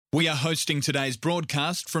We are hosting today's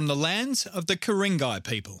broadcast from the lands of the Ku-ring-gai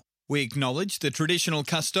people. We acknowledge the traditional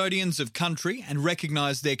custodians of country and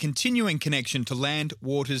recognise their continuing connection to land,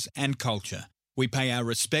 waters and culture. We pay our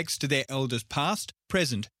respects to their elders past,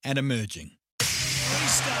 present and emerging.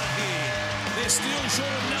 Restart here. They're still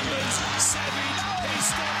short of numbers. Savage, he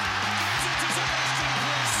stopped. Gives it to Sebastian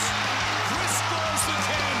Chris. Chris scores for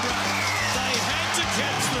Canberra. They had to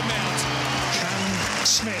catch them out. Cam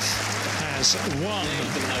Smith has won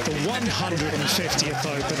the 150th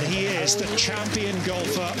Open. He is the champion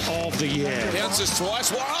golfer of the year. Bounces twice.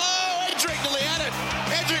 Oh, Edric nearly had it.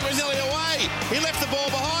 Edric was nearly away. He left the ball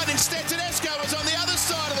behind. Instead, Tedesco was on the other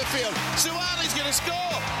side of the field. Suwali's going to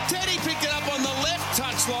score. Teddy picked it up on the left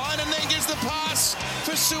touchline and then gives the pass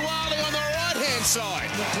for Suwali on the right-hand side.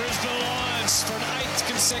 The Brisbane Lions, for an 8th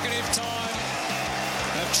consecutive time,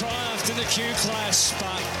 have triumphed in the Q Class,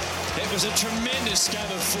 but it was a tremendous game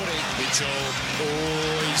of footy. Mitchell,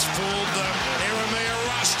 he's fooled them. Eremia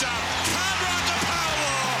rushed up. Can't run the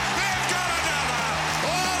Powerball. They've got another.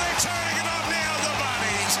 They're turning it up now, the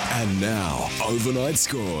Bunnies. And now, overnight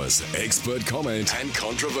scores, expert comment and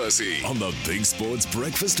controversy on the Big Sports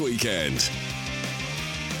Breakfast Weekend.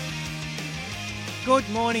 Good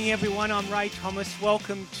morning, everyone. I'm Ray Thomas.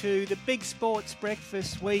 Welcome to the Big Sports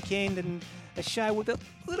Breakfast Weekend and a show with a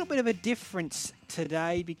little bit of a difference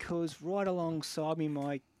today because right alongside me,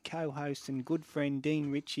 my co-host and good friend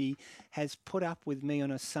Dean Ritchie has put up with me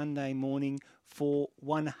on a Sunday morning for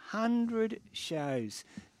 100 shows.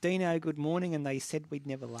 Dino, good morning, and they said we'd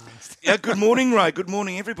never last. Yeah, good morning, Ray. Good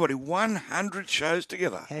morning, everybody. 100 shows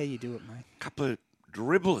together. How you do it, mate? A couple of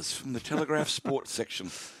dribblers from the Telegraph Sports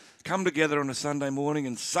section come together on a Sunday morning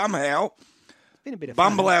and somehow Been a bit of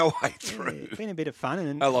bumble fun. our way through. Yeah, it's been a bit of fun.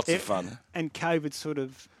 And Lots of fun. And COVID sort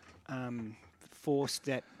of forced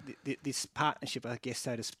that this partnership, I guess,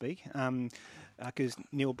 so to speak, because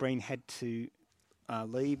Neil Breen had to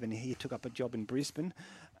leave and he took up a job in Brisbane,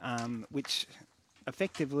 which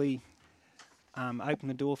effectively opened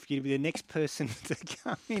the door for you to be the next person to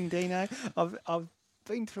come in, Dino. I've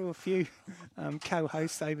been through a few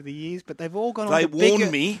co-hosts over the years, but they've all gone on to bigger...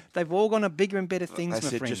 me. They've all gone to bigger and better things, They my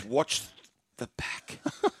said, friend. just watch the pack.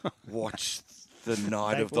 Watch the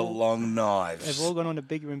night They've of the all- long knives. They've all gone on to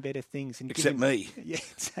bigger and better things. And Except me. Yeah,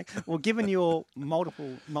 exactly. Well, given your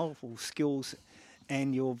multiple skills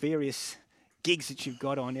and your various gigs that you've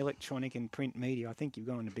got on electronic and print media, I think you've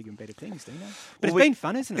gone on to bigger and better things, Dino. But it's been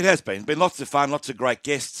fun, isn't it? It has been. Been lots of fun, lots of great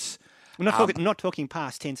guests. We're not talking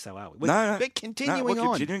past tense, though, are we? No. We're continuing we're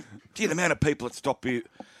on. continuing. Gee, the amount of people that stop you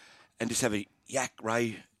and just have a yak,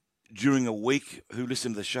 Ray, during a week who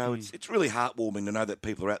listen to the show, it's really heartwarming to know that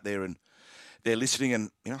people are out there and they're listening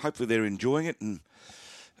and, hopefully they're enjoying it. And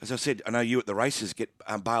as I said, I know you at the races get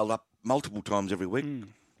bailed up multiple times every week.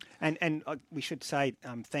 And we should say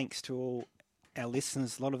thanks to all our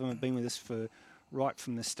listeners. A lot of them have been with us for right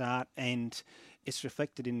from the start, and it's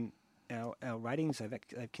reflected in our ratings.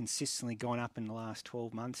 They've consistently gone up in the last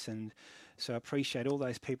 12 months, and so I appreciate all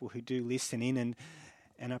those people who do listen in, and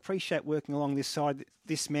I appreciate working along this side,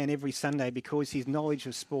 this man every Sunday, because his knowledge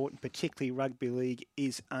of sport, and particularly rugby league,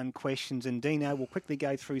 is unquestioned. And Dino will quickly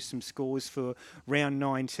go through some scores for round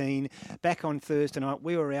 19. Back on Thursday night,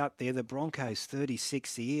 we were out there. The Broncos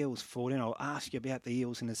 36, the Eels 14. I'll ask you about the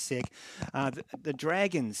Eels in a sec. The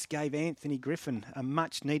Dragons gave Anthony Griffin a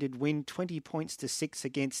much-needed win, 20 points to 6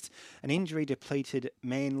 against an injury-depleted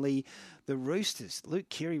Manly. The Roosters, Luke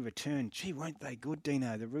Keary returned. Gee, weren't they good,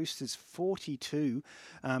 Dino? The Roosters 42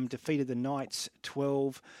 defeated the Knights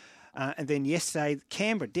 12. And then yesterday,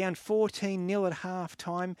 Canberra down 14-0 at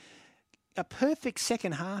half-time. A perfect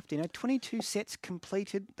second half, 22 sets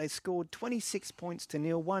completed. They scored 26 points to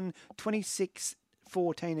nil, won 26-14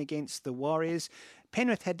 against the Warriors.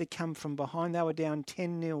 Penrith had to come from behind. They were down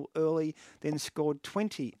 10-0 early, then scored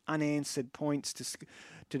 20 unanswered points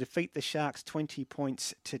to defeat the Sharks 20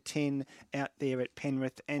 points to 10 out there at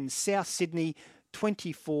Penrith. And South Sydney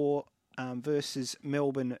 24 versus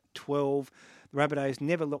Melbourne 12. The Rabbitohs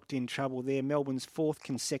never looked in trouble there. Melbourne's fourth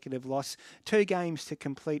consecutive loss. 2 games to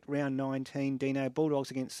complete round 19, Dino.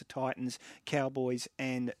 Bulldogs against the Titans, Cowboys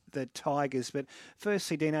and the Tigers. But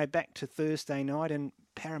firstly, Dino, back to Thursday night, and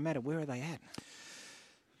Parramatta, where are they at?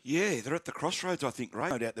 Yeah, they're at the crossroads, I think, Ray.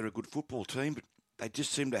 No doubt they're a good football team, but they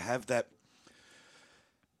just seem to have that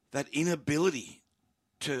inability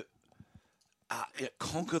to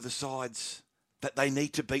conquer the sides that they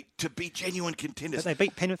need to beat to be genuine contenders. But they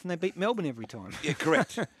beat Penrith and they beat Melbourne every time. Yeah,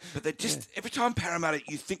 correct. But they're just, every time Parramatta,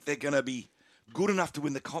 you think they're going to be good enough to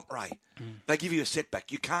win the comp, Ray. They give you a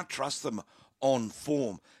setback. You can't trust them on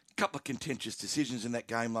form. A couple of contentious decisions in that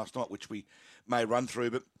game last night, which we may run through,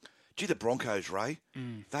 but Gee, the Broncos, Ray,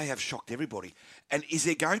 they have shocked everybody. And is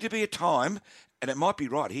there going to be a time, and it might be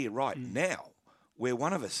right here, right now, where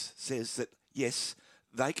one of us says that, yes,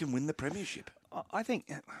 they can win the premiership? I think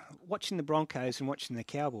watching the Broncos and watching the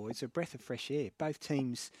Cowboys, a breath of fresh air. Both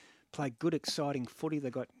teams play good, exciting footy.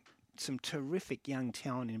 They've got some terrific young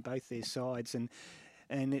talent in both their sides, and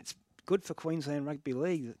it's good for Queensland Rugby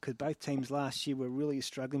League because both teams last year were really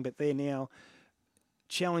struggling, but they're now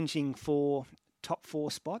challenging for top 4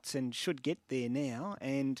 spots and should get there now,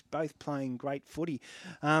 and both playing great footy.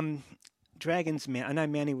 Dragons, I know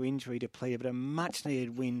Manly were injury depleted, but a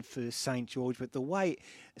much-needed win for St George. But the way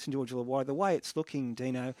St George Illawarra, the way it's looking,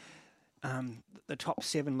 Dino, the top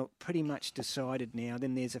 7 look pretty much decided now.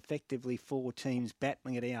 Then there's effectively 4 teams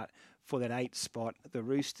battling it out for that 8th spot. The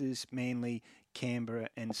Roosters, Manly, Canberra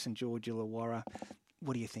and St George Illawarra.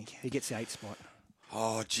 What do you think? Who gets the 8th spot?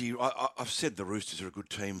 Oh, gee, I've said the Roosters are a good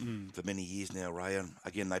team for many years now, Ray. And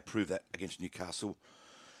again, they proved that against Newcastle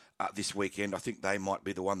this weekend. I think they might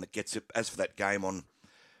be the one that gets it. As for that game on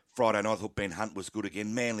Friday night, I thought Ben Hunt was good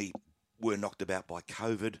again. Manly were knocked about by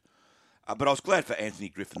COVID. But I was glad for Anthony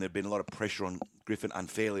Griffin. There had been a lot of pressure on Griffin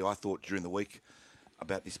unfairly, I thought, during the week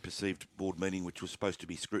about this perceived board meeting, which was supposed to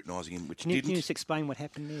be scrutinising him, which didn't. Can you just explain what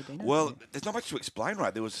happened there, Dino? Well, there's not much to explain,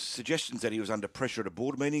 right? There was suggestions that he was under pressure at a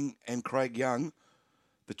board meeting, and Craig Young,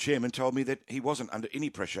 the chairman, told me that he wasn't under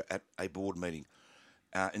any pressure at a board meeting.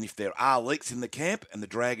 And if there are leaks in the camp, and the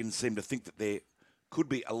Dragons seem to think that there could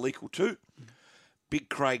be a leak or two, big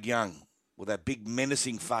Craig Young with that big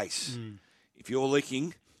menacing face. If you're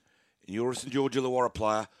leaking and you're a St George Illawarra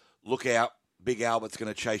player, look out, Big Albert's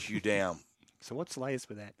going to chase you down. So what's the latest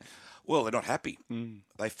with that? Well, they're not happy.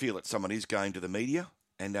 They feel that someone is going to the media,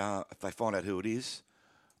 and if they find out who it is,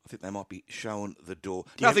 I think they might be showing the door.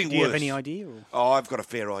 Nothing worse. Do you have any idea? Or? Oh, I've got a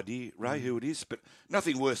fair idea, Ray, who it is, but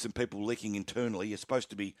nothing worse than people leaking internally. You're supposed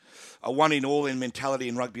to be a one-in, all-in mentality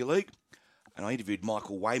in rugby league. And I interviewed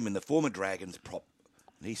Michael Wayman, the former Dragons prop,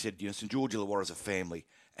 and he said, St George Illawarra is a family,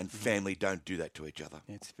 and family don't do that to each other.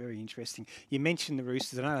 Yeah, it's very interesting. You mentioned the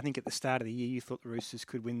Roosters. I think at the start of the year you thought the Roosters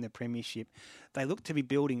could win the premiership. They look to be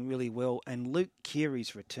building really well, and Luke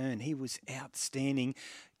Keary's return, he was outstanding.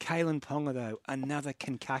 Kalen Ponga, though, another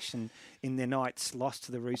concussion in their Knights, lost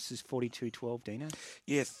to the Roosters 42-12, Dino.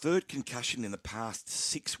 Yeah, 3rd concussion in the past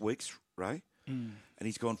 6 weeks, Ray. And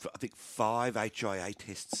he's gone for, I think, 5 HIA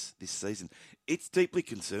tests this season. It's deeply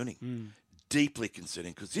concerning. Deeply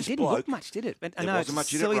concerning because this it didn't bloke look much, did it? But I there know wasn't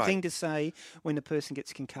it's much a in it, silly Ray. thing to say when a person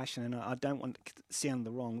gets concussion, and I don't want to sound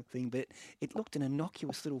the wrong thing, but it looked an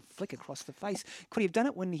innocuous little flick across the face. Could he have done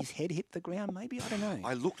it when his head hit the ground? Maybe, I don't know.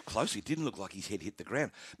 I looked closely. It didn't look like his head hit the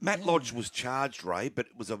ground. Matt Lodge was charged, Ray, but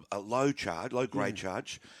it was a low charge, low-grade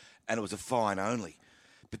charge, and it was a fine only.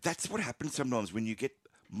 But that's what happens sometimes when you get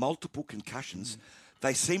multiple concussions.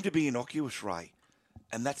 They seem to be innocuous, Ray.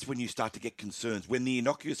 And that's when you start to get concerns, when the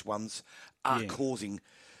innocuous ones are causing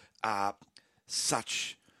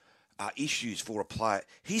such issues for a player.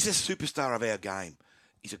 He's a superstar of our game.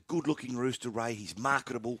 He's a good-looking Rooster, Ray. He's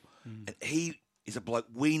marketable. And he is a bloke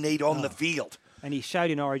we need on the field. And he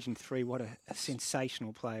showed in Origin 3 what a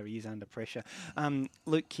sensational player he is under pressure.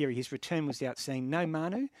 Luke Keary, his return was outstanding. No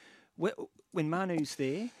Manu. When Manu's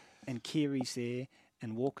there and Keary's there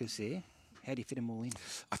and Walker's there, how do you fit them all in?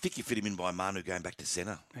 I think you fit him in by Manu going back to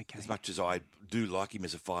centre. Okay. As much as I do like him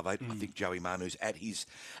as a 5'8", I think Joey Manu's at his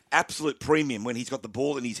absolute premium when he's got the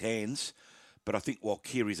ball in his hands. But I think while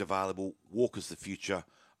Keary's available, Walker's the future.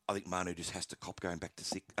 I think Manu just has to cop going back to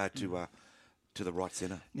the right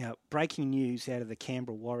centre. Now, breaking news out of the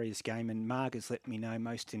Canberra Warriors game, and Marg has let me know,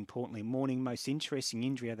 most importantly, morning, most interesting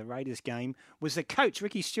injury of the Raiders game was the coach,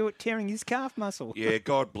 Ricky Stewart, tearing his calf muscle. Yeah,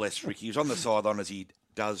 God bless Ricky. He was on the sideline as he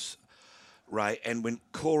does, Ray, and when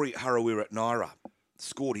Corey Harawira at Naira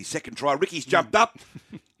scored his second try, Ricky's jumped up,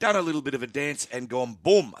 done a little bit of a dance and gone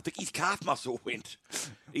boom. I think his calf muscle went.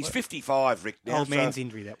 He's 55, Rick, now. Old man's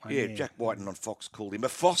injury, that one. Yeah, Jack Whiten on Fox called him a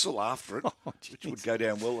fossil after it, which would go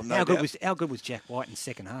down well. And how good was Jack White in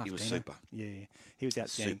second half? He was Dino? super. Yeah, he was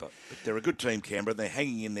outstanding. Super. But they're a good team, Canberra. They're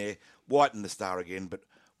hanging in there. Whiten the star again, but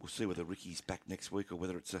we'll see whether Ricky's back next week or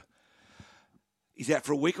whether it's he's out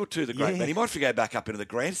for a week or two, the great man. He might have to go back up into the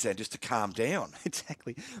grandstand just to calm down.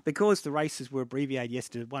 Exactly. Because the races were abbreviated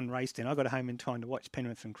yesterday, one race then, I got home in time to watch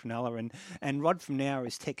Penrith and Cronulla, and Rod from Now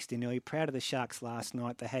is texting early, proud of the Sharks last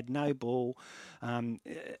night. They had no ball,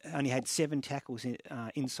 only had 7 tackles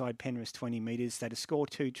inside Penrith's 20 metres. They had to score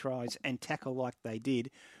 2 tries and tackle like they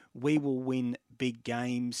did. We will win big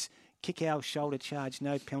games. Kick our shoulder charge,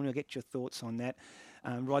 no penalty. I'll get your thoughts on that.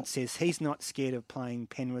 Rod says he's not scared of playing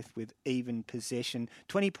Penrith with even possession.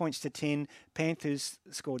 20 points to 10. Panthers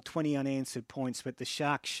scored 20 unanswered points, but the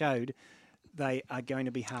Sharks showed they are going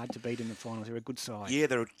to be hard to beat in the finals. They're a good side. Yeah,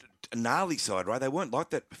 they're a gnarly side, right? They weren't like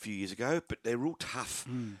that a few years ago, but they're real tough.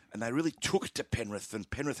 And they really took it to Penrith, and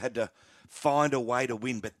Penrith had to find a way to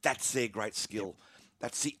win, but that's their great skill.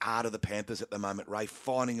 That's the art of the Panthers at the moment, Ray,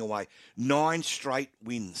 finding a way. 9 straight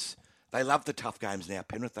wins. They love the tough games now,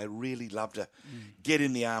 Penrith. They really love to get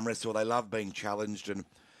in the arm wrestle. They love being challenged, and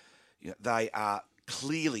they are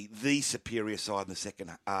clearly the superior side in the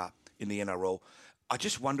second in the NRL. I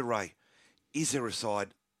just wonder, Ray, is there a side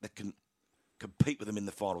that can compete with them in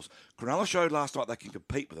the finals? Cronulla showed last night they can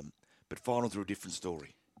compete with them, but finals are a different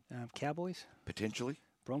story. Cowboys? Potentially.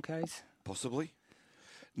 Broncos? Possibly.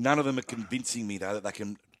 None of them are convincing me, though, that they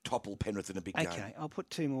can topple Penrith in a big game. Okay, I'll put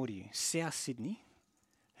 2 more to you. South Sydney,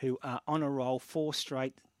 who are on a roll, 4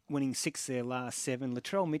 straight, winning 6 of their last 7.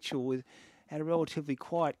 Latrell Mitchell had a relatively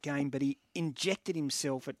quiet game, but he injected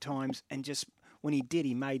himself at times, and just when he did,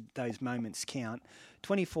 he made those moments count.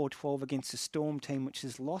 24-12 against a Storm team which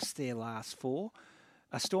has lost their last 4.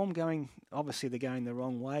 A Storm obviously they're going the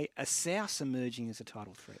wrong way. A South emerging as a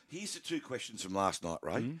title threat. Here's the 2 questions from last night,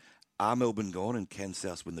 Ray. Are Melbourne gone, and can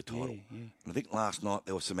South win the title? Yeah. And I think last night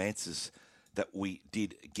there were some answers that we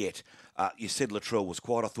did get. You said Latrell was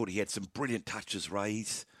quiet. I thought he had some brilliant touches, Ray.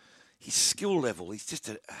 His skill level, he's just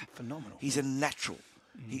phenomenal. He's a natural.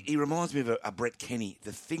 He reminds me of a Brett Kenny.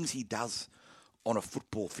 The things he does on a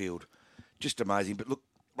football field, just amazing. But look,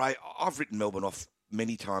 Ray, I've written Melbourne off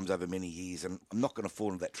many times over many years, and I'm not going to fall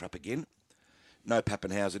into that trap again. No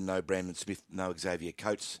Pappenhausen, no Brandon Smith, no Xavier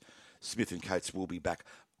Coates. Smith and Coates will be back.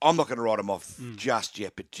 I'm not going to write them off just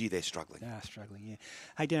yet, but gee, they're struggling. They are struggling, yeah.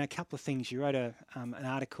 Hey, Dan, a couple of things. You wrote an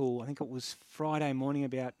article, I think it was Friday morning,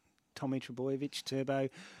 about Tommy Trbojevic, Turbo,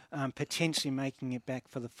 potentially making it back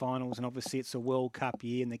for the finals. And obviously it's a World Cup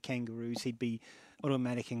year, and the Kangaroos, he'd be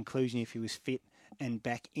automatic inclusion if he was fit and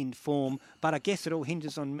back in form. But I guess it all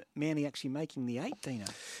hinges on Manly actually making the 8, Dino.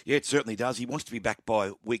 Yeah, it certainly does. He wants to be back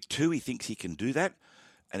by week 2. He thinks he can do that.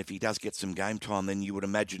 And if he does get some game time, then you would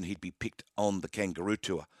imagine he'd be picked on the Kangaroo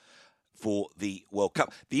Tour for the World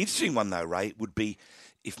Cup. The interesting one, though, Ray, would be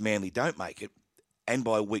if Manly don't make it, and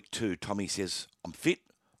by week 2, Tommy says, I'm fit,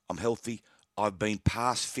 I'm healthy, I've been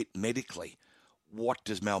past fit medically. What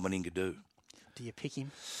does Mal Meninga do? Do you pick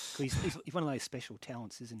him? He's one of those special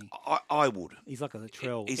talents, isn't he? I would. He's like a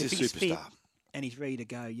Latrell. He's if a he's superstar. fit and he's ready to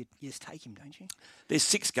go, you just take him, don't you? There's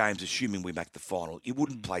 6 games, assuming we make the final. You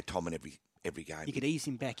wouldn't play Tom in every game. You could ease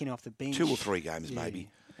him back in off the bench. 2 or 3 games, maybe.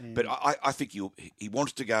 But I think he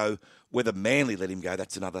wants to go. Whether Manly let him go,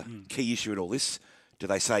 that's another key issue in all this. Do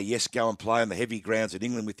they say, yes, go and play on the heavy grounds in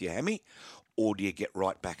England with your hammy? Or do you get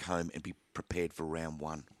right back home and be prepared for round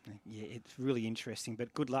 1? Yeah, it's really interesting.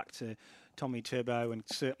 But good luck to Tommy Turbo, and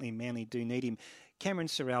certainly Manly do need him. Cameron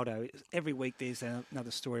Ciraldo, every week there's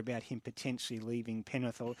another story about him potentially leaving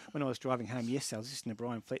Penrith. When I was driving home yesterday, I was listening to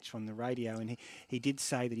Brian Fletcher on the radio, and he did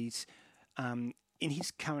say that he's... in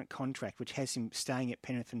his current contract, which has him staying at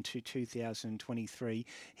Penrith until 2023,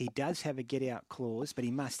 he does have a get-out clause, but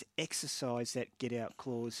he must exercise that get-out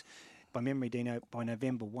clause by memory, Dino, by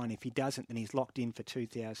November 1. If he doesn't, then he's locked in for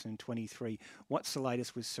 2023. What's the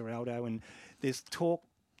latest with Ciraldo? And there's talk,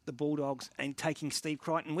 the Bulldogs, and taking Steve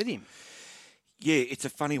Crichton with him. Yeah, it's a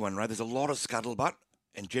funny one, right? There's a lot of scuttlebutt,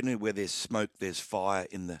 and generally where there's smoke, there's fire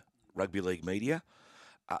in the rugby league media.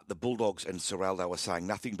 The Bulldogs and Ciraldo are saying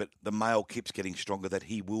nothing, but the mail keeps getting stronger that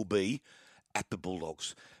he will be at the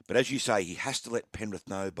Bulldogs. But as you say, he has to let Penrith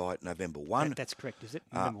know by November 1. That's correct, is it?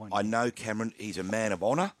 November 1. I know Cameron, he's a man of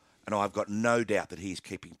honour, and I've got no doubt that he's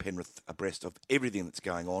keeping Penrith abreast of everything that's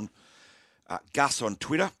going on. Gus on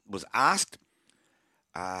Twitter was asked,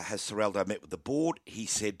 has Ciraldo met with the board? He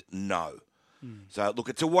said no. So, look,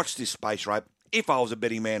 it's a watch this space, right? If I was a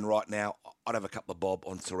betting man right now, I'd have a couple of bob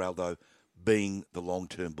on Ciraldo being the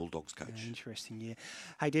long-term Bulldogs coach. Interesting, yeah.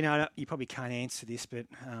 Hey, Dino, you probably can't answer this, but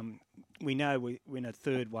we know we're in a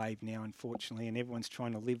 3rd wave now, unfortunately, and everyone's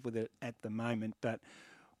trying to live with it at the moment. But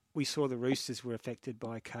we saw the Roosters were affected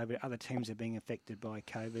by COVID. Other teams are being affected by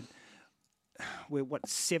COVID. We're,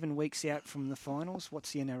 7 weeks out from the finals?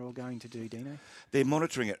 What's the NRL going to do, Dino? They're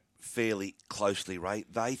monitoring it fairly closely, Ray.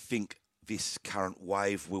 They think this current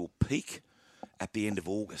wave will peak at the end of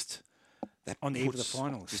August. That on the eve of the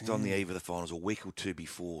finals. Just on the eve of the finals, a week or 2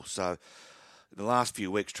 before. So the last few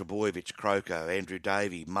weeks, Trbojevic, Croker, Andrew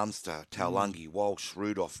Davey, Munster, Taulagi, Walsh,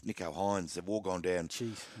 Rudolph, Nico Hines, they've all gone down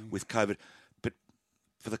with COVID. But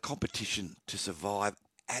for the competition to survive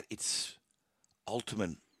at its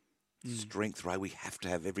ultimate strength, Ray, we have to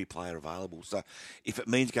have every player available. So if it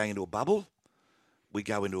means going into a bubble, we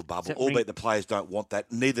go into a bubble, that albeit the players don't want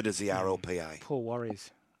that. Neither does the RLPA. Poor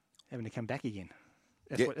Warriors having to come back again.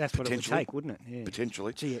 That's, Yeah, that's what it would potentially. take, wouldn't it? Yeah.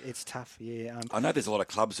 Potentially. Gee, it's tough, yeah. I know there's a lot of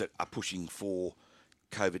clubs that are pushing for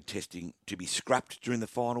COVID testing to be scrapped during the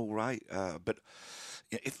final, Ray. But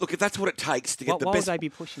if that's what it takes to get the why best. would they be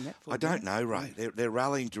pushing that for? I don't know, Ray. They're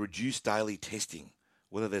rallying to reduce daily testing.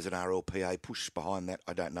 Whether there's an RLPA push behind that,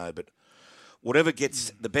 I don't know. But whatever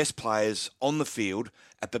gets the best players on the field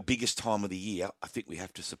at the biggest time of the year, I think we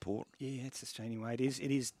have to support. Yeah, it's Australian way. It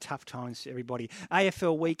is tough times for everybody.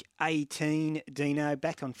 AFL Week 18, Dino,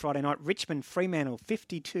 back on Friday night. Richmond Fremantle,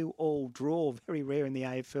 52-all draw. Very rare in the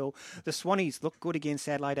AFL. The Swannies looked good against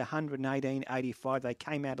Adelaide, 118-85. They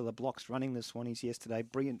came out of the blocks running the Swannies yesterday.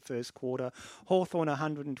 Brilliant first quarter. Hawthorn,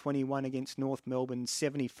 121 against North Melbourne,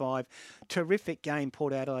 75. Terrific game,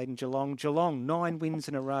 Port Adelaide and Geelong. Geelong, 9 wins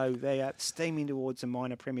in a row. They are steaming towards a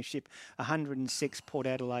minor premiership, 106, Port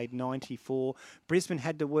Adelaide 94. Brisbane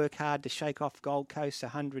had to work hard to shake off Gold Coast,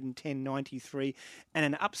 110-93, and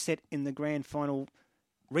an upset in the grand final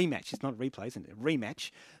rematch. It's not a replay, isn't it? A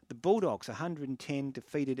rematch. The Bulldogs, 110,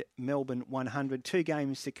 defeated Melbourne 100. 2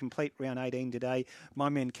 games to complete round 18 today. My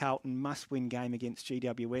men Carlton must-win game against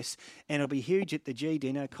GWS, and it'll be huge at the G,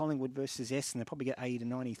 Dino. Collingwood versus Essendon. They'll probably get 80 to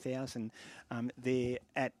 90,000 there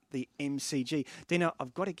at the MCG. Dino,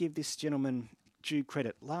 I've got to give this gentleman due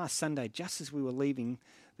credit. Last Sunday, just as we were leaving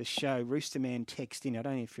the show, Roosterman texted in, I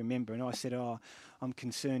don't know if you remember, and I said, I'm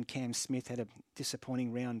concerned Cam Smith had a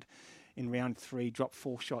disappointing round in round 3, dropped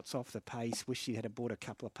 4 shots off the pace, wished he had bought a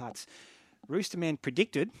couple of putts. Roosterman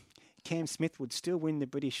predicted Cam Smith would still win the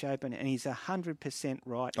British Open, and he's 100%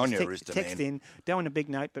 right. On your Roosterman. Text in, don't want a big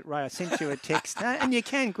note, but Ray, I sent you a text, and you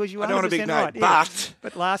can because you are 100% I don't want a big note, right. Yeah.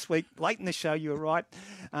 but last week, late in the show, you were right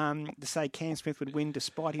to say Cam Smith would win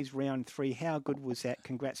despite his round 3. How good was that?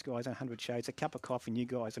 Congrats, guys, on 100 shows. A cup of coffee and you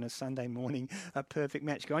guys on a Sunday morning. A perfect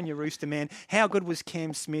match. Go on, your Roosterman. How good was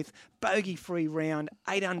Cam Smith? Bogey-free round,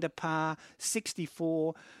 8 under par,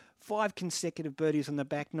 64, 5 consecutive birdies on the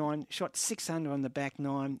back 9, shot 6 under on the back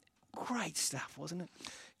 9. Great stuff, wasn't it?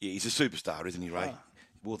 Yeah, he's a superstar, isn't he, Ray? He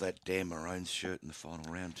wore that Dan Maroons shirt in the final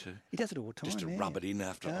round too. He does it all the time. Just to yeah. rub it in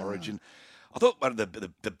after Origin. I thought one of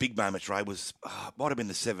the big moments, Ray, was might have been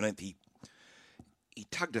the 17th. He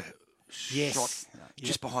tugged a shot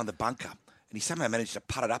just behind the bunker, and he somehow managed to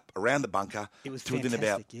putt it up around the bunker It was to within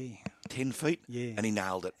about fantastic, 10 feet, Yeah. and he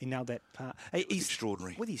nailed it. He nailed that part. He's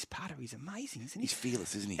extraordinary. With his putter, he's amazing, isn't he? He's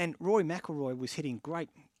fearless, isn't he? And Rory McIlroy was hitting great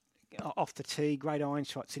off the tee, great iron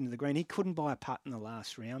shots into the green. He couldn't buy a putt in the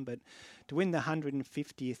last round, but to win the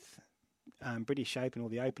 150th British Open, or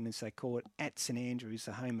the Open as they call it, at St Andrews,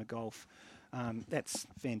 the home of golf, that's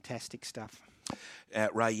fantastic stuff.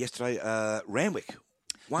 Ray, yesterday, Randwick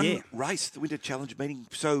won race, the Winter Challenge meeting,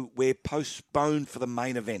 so we're postponed for the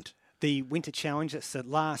main event. The Winter Challenge, that's the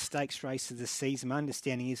last stakes race of the season. My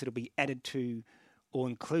understanding is it'll be added to or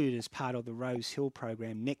included as part of the Rose Hill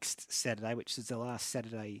program next Saturday, which is the last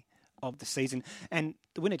Saturday of the season. And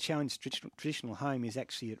the Winter Challenge traditional home is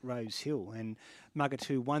actually at Rose Hill, and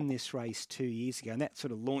Mugatoo won this race 2 years ago, and that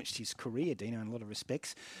sort of launched his career, Dino, in a lot of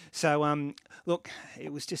respects. So, look,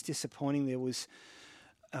 it was just disappointing. There was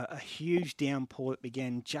a huge downpour that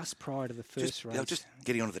began just prior to the first race. They were just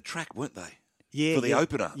getting onto the track, weren't they? Yeah, for the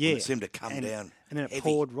opener, yeah. it seemed to come down and then it heavy.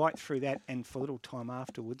 poured right through that, and for a little time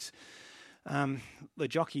afterwards, the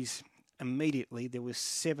jockeys immediately, there was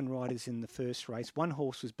 7 riders in the first race. One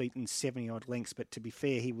horse was beaten 70-odd lengths, but to be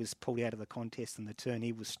fair, he was pulled out of the contest in the turn.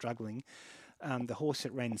 He was struggling. The horse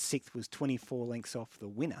that ran 6th was 24 lengths off the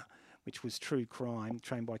winner, which was True Crime,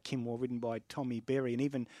 trained by Kim Moore, ridden by Tommy Berry. And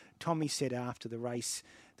even Tommy said after the race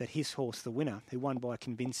that his horse, the winner, who won by a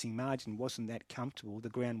convincing margin, wasn't that comfortable. The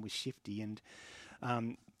ground was shifty, and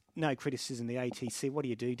no criticism, the ATC. What do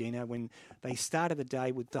you do, Dino, when they started the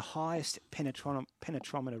day with the highest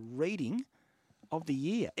penetrometer reading of the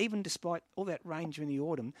year? Even despite all that rain during the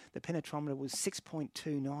autumn, the penetrometer was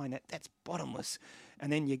 6.29. That's bottomless.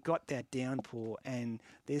 And then you got that downpour, and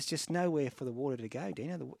there's just nowhere for the water to go,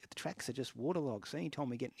 Dino. The tracks are just waterlogged. So anytime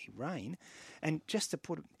we get any rain, and just to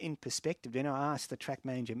put it in perspective, Dino, I asked the track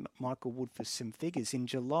manager, Michael Wood, for some figures. In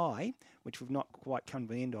July, which we've not quite come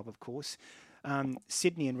to the end of course,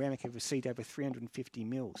 Sydney and Randwick have received over 350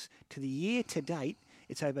 mils. To the year to date,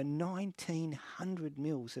 it's over 1,900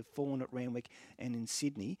 mils have fallen at Randwick and in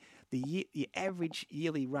Sydney. The average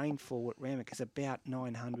yearly rainfall at Randwick is about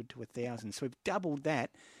 900 to 1,000. So we've doubled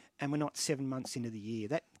that, and we're not 7 months into the year.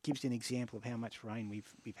 That gives you an example of how much rain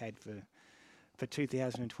we've had for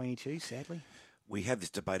 2022, sadly. We have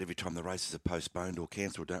this debate every time the races are postponed or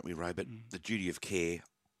cancelled, don't we, Ray? But the duty of care,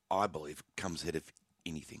 I believe, comes ahead of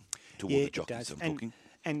anything toward the jockeys I'm talking.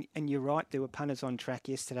 And you're right, there were punters on track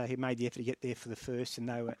yesterday who made the effort to get there for the first, and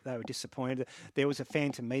they were disappointed. There was a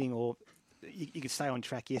phantom meeting, or you could stay on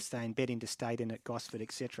track yesterday and bet interstate and at Gosford,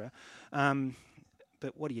 etc.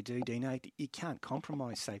 But what do you do, Dino? You can't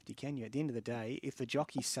compromise safety, can you? At the end of the day, if the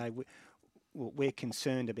jockeys say we're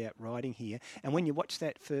concerned about riding here, and when you watch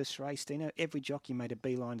that first race, Dino, every jockey made a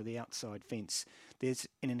beeline to the outside fence. There's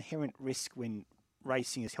an inherent risk when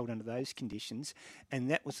racing is held under those conditions, and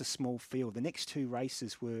that was a small field. The next two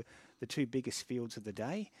races were the two biggest fields of the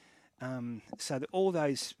day. So all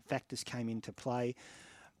those factors came into play.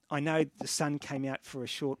 I know the sun came out for a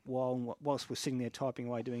short while, and whilst we're sitting there typing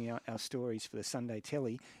away doing our stories for the Sunday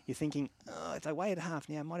telly, you're thinking, if they waited half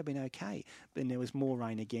an hour, it might have been okay. But then there was more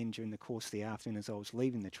rain again during the course of the afternoon as I was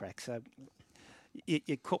leaving the track. So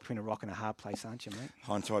you're caught between a rock and a hard place, aren't you, mate?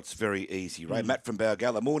 Hindsight's very easy, Ray. Matt from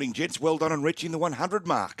Bowgalla. Morning, gents. Well done on reaching the 100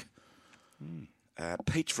 mark.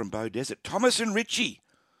 Peach from Bow Desert. Thomas and Richie.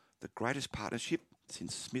 The greatest partnership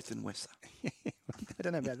since Smith and Wesser. I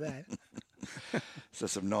don't know about that. So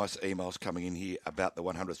some nice emails coming in here about the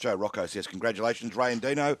 100th show. Rocco says, congratulations, Ray and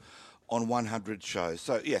Dino, on 100 shows.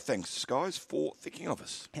 So, yeah, thanks, guys, for thinking of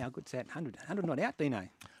us. How good's that? 100 not out, Dino.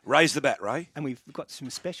 Raise the bat, Ray. And we've got some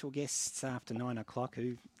special guests after 9 o'clock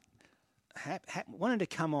who wanted to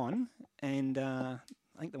come on, and I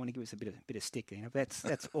think they want to give us a bit of stick, Dino.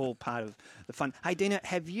 That's all part of the fun. Hey, Dino,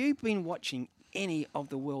 have you been watching any of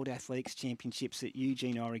the World Athletics Championships at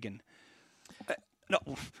Eugene, Oregon? No,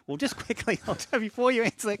 well, just quickly, before you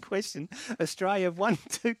answer that question, Australia have won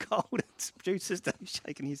 2 gold. Producer Dave's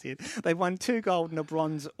shaking his head. They've won 2 gold and a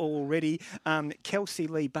bronze already. Kelsey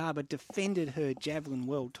Lee Barber defended her javelin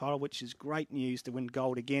world title, which is great news to win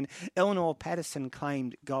gold again. Eleanor Patterson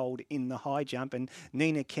claimed gold in the high jump, and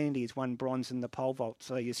Nina Kennedy has won bronze in the pole vault.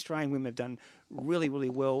 So the Australian women have done really, really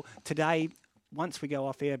well. Today, once we go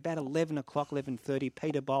off air, about 11 o'clock, 11:30,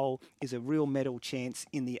 Peter Bowl is a real medal chance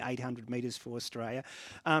in the 800 metres for Australia.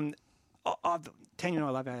 Tanya and I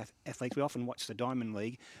love our athletes. We often watch the Diamond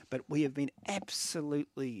League, but we have been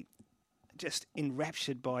absolutely just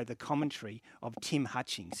enraptured by the commentary of Tim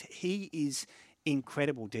Hutchings. He is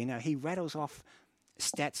incredible, Dino. He rattles off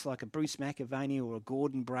stats like a Bruce McAvaney or a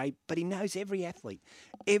Gordon Bray, but he knows every athlete,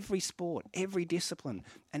 every sport, every discipline,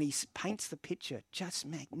 and he paints the picture just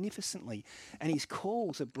magnificently, and his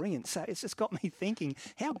calls are brilliant. So it's just got me thinking,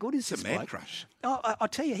 how good is this bloke? It's a man crush. I'll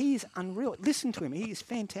tell you, he is unreal. Listen to him. He is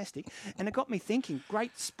fantastic. And it got me thinking,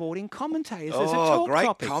 great sporting commentators. There's a talk great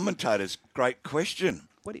topic. Commentators. Great question.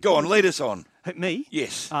 Go on, lead us on. Me?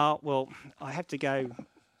 Yes. Well, I have to go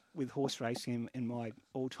with horse racing and my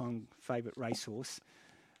all-time favourite racehorse,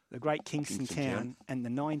 the great Kingston Town, and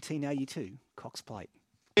the 1982 Cox Plate.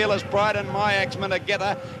 Fearless Pride and My Axeman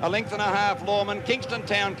together, a length and a half Lawman. Kingston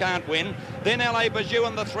Town can't win. Then LA Bajou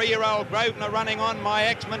and the 3-year-old Grosvenor running on. My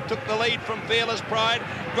Axeman took the lead from Fearless Pride.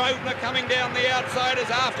 Grosvenor coming down the outside is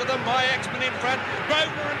after them. My Axeman in front.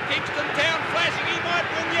 Grosvenor and Kingston Town flashing. He might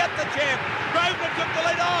win yet, the champ. Grosvenor took the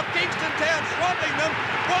lead. Oh, Kingston Town swamping them.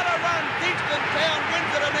 What a run. Kingston Town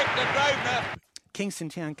wins it a neck to Grosvenor. Kingston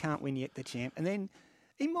Town can't win yet, the champ. And then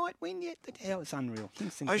he might win yet. It's unreal.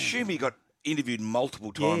 I assume he got interviewed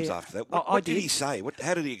multiple times after that. What did he say?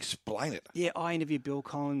 How did he explain it? Yeah, I interviewed Bill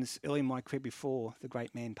Collins early in my career before the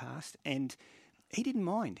great man passed, and he didn't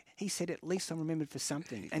mind. He said, at least I'm remembered for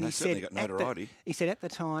something. And he said, got notoriety. He said at the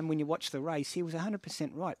time when you watch the race, he was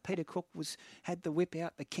 100% right. Peter Cook had the whip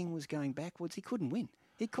out. The King was going backwards. He couldn't win.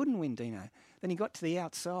 He couldn't win, Dino. Then he got to the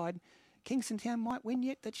outside. Kingston Town might win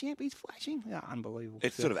yet. The champ, he's flashing. Oh, unbelievable.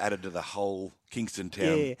 It's sort of added to the whole Kingston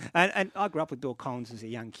Town. Yeah, and I grew up with Bill Collins as a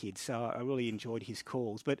young kid, so I really enjoyed his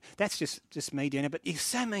calls. But that's just me, Dino. But there's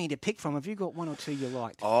so many to pick from. Have you got one or two you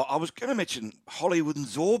liked? Oh, I was going to mention Hollywood and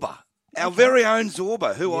Zorba. Our very own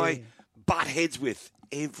Zorba, who I butt heads with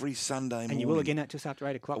every Sunday morning. And you will again at just after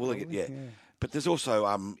 8 o'clock. Yeah. But there's also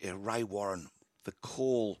Ray Warren, the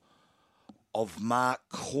call of Mark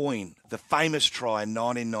Coyne, the famous try in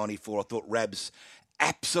 1994. I thought Rabs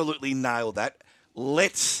absolutely nailed that.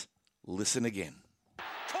 Let's listen again.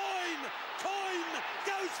 Coyne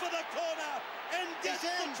goes for the corner and gets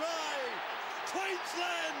the try.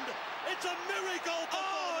 Queensland, it's a miracle.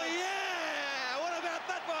 Oh, yeah. What about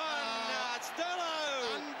that one?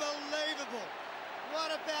 Stello. Unbelievable.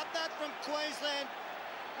 What about that from Queensland?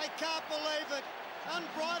 I can't believe it.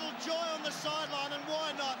 Unbridled joy on the sideline, and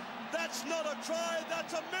why not? That's not a try,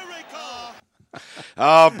 that's a miracle.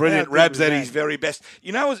 Oh, brilliant. Rabs at his very best.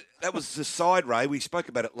 You know, that was the side, Ray. We spoke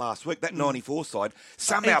about it last week. That 94 side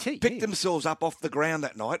somehow picked themselves up off the ground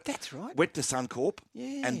that night. That's right. Went to Suncorp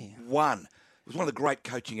and won. It was one of the great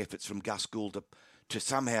coaching efforts from Gus Gould to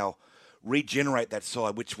somehow regenerate that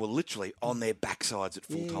side, which were literally on their backsides at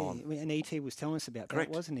full time. And E.T. was telling us about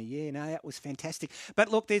Correct. that, wasn't he? Yeah, no, that was fantastic. But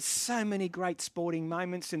look, there's so many great sporting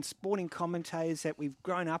moments and sporting commentators that we've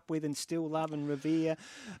grown up with and still love and revere,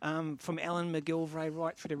 from Alan McGilvray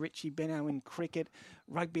right through to Richie Benno in cricket,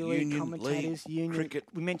 rugby league Union, commentators, league, cricket,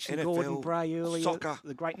 We mentioned NFL, Gordon Bray earlier, soccer.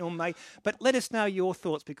 the great Norm May. But let us know your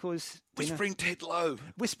thoughts because... Whispering Ted Lowe.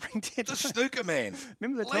 Whispering Ted The Lowe. snooker man.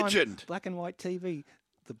 Remember the Legend. time, black and white TV,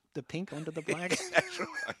 the pink onto the black? That's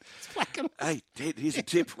right. It's black and white. Hey, Ted, here's a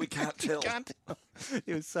tip. We can't tell. Can't tell.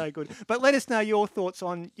 It was so good. But let us know your thoughts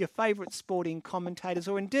on your favourite sporting commentators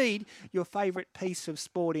or indeed your favourite piece of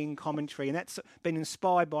sporting commentary. And that's been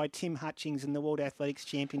inspired by Tim Hutchings and the World Athletics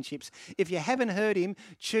Championships. If you haven't heard him,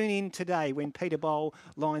 tune in today when Peter Bowl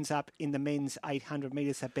lines up in the men's 800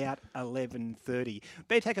 metres about 11:30.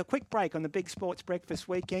 Better take a quick break on the Big Sports Breakfast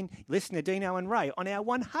Weekend. Listen to Dino and Ray on our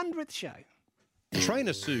 100th show.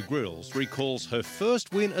 Trainer Sue Grills recalls her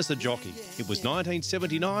first win as a jockey. It was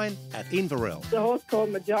 1979 at Inverell. The horse called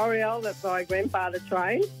Majorial that my grandfather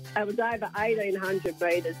trained. It was over 1,800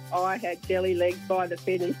 metres. I had jelly legs by the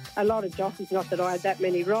finish. A lot of jockeys, not that I had that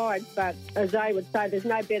many rides, but as they would say, there's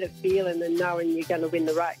no better feeling than knowing you're going to win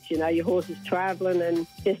the race. You know, your horse is travelling and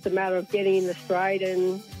just a matter of getting in the straight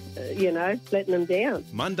and, letting them down.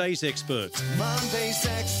 Monday's Experts. Monday's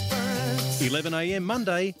Experts. 11 a.m.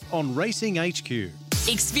 Monday on Racing HQ.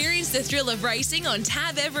 Experience the thrill of racing on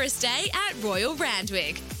Tab Everest Day at Royal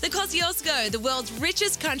Randwick. The Kosciuszko, the world's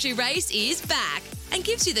richest country race, is back and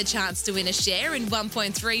gives you the chance to win a share in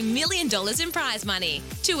 $1.3 million in prize money.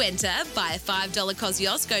 To enter, buy a $5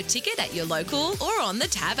 Kosciuszko ticket at your local or on the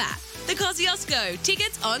Tab app. The Kosciuszko,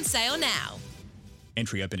 tickets on sale now.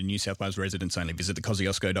 Entry open to New South Wales residents only. Visit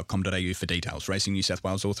thekosciuszko.com.au for details. Racing New South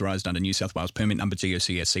Wales authorised under New South Wales permit number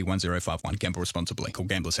GOCSC 1051. Gamble responsibly. Call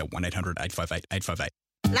Gamblers Help 1-800-858-858.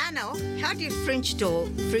 Lano, how did French door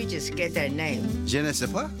fridges get their name? Je ne sais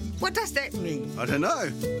pas. What does that mean? I don't know.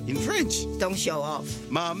 In French. Don't show off.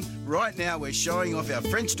 Mum, right now we're showing off our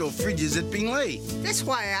French door fridges at Bingley. That's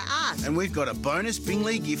why I asked. And we've got a bonus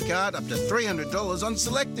Bingley gift card up to $300 on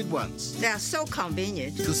selected ones. They are so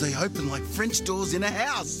convenient. Because they open like French doors in a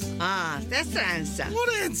house. Ah, that's the answer.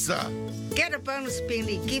 What answer? Get a bonus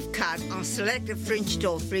Bingley gift card on selected French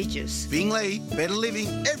door fridges. Bingley, better living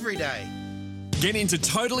every day. Get into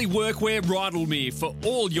Totally Workwear Rydalmere for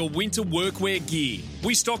all your winter workwear gear.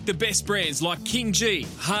 We stock the best brands like King G,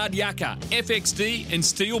 Hard Yakka, FXD and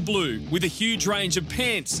Steel Blue with a huge range of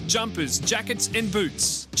pants, jumpers, jackets and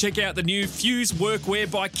boots. Check out the new Fuse Workwear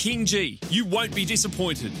by King G. You won't be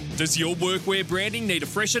disappointed. Does your workwear branding need a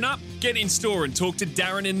freshen up? Get in store and talk to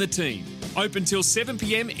Darren and the team. Open till 7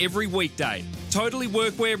 p.m. every weekday. Totally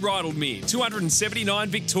Workwear Rydalmere, 279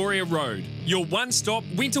 Victoria Road. Your one-stop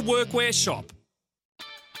winter workwear shop.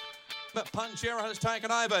 But Punchero has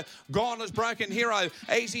taken over. Gone as Broken Hero.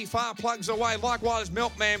 Easy Far plugs away. Likewise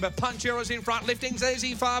Milkman, but Punchero's in front. Lifting's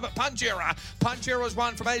Easy Far, but Punchero's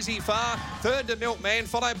won from Easy Far. Third to Milkman,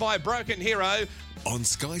 followed by Broken Hero. On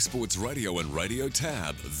Sky Sports Radio and Radio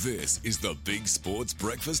Tab, this is the Big Sports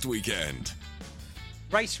Breakfast Weekend.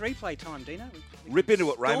 Race replay time, Dino. We Rip into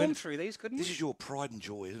it, storm Raymond. through these, couldn't we? This is your pride and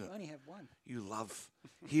joy, isn't it? I only have one. You love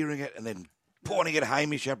hearing it and then pointing at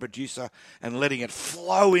Hamish, our producer, and letting it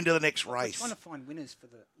flow into the next race. I'm trying to find winners for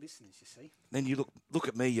the listeners, you see. Then you look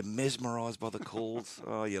at me, you're mesmerised by the calls.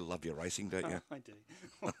 Oh, you love your racing, don't you? I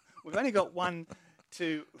do. We've only got one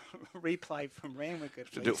to replay from Randwick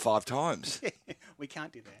at To least. do it 5 times. We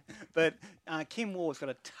can't do that. But Kim Waugh's got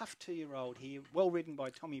a tough 2-year-old here, well ridden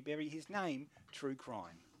by Tommy Berry. His name, True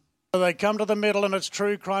Crime. They come to the middle and it's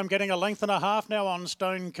True Crime getting a length and a half now on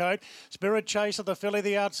Stonecoat. Spirit Chaser, the filly,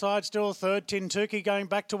 the outside, still third. Tintuki going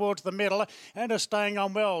back towards the middle and is staying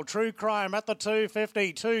on well. True Crime at the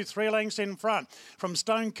 250, 3 lengths in front. From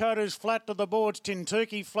Stonecoat who's flat to the boards,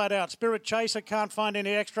 Tintuki flat out. Spirit Chaser can't find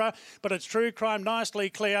any extra, but it's True Crime nicely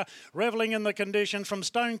clear, revelling in the conditions. From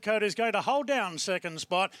Stonecoat is going to hold down second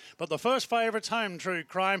spot, but the first favourite's home, True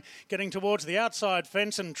Crime, getting towards the outside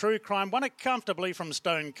fence, and True Crime won it comfortably from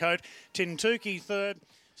Stonecoat. Tintuki third,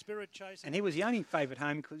 Spirit Chaser. And he was the only favourite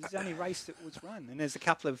home because it's the only race that was run. And there's a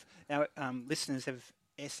couple of our listeners have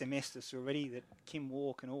SMS'd us already that Kim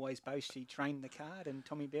Waugh can always boast she trained the card and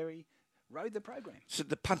Tommy Berry rode the program. So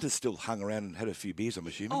the punters still hung around and had a few beers, I'm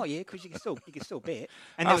assuming? Oh, yeah, because you can still bet.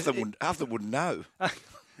 And half of them wouldn't know.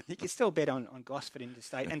 You can still bet on Gosford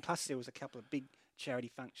Interstate. And plus there was a couple of big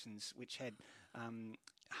charity functions which had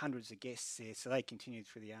hundreds of guests there. So they continued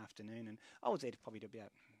through the afternoon. And I was there probably to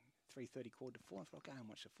about 3:30, 3:45. I thought, I'll go and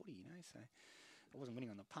watch the footy, so I wasn't winning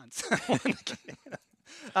on the punts.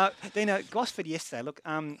 Dino, Gosford yesterday, look,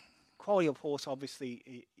 quality of horse,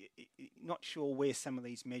 obviously, not sure where some of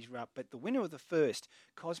these measure up, but the winner of the first,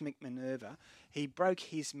 Cosmic Minerva, he broke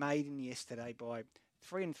his maiden yesterday by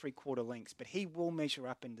 3 3/4 lengths, but he will measure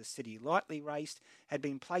up in the city. Lightly raced, had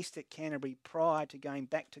been placed at Canterbury prior to going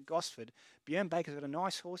back to Gosford. Björn Baker's got a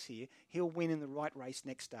nice horse here. He'll win in the right race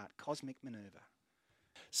next start, Cosmic Minerva.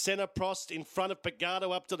 Centre Prost in front of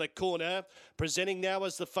Pagano up to the corner. Presenting now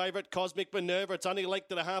as the favourite, Cosmic Minerva. It's only length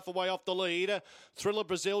and a half away off the lead. Thriller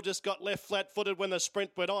Brazil just got left flat-footed when the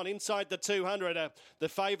sprint went on. Inside the 200, the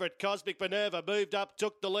favourite, Cosmic Minerva, moved up,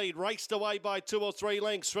 took the lead, raced away by 2 or 3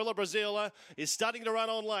 lengths. Thriller Brazil is starting to run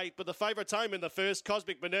on late, but the favourite's home in the first.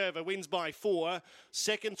 Cosmic Minerva wins by 4.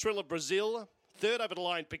 Second, Thriller Brazil. Third over the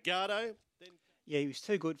line, Pagano. Yeah, he was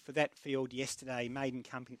too good for that field yesterday, Maiden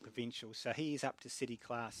Company Provincial, so he is up to city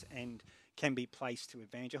class and can be placed to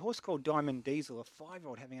advantage. A horse called Diamond Diesel, a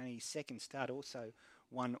 5-year-old having only his second start, also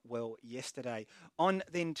won well yesterday. On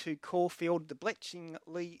then to Caulfield, the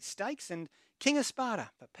Bletchley Stakes and King of Sparta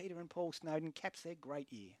for Peter and Paul Snowden caps their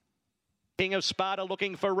great year. King of Sparta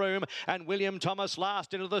looking for room, and William Thomas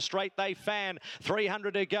last into the straight. They fan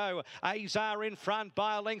 300 to go. Azar in front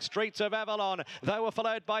by a length. Streets of Avalon. They were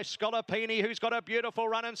followed by Scolopini, who's got a beautiful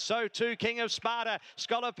run, and so too King of Sparta.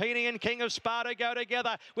 Scolopini and King of Sparta go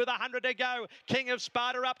together with 100 to go. King of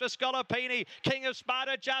Sparta up to Scolopini. King of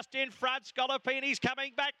Sparta just in front. Scolopini's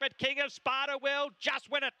coming back, but King of Sparta will just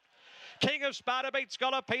win it. King of Sparta beats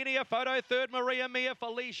Scolopini. A photo third, Maria Mia,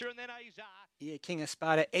 Felicia, and then Azar. Yeah, King of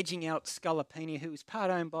Sparta edging out Scolopini, who was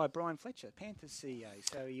part owned by Brian Fletcher, Panthers CEO.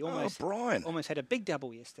 So he almost had a big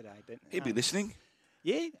double yesterday. But He'd be listening.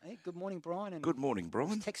 Yeah. Hey, good morning, Brian. And good morning,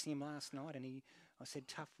 Brian. I was texting him last night, and I said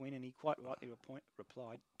tough win, and he quite rightly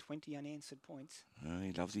replied 20 unanswered points. Oh,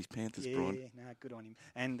 he loves his Panthers, Brian. Yeah, no, good on him.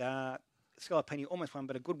 And Scolopini almost won,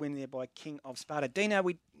 but a good win there by King of Sparta. Dino,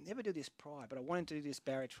 we never do this prior, but I wanted to do this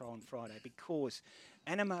Barra trial on Friday because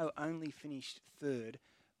Animo only finished third,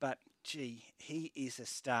 but gee, he is a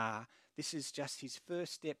star. This is just his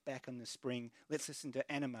first step back on the spring. Let's listen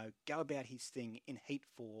to Animo go about his thing in Heat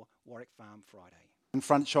 4, Warwick Farm Friday. In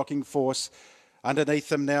front, Shocking Force. Underneath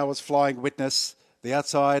them now is Flying Witness. The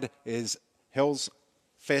outside is Hell's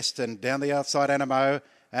Fest, and down the outside, Animo.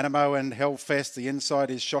 Animo and Hellfest. The inside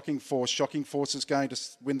is Shocking Force. Shocking Force is going to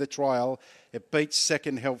win the trial. It beats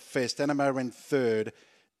second Hellfest. Animo in third.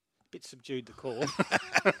 Bit subdued, the call.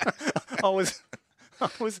 I was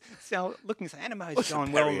looking to say Animo's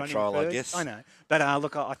going well running trial, third. I guess. I know. But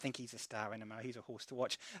look, I think he's a star, Animo. He's a horse to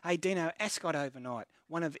watch. Hey, Dino, Ascot overnight,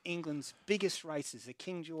 one of England's biggest races, the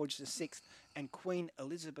King George VI and Queen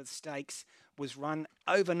Elizabeth Stakes, was run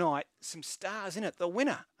overnight. Some stars in it. The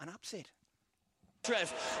winner, an upset.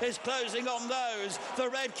 Treff is closing on those. The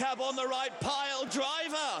red cab on the right, Pile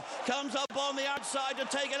Driver comes up on the outside to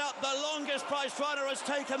take it up. The longest priced runner has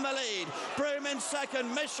taken the lead. Broome in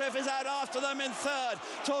second. Mischief is out after them in third.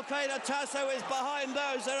 Torquedo Tasso is behind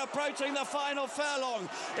those. They're approaching the final furlong.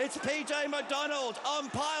 It's PJ McDonald on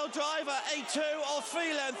Pile Driver, a 2 or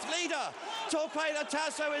 3 length leader. Torquedo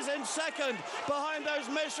Tasso is in second. Behind those,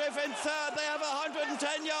 Mischief in third. They have 110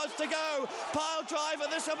 yards to go. Pile Driver,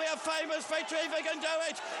 this will be a famous victory if he can do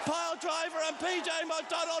it. Pile Driver and PJ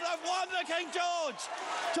McDonald have won the King George.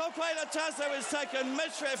 Torquedo Tasso is second,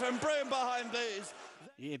 Mischief and Broome behind these.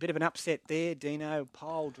 Yeah, a bit of an upset there, Dino.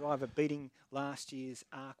 Pile Driver beating last year's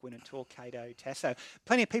ARC winner, Torquedo Tasso.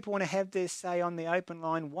 Plenty of people want to have their say on the open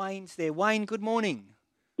line. Wayne's there. Wayne, good morning.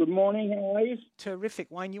 Good morning, how are you?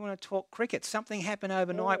 Terrific. Wayne, you want to talk cricket. Something happened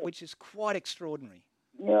overnight which is quite extraordinary.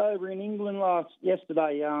 Yeah, over in England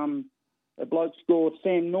yesterday, a bloke scored,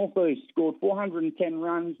 Sam Northeast, scored 410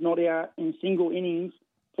 runs, not out in single innings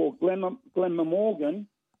for Glenmorgan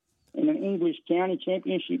in an English county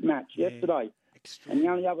championship match yesterday. And the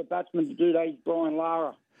only other batsman to do that is Brian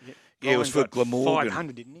Lara. Yeah, it was for Glenmorgan.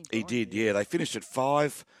 500, didn't he? He did, yeah. They finished at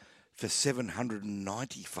 5 for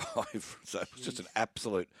 795. So it was just an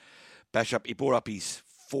absolute bash up. He brought up his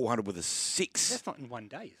 400 with a 6. That's not in one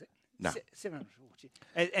day, is it? No. 700.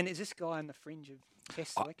 And is this guy on the fringe of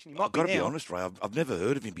Test selection? I've got to be honest, Ray. I've never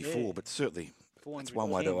heard of him before, but certainly it's one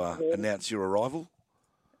way to announce your arrival.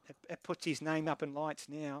 It puts his name up in lights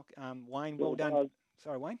now. Wayne, well done.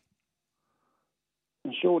 Sorry, Wayne.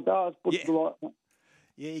 It sure does.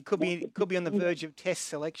 Yeah, he could be on the verge of Test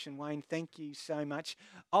selection, Wayne. Thank you so much.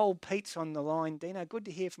 Old Pete's on the line. Dino, good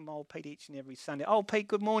to hear from Old Pete each and every Sunday. Old Pete,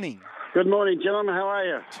 good morning. Good morning, gentlemen. How are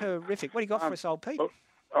you? Terrific. What do you got for us, Old Pete?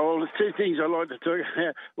 Well, there's 2 things I'd like to talk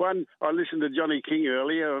about. One, I listened to Johnny King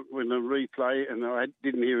earlier when the replay, and I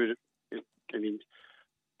didn't hear it.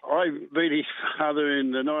 I beat his father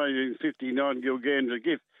in the 1959 Gilgandra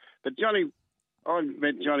Gift. But Johnny I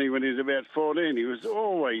met Johnny when he was about 14. He was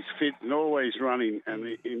always fit and always running,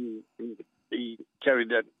 and he carried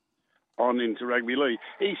that on into rugby league.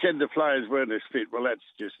 He said the players weren't as fit. Well, that's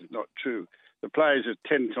just not true. The players are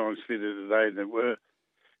 10 times fitter today than they were.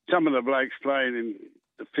 Some of the blokes playing in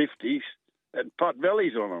the 50s had pot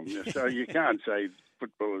bellies on them, so you can't say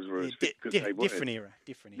footballers were as fit because they weren't. Different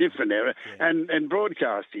era. Yeah. And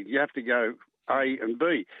broadcasting, you have to go A and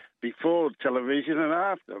B, before television and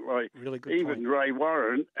after. Like really good even point. Ray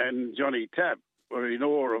Warren and Johnny Tapp were in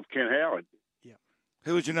awe of Ken Howard. Yeah.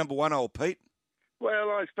 Who was your number one, old Pete? Well,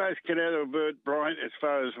 I suppose Ken Howard or Bert Bryant as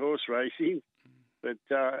far as horse racing. But,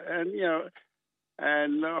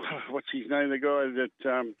 what's his name, the guy that...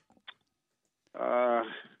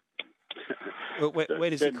 where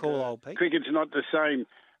does he call old Pete? Cricket's not the same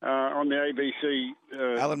on the ABC.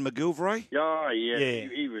 Alan McGilvray? Oh, yeah.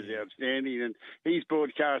 He was outstanding. And his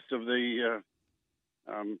broadcast of the,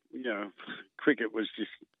 cricket was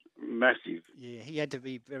just massive. Yeah, he had to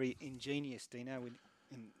be very ingenious, Dino,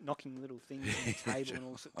 in knocking little things on the table and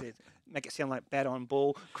all sorts to make it sound like bat on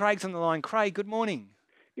ball. Craig's on the line. Craig, good morning.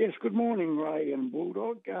 Yes, good morning, Ray and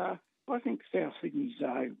Bulldog. I think South Sydney's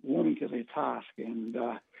warming to their task, and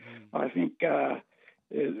I think they're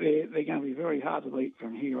going to be very hard to beat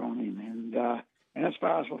from here on in. And as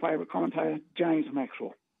far as my favourite commentator, James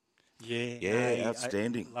Maxwell. Yeah,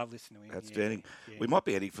 outstanding. I love listening to him. Outstanding. Yeah. We might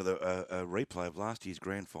be heading for the replay of last year's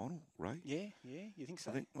grand final, Ray. Yeah, you think so?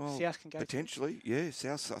 I think, South can go potentially. Yeah,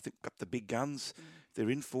 South. I think got the big guns. They're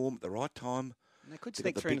in form at the right time. And they could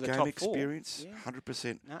sneak through into the top four. Experience,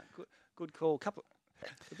 100%. No, good call.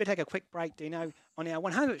 We better take a quick break, Dino. On our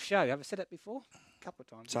 100th show, have I said that before? A couple of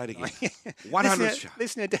times. Say it again. 100th show.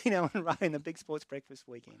 Listen to Dino and Ray in the Big Sports Breakfast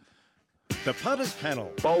weekend. The Putters Panel.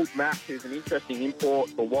 Bold Mac is an interesting import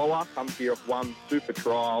for Waller. Comes here off one super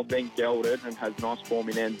trial, then gelded and has nice form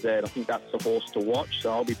in NZ. I think that's the horse to watch.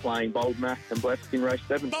 So I'll be playing Bold Mac and Blessed in race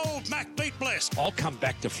 7. Bold Mac beat Blessed. I'll come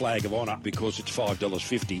back to Flag of Honour because it's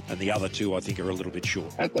 $5.50 and the other two I think are a little bit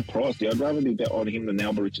short. At the price, I'd rather be bet on him than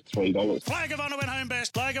Alberich at $3. Flag of Honour went home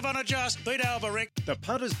best. Flag of Honour just beat Alberich. The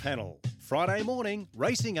Putters Panel. Friday morning,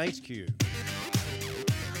 Racing HQ.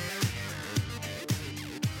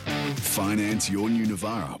 Finance your new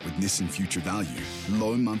Navara with Nissan Future Value.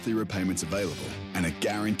 Low monthly repayments available and a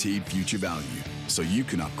guaranteed future value, so you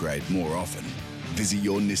can upgrade more often. Visit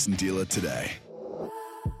your Nissan dealer today.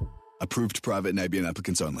 Approved private Nabian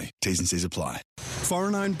applicants only. T's and C's apply.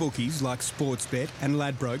 Foreign-owned bookies like Sportsbet and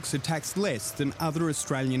Ladbrokes are taxed less than other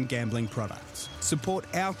Australian gambling products. Support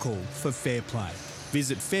our call for fair play.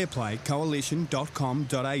 Visit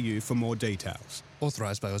fairplaycoalition.com.au for more details.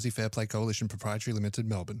 Authorised by Aussie Fair Play Coalition Proprietary Limited,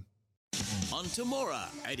 Melbourne. On Temora,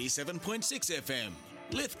 87.6 FM.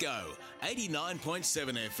 Lithgow,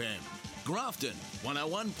 89.7 FM. Grafton,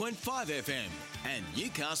 101.5 FM. And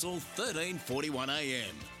Newcastle, 1341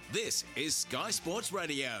 AM. This is Sky Sports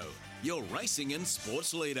Radio, your racing and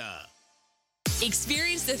sports leader.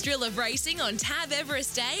 Experience the thrill of racing on Tab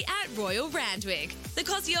Everest Day at Royal Randwick. The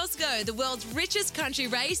Kosciuszko, the world's richest country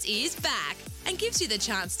race, is back and gives you the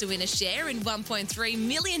chance to win a share in $1.3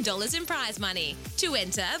 million in prize money. To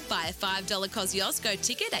enter, buy a $5 Kosciuszko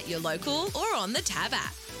ticket at your local or on the Tab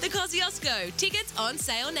app. The Kosciuszko, tickets on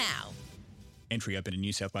sale now. Entry open to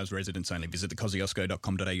New South Wales residents only. Visit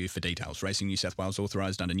thekosciuszko.com.au for details. Racing New South Wales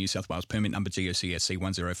authorised under New South Wales permit number GOCSC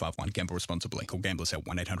 1051. Gamble responsibly. Call Gamblers Help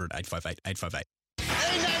 1-800-858-858.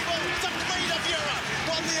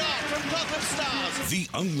 The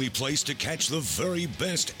only place to catch the very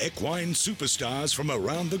best equine superstars from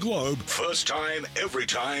around the globe, first time, every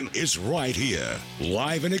time, is right here.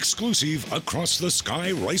 Live and exclusive across the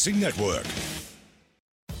Sky Racing Network.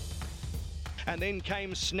 And then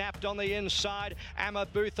came Snapped on the inside.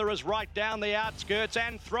 Amabutha is right down the outskirts,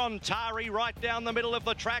 and Throntari right down the middle of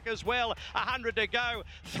the track as well. 100 to go.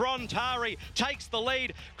 Throntari takes the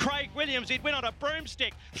lead. Craig Williams, he'd win on a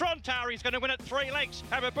broomstick. Throntari's going to win at 3 lengths.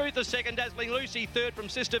 Amabutha second, Dazzling Lucy third from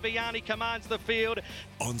Sister Vianney commands the field.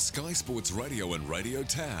 On Sky Sports Radio and Radio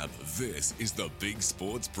Tab, this is the Big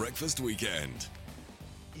Sports Breakfast Weekend.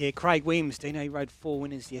 Yeah, Craig Williams, Dino, he rode 4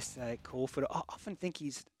 winners yesterday at Caulfield. I often think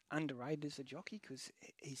he's underrated as a jockey because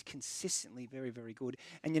he's consistently very, very good.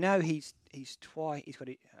 And you know, he's got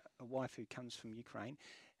a wife who comes from Ukraine.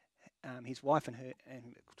 His wife and her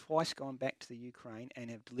twice gone back to the Ukraine and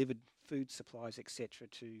have delivered food supplies, etc.,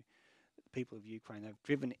 to the people of Ukraine. They've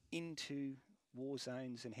driven into war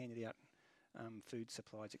zones and handed out food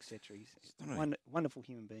supplies, etc. He's a wonderful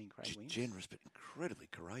human being, Craig Williams. Generous, but incredibly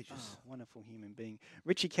courageous. Oh, wonderful human being.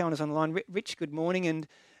 Richie Cowan is on the line. Rich, good morning. And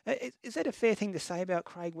is that a fair thing to say about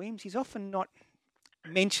Craig Williams? He's often not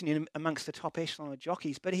mention him amongst the top echelon of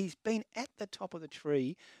jockeys, but he's been at the top of the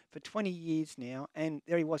tree for 20 years now, and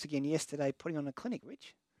there he was again yesterday putting on a clinic,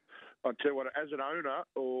 Rich. I'll tell you what, as an owner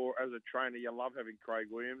or as a trainer, you love having Craig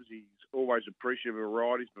Williams. He's always appreciative of a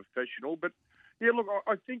ride. He's professional. But, yeah, look,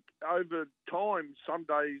 I think over time, some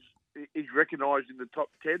days he's recognised in the top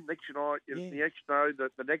 10. Next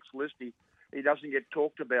the next list, he doesn't get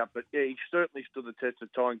talked about. But, yeah, he certainly stood the test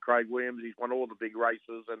of time, Craig Williams. He's won all the big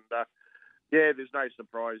races. And, yeah, there's no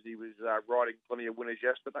surprise he was riding plenty of winners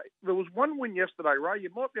yesterday. There was one win yesterday, Ray. You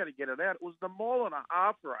might be able to get it out. It was the 1.5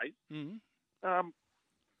 mile race. Mm-hmm.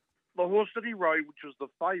 The horse that he rode, which was the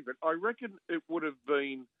favourite, I reckon it would have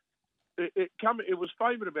been. It was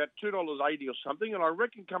favoured about $2.80 or something, and I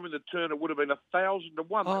reckon coming to turn it would have been 1,000 to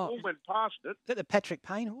 1. They all went past it. Is that the Patrick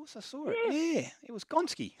Payne horse? I saw it. Yeah, it was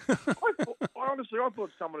Gonski. I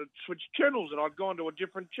thought someone had switched channels, and I'd gone to a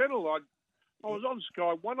different channel. I was on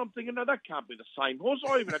Sky One. I'm thinking, no, that can't be the same horse.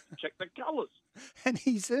 I even had to check the colours. And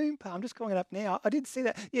he zoomed past. I'm just calling it up now. I did see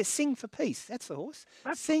that. Yeah, Sing for Peace. That's the horse.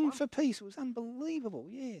 Sing for Peace. It was unbelievable.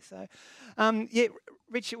 Yeah. So,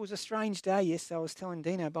 Rich, it was a strange day. Yes, I was telling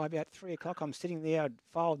Dino by about 3 o'clock. I'm sitting there. I'd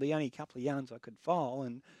filed the only couple of yarns I could file,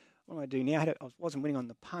 and what do I do now? I wasn't winning on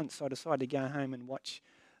the punt, so I decided to go home and watch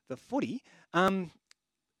the footy.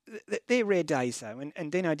 They're rare days, though,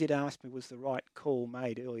 and Dino did ask me was the right call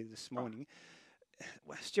made earlier this morning.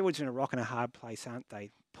 Stewards are in a rock and a hard place, aren't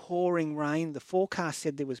they? Pouring rain. The forecast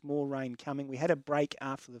said there was more rain coming. We had a break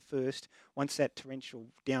after the first, once that torrential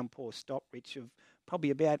downpour stopped, Rich, of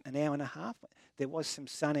probably about an hour and a half. There was some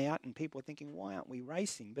sun out and people were thinking, why aren't we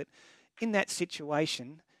racing? But in that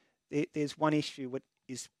situation, there's one issue that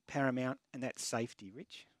is paramount, and that's safety,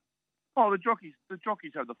 Rich. Oh, the jockeys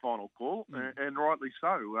have the final call, and rightly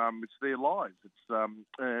so. It's their lives.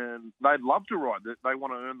 And they'd love to ride. They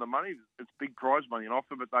want to earn the money. It's big prize money on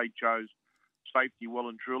offer, but they chose safety well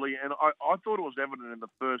and truly. And I thought it was evident in the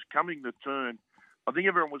first coming the turn. I think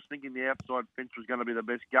everyone was thinking the outside fence was going to be the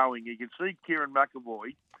best going. You could see Kieran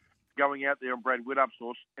McAvoy going out there on Brad Widdup's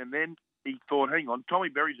horse, and then he thought, hang on, Tommy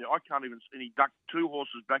Berry's there. I can't even. And he ducked 2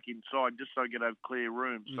 horses back inside just so he could have clear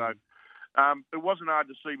room. So. It wasn't hard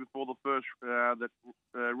to see before the first that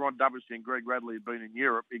Ron Dubberson and Greg Radley had been in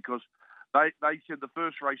Europe, because they said the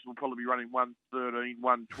first race will probably be running 1:13,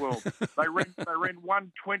 1:12. They ran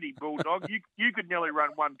 1:20, Bulldog. You could nearly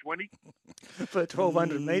run 1:20 for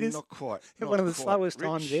 1,200 metres. Not quite. One of the slowest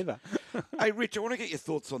times ever. Hey, Rich, I want to get your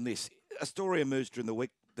thoughts on this. A story emerged during the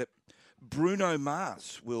week that Bruno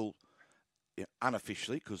Mars will,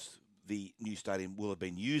 unofficially, because the new stadium will have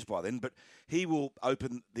been used by then, but he will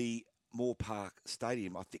open the Moore Park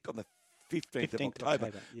Stadium, I think on the 15th of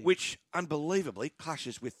October, which unbelievably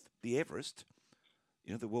clashes with the Everest,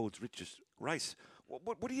 the world's richest race.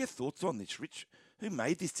 What are your thoughts on this, Rich? Who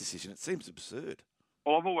made this decision? It seems absurd.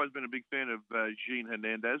 Well, I've always been a big fan of Jean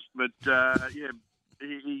Hernandez, but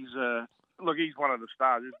he's one of the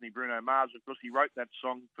stars, isn't he, Bruno Mars? Of course, he wrote that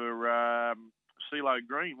song for CeeLo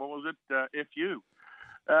Green. What was it? F.U.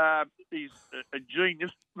 He's a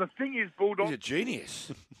genius. The thing is, Bulldog... He's a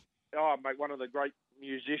genius. Oh, mate, one of the great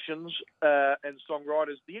musicians and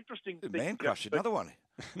songwriters. The interesting thing... Man Crush, another one.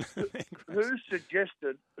 Who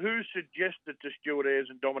suggested to Stuart Ayres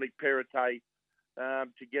and Dominic Perrottet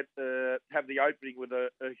to have the opening with a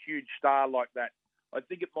huge star like that? I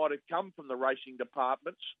think it might have come from the racing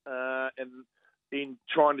departments and in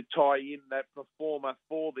trying to tie in that performer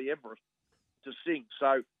for the Everest to sing.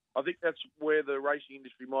 So I think that's where the racing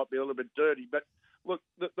industry might be a little bit dirty. But look,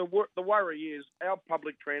 the worry is our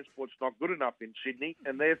public transport's not good enough in Sydney,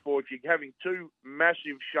 and therefore if you're having 2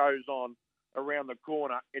 massive shows on around the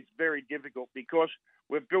corner, it's very difficult because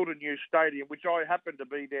we've built a new stadium, which I happened to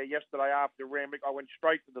be there yesterday after Randwick. I went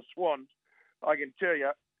straight to the Swans. I can tell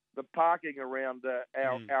you the parking around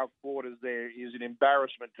our quarters there is an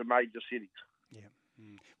embarrassment to major cities. Yeah.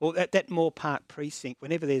 Well, that Moore Park precinct,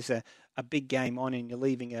 whenever there's a big game on and you're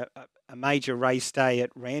leaving a major race day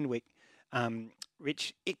at Randwick,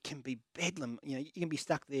 Rich, it can be bedlam. You can be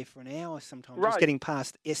stuck there for an hour sometimes, just getting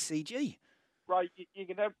past SCG. Right, you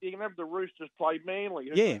can have the Roosters play Manly.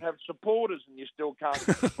 You can have supporters, and you still can't.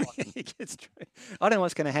 It's true. I don't know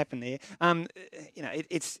what's going to happen there.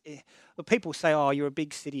 People say, "Oh, you're a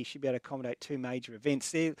big city; you should be able to accommodate 2 major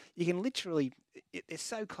events." You can literally, they're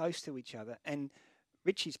so close to each other. And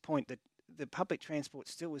Richie's point that the public transport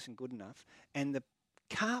still isn't good enough, and the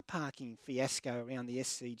car parking fiasco around the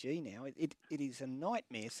SCG now, it is a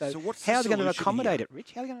nightmare. So how are they going to accommodate it,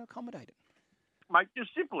 Rich? How are they going to accommodate it? Mate,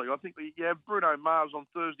 just simply, I think you have Bruno Mars on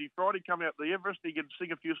Thursday, Friday, come out the Everest, he can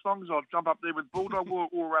sing a few songs, I'll jump up there with Bulldog, we'll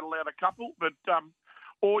rattle out a couple, but,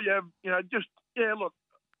 or you have, look,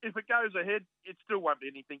 if it goes ahead, it still won't be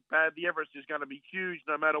anything bad. The Everest is going to be huge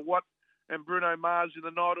no matter what, and Bruno Mars in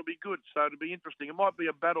the night will be good. So it'll be interesting. It might be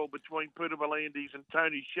a battle between Peter V'landys and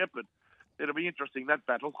Tony Shepard. It'll be interesting, that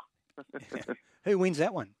battle. Who wins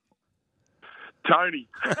that one? Tony.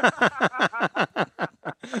 I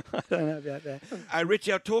don't know about that. Rich,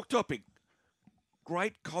 our talk topic,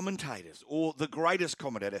 great commentators or the greatest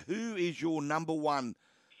commentator. Who is your number one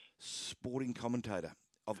sporting commentator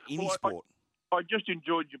of any sport? I just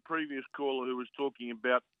enjoyed your previous caller who was talking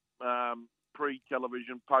about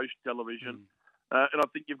pre-television, post-television. And I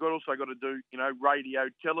think you've also got to do, radio,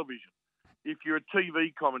 television. If you're a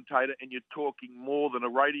TV commentator and you're talking more than a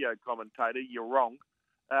radio commentator, you're wrong.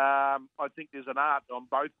 I think there's an art on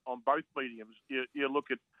both mediums. You look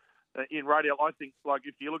at in radio. I think, like,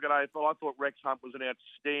 if you look at AFL, I thought Rex Hunt was an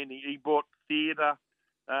outstanding. He brought theatre.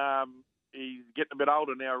 He's getting a bit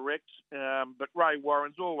older now, Rex. But Ray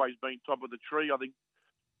Warren's always been top of the tree. I think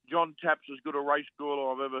John Tapp's as good a race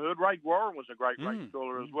caller I've ever heard. Ray Warren was a great race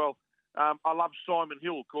caller as well. I love Simon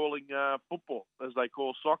Hill calling football, as they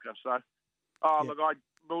call soccer. So, look,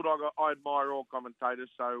 Bulldog, I admire all commentators.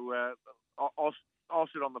 So I'll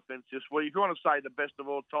sit on the fence this week. If you want to say the best of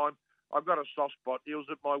all time, I've got a soft spot. He was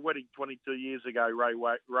at my wedding 22 years ago, Ray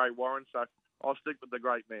Warren. So I'll stick with the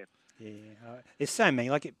great man. Yeah, there's so many.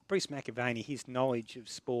 Like Bruce McAvaney, his knowledge of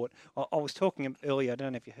sport. I was talking earlier, I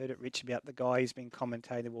don't know if you heard it, Rich, about the guy who's been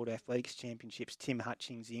commentating the World Athletics Championships, Tim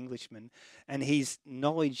Hutchings, the Englishman, and his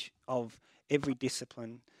knowledge of every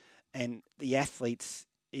discipline and the athletes.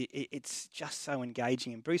 It's just so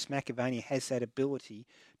engaging. And Bruce McAvaney has that ability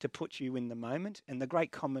to put you in the moment. And the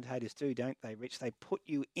great commentators do, don't they, Rich? They put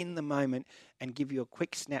you in the moment and give you a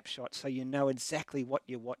quick snapshot so you know exactly what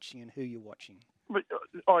you're watching and who you're watching. But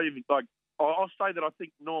I'll say that I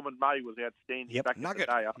think Norman May was outstanding back in the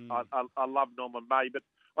day. I love Norman May. But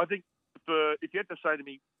I think if you had to say to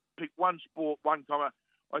me, pick one sport, one comment,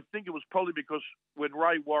 I think it was probably because when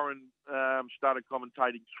Ray Warren started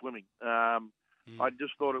commentating swimming, I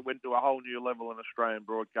just thought it went to a whole new level in Australian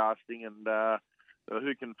broadcasting, and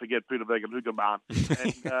who can forget Peter Vegan Hoogerman?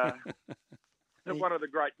 And one of the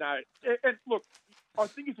great names. And look, I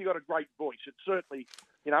think if you've got a great voice, it's certainly,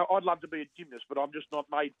 I'd love to be a gymnast, but I'm just not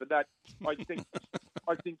made for that. I think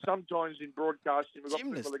sometimes in broadcasting we've got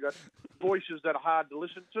people that got voices that are hard to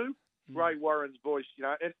listen to. Ray Warren's voice,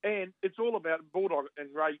 and it's all about Bulldog and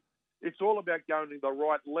Ray. It's all about going to the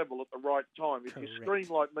right level at the right time. If you scream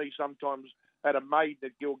like me sometimes at a maiden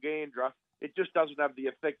at Gilgandra, it just doesn't have the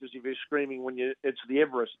effect as if you're screaming when it's the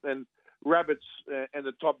Everest. And Rabbits and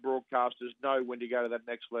the top broadcasters know when to go to that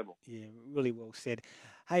next level. Yeah, really well said.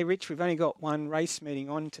 Hey, Rich, we've only got one race meeting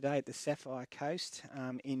on today at the Sapphire Coast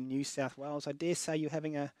in New South Wales. I dare say you're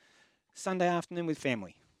having a Sunday afternoon with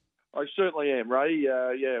family. I certainly am, Ray.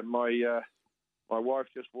 My wife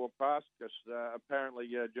just walked past because apparently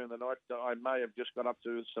during the night I may have just got up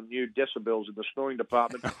to some new decibels in the snoring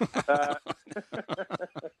department.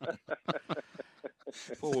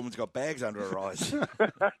 Poor woman's got bags under her eyes.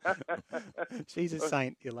 She's a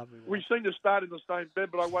saint, you lovely wife. We seem to start in the same bed,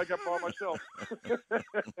 but I wake up by myself.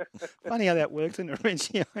 Funny how that works, isn't it,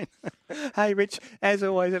 Rich? Hey, Rich, as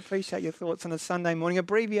always, appreciate your thoughts on a Sunday morning.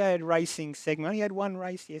 Abbreviated racing segment. I only had one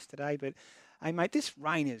race yesterday, but hey, mate, this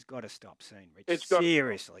rain has got to stop soon, Rich.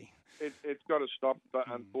 Seriously. It's got to stop,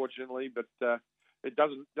 unfortunately, but it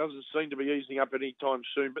doesn't seem to be easing up any time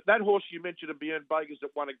soon. But that horse you mentioned, Bjorn Bakers,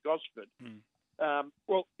 that won at Gosford,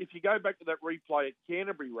 well, if you go back to that replay at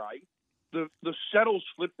Canterbury, Ray, the saddle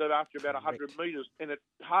slipped it after about 100 metres, and it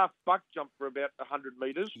half buck jumped for about 100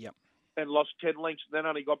 metres and lost 10 lengths, and then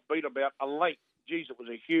only got beat about a length. Geez, it was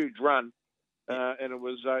a huge run. And it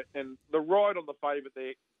was, and the ride on the favourite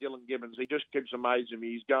there, Dylan Gibbons, he just keeps amazing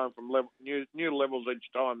me. He's going from new levels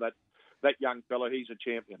each time. That young fella, he's a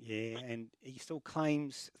champion. Yeah, and he still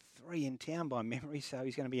claims 3 in town by memory, so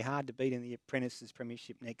he's going to be hard to beat in the Apprentices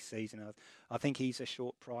Premiership next season. I think he's a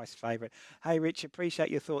short price favourite. Hey, Rich, appreciate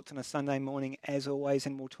your thoughts on a Sunday morning as always,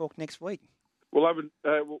 and we'll talk next week. Well,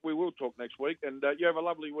 we will talk next week, and you have a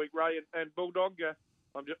lovely week, Ray and Bulldog.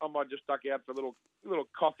 I might just duck out for a little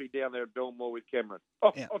coffee down there at Belmore with Cameron.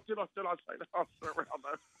 Did I say that? Oh, sorry, I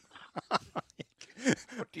know.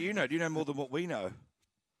 What do you know? Do you know more than what we know?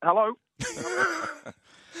 Hello?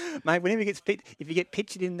 Mate, whenever if you get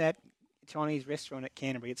pictured in that Chinese restaurant at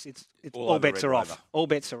Canterbury, it's all bets are off. All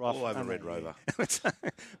bets are off. All over Red Rover.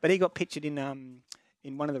 But he got pictured in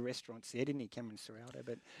one of the restaurants there, didn't he, Cameron Serraldo?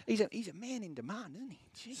 But he's a man in demand, isn't he?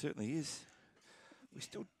 Gee. Certainly is. We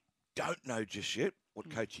still don't know just yet what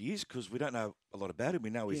coach he is because we don't know a lot about him. We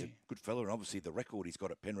know he's a good fella, and obviously the record he's got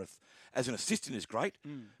at Penrith as an assistant is great.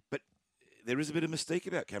 But there is a bit of mystique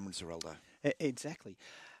about Cameron Serraldo. Exactly.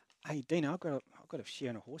 Hey, Dino, I've got a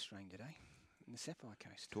share on a horse running today in the Sapphire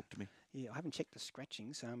Coast. Talk to me. Yeah, I haven't checked the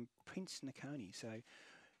scratchings. Prince Nakoni. So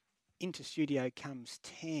into studio comes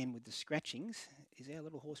Tan with the scratchings. Is our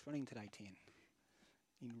little horse running today, Tan?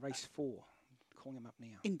 In race 4. Calling him up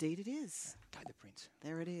now. Indeed it is. Go the Prince.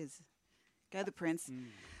 There it is. Go the Prince.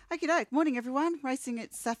 Okie doke. Morning, everyone. Racing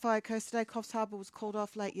at Sapphire Coast today. Coffs Harbour was called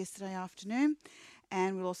off late yesterday afternoon.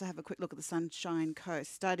 And we'll also have a quick look at the Sunshine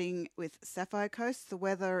Coast. Starting with Sapphire Coast, the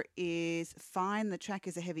weather is fine. The track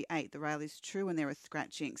is a heavy 8. The rail is true and there are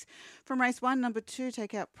scratchings. From race 1, number 2,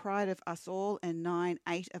 take out Pride of Us All, and 9,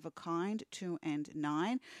 8 of a Kind, 2 and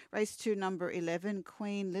 9. Race 2, number 11,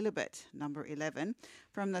 Queen Lilibet, number 11.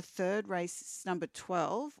 From the third, race number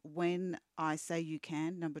 12, When I Say You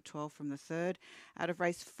Can, number 12 from the third. Out of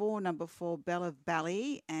race 4, number 4, Belle of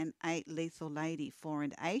Bally, and 8, Lethal Lady, 4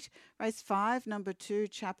 and 8. Race 5, number 2,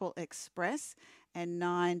 Chapel Express, and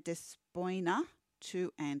 9, Despoina,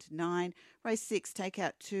 2 and 9. Race 6, take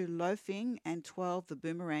out 2, Loafing, and 12, The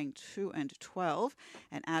Boomerang, 2 and 12.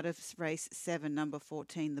 And out of race 7, number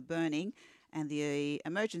 14, The Burning, and the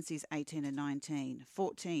emergencies 18 and 19.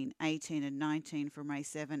 14, 18 and 19 from race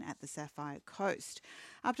 7 at the Sapphire Coast.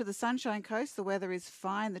 Up to the Sunshine Coast, the weather is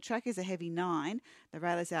fine. The track is a heavy 9. The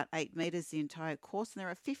rail is out 8 metres the entire course, and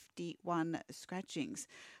there are 51 scratchings.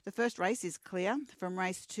 The first race is clear. From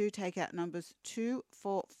race 2, take out numbers 2,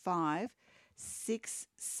 4, 5, 6,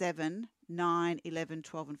 7, 9, 11,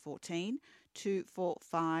 12 and 14. 2, 4,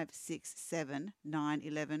 5, 6, 7, 9,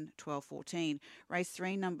 11, 12, 14. Race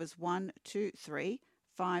 3, numbers 1, 2, 3,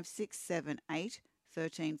 5, 6, 7, 8,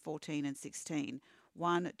 13, 14 and 16.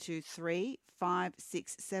 1, 2, 3, 5,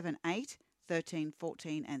 6, 7, 8, 13,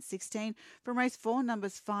 14 and 16. From race 4,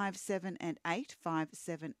 numbers 5, 7 and 8, 5,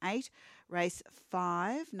 7, 8. Race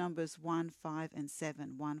 5, numbers 1, 5 and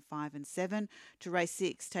 7, 1, 5 and 7. To race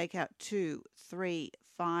 6, take out 2, 3,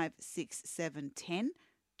 5, 6, 7, 10.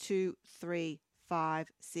 2, 3, 5,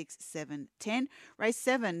 6, 7, 10. Race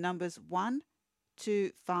 7, numbers 1,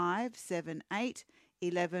 2, 5, 7, 8,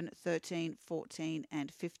 11, 13, 14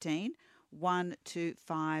 and 15. 1, 2,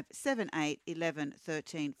 5, 7, 8, 11,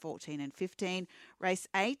 13, 14 and 15. Race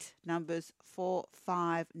 8, numbers 4,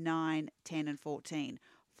 5, 9, 10 and 14.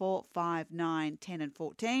 4, 5, 9, 10 and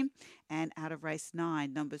 14. And out of race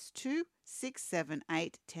 9, numbers 2, 6, 7,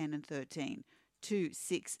 8, 10 and 13. 2,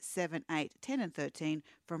 6, 7, 8, 10 and 13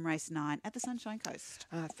 from race 9 at the Sunshine Coast.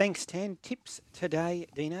 Thanks, Tan. Tips today,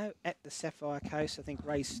 Dino, at the Sapphire Coast. I think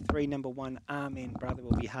race 3, number 1, Amen Brother,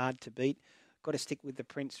 will be hard to beat. Got to stick with the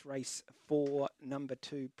Prince. Race 4, number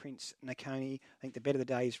 2, Prince Nakoni. I think the bet of the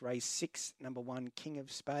day is race 6, number 1, King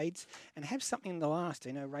of Spades. And have something in the last,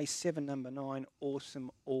 race 7, number 9,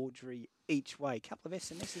 Awesome Audrey each way. Couple of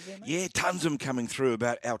SMSs there, mate? Yeah, tons of them coming through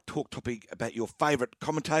about our talk topic, about your favourite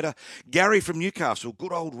commentator, Gary from Newcastle.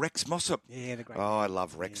 Good old Rex Mossop. Yeah, the great. Oh, I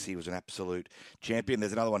love Rex. Yeah. He was an absolute champion.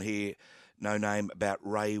 There's another one here, no name, about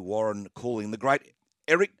Ray Warren calling the great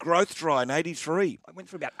Eric Growth try in 83. I went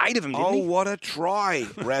through about 8 of them, didn't he? Oh, what a try,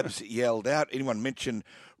 Rabs yelled out. Anyone mention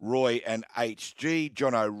Roy and HG?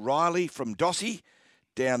 John O'Reilly from Dossie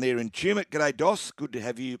down there in Tumut. G'day, Doss. Good to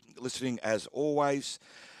have you listening as always.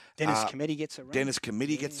 Dennis Committee gets a run. Dennis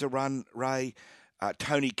Committee gets a run, Ray.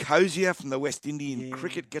 Tony Cozier from the West Indian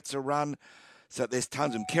Cricket gets a run. So there's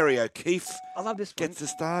tons of them. Kerry O'Keefe I love this gets one. a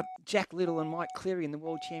start. Jack Little and Mike Cleary in the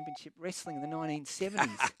World Championship Wrestling in the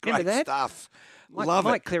 1970s. Great Remember that? stuff.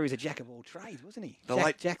 Mike it. Cleary's a jack of all trades, wasn't he?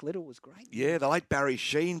 Jack Little was great. Yeah, the late Barry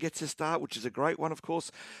Sheen gets a start, which is a great one, of course.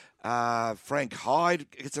 Frank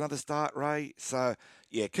Hyde gets another start, Ray. So,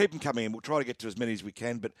 yeah, keep them coming in. We'll try to get to as many as we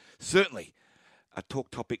can, but certainly a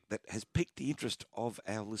talk topic that has piqued the interest of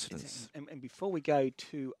our listeners. And before we go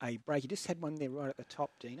to a break, you just had one there right at the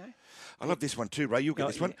top, Dino. I love this one too, Ray. You'll get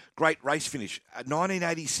this one. Great race finish.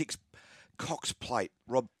 1986 Cox Plate.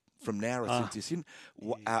 Rob from Nowra sent this in.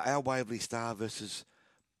 Our Waverley Star versus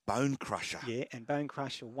Bone Crusher. Yeah, and Bone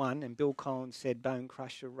Crusher won, and Bill Collins said Bone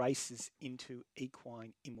Crusher races into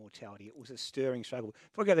equine immortality. It was a stirring struggle.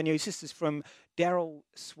 Before we go to the news, this is from Daryl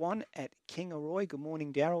Swan at Kingaroy. Good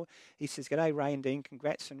morning, Daryl. He says, "G'day, Ray and Dean.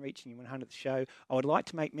 Congrats on reaching your 100th show. I would like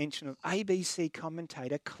to make mention of ABC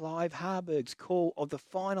commentator Clive Harburg's call of the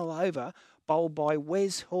final over bowled by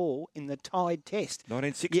Wes Hall in the Tide Test.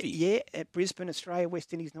 1960. Yeah, at Brisbane, Australia,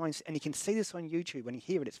 West Indies, and you can see this on YouTube when you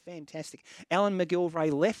hear it. It's fantastic. Alan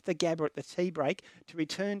McGilvray left the Gabba at the tea break to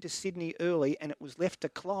return to Sydney early, and it was left to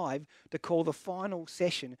Clive to call the final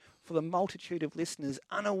session for the multitude of listeners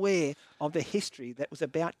unaware of the history that was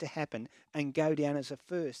about to happen and go down as a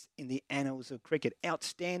first in the annals of cricket.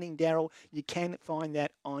 Outstanding, Daryl. You can find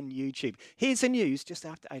that on YouTube. Here's the news just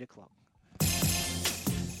after 8 o'clock.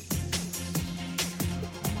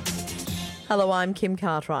 Hello, I'm Kim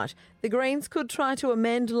Cartwright. The Greens could try to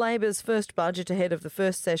amend Labor's first budget ahead of the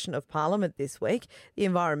first session of Parliament this week. The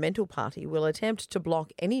Environmental Party will attempt to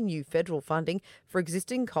block any new federal funding for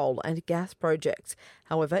existing coal and gas projects.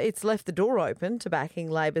 However, it's left the door open to backing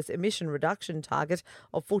Labor's emission reduction target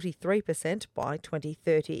of 43% by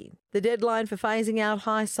 2030. The deadline for phasing out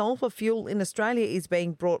high sulphur fuel in Australia is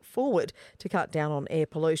being brought forward to cut down on air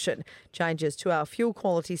pollution. Changes to our fuel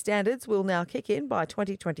quality standards will now kick in by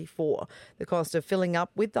 2024. The cost of filling up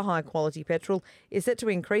with the high-quality petrol is set to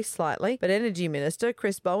increase slightly, but Energy Minister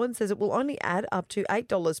Chris Bowen says it will only add up to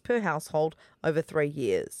 $8 per household over 3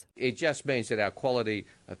 years. It just means that our quality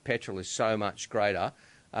of petrol is so much greater,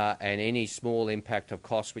 and any small impact of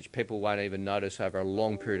costs, which people won't even notice over a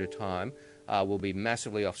long period of time, will be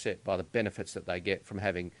massively offset by the benefits that they get from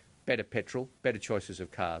having better petrol, better choices of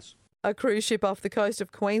cars. A cruise ship off the coast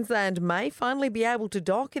of Queensland may finally be able to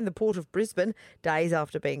dock in the port of Brisbane days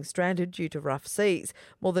after being stranded due to rough seas.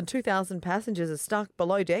 More than 2,000 passengers are stuck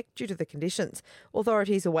below deck due to the conditions.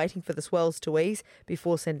 Authorities are waiting for the swells to ease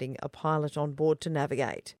before sending a pilot on board to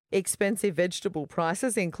navigate. Expensive vegetable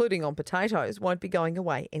prices, including on potatoes, won't be going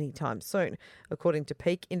away anytime soon, according to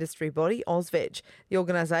peak industry body AusVeg. The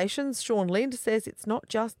organisation's Sean Lind says it's not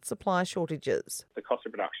just supply shortages. The cost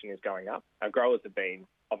of production is going up. Our growers have been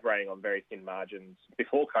operating on very thin margins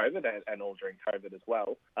before COVID and all during COVID as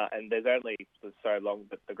well. And there's only so long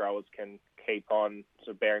that the growers can keep on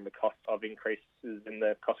sort of bearing the cost of increases in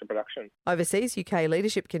the cost of production. Overseas, UK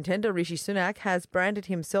leadership contender Rishi Sunak has branded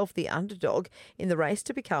himself the underdog in the race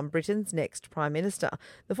to become Britain's next Prime Minister.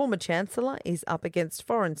 The former Chancellor is up against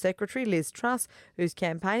Foreign Secretary Liz Truss, who's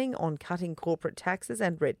campaigning on cutting corporate taxes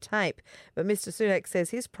and red tape. But Mr Sunak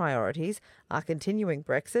says his priorities are continuing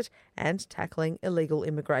Brexit and tackling illegal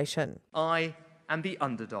immigration. I am the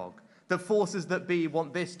underdog. The forces that be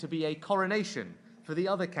want this to be a coronation for the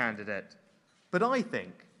other candidate. But I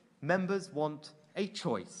think members want a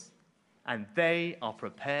choice, and they are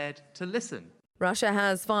prepared to listen. Russia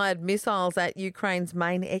has fired missiles at Ukraine's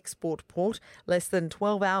main export port less than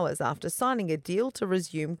 12 hours after signing a deal to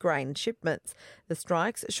resume grain shipments. The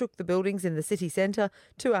strikes shook the buildings in the city centre.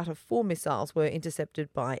 2 out of 4 missiles were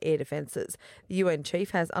intercepted by air defences. The UN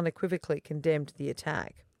chief has unequivocally condemned the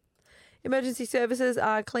attack. Emergency services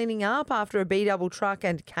are cleaning up after a B-double truck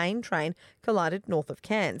and cane train collided north of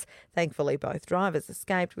Cairns. Thankfully, both drivers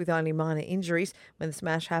escaped with only minor injuries when the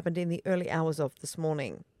smash happened in the early hours of this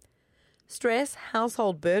morning. Stress,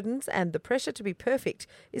 household burdens and the pressure to be perfect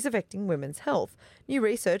is affecting women's health. New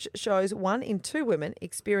research shows 1 in 2 women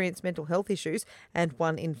experience mental health issues and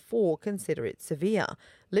 1 in 4 consider it severe.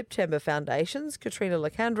 Lip Timber Foundation's Katrina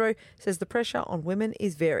Lacandro says the pressure on women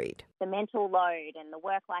is varied. The mental load and the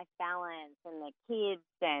work-life balance and the kids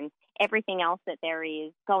and everything else that there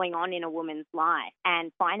is going on in a woman's life,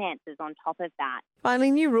 and finances on top of that. Finally,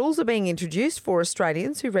 new rules are being introduced for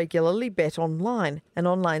Australians who regularly bet online. An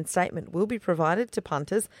online statement will be provided to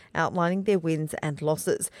punters outlining their wins and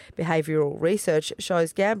losses. Behavioural research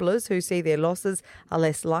shows gamblers who see their losses are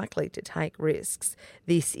less likely to take risks.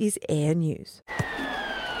 This is Air News.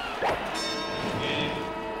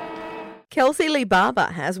 Kelsey Lee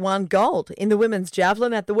Barber has won gold in the women's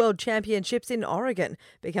javelin at the World Championships in Oregon,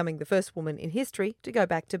 becoming the first woman in history to go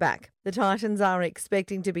back-to-back. The Titans are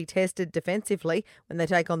expecting to be tested defensively when they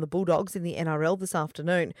take on the Bulldogs in the NRL this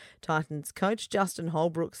afternoon. Titans coach Justin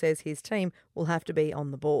Holbrook says his team will have to be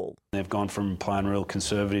on the ball. They've gone from playing real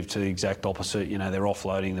conservative to the exact opposite. You know, they're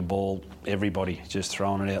offloading the ball, everybody just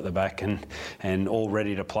throwing it out the back and all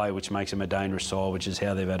ready to play, which makes them a dangerous side, which is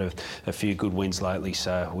how they've had a few good wins lately.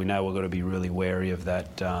 So we know we've got to be really wary of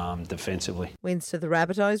that defensively. Wins to the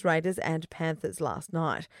Rabbitohs, Raiders and Panthers last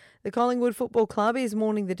night. The Collingwood Football Club is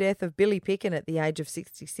mourning the death of Billy Picken at the age of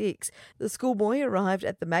 66. The schoolboy arrived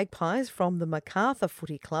at the Magpies from the Macarthur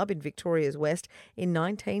Footy Club in Victoria's West in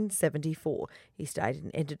 1974. He stayed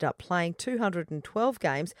and ended up playing 212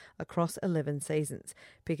 games across 11 seasons.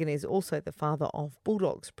 Picken is also the father of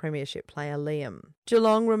Bulldogs premiership player Liam.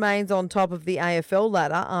 Geelong remains on top of the AFL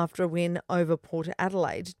ladder after a win over Port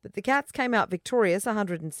Adelaide, but the Cats came out victorious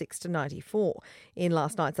 106-94. In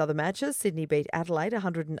last night's other matches, Sydney beat Adelaide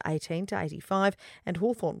 118-85 and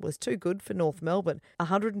Hawthorn was too good for North Melbourne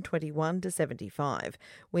 121-75.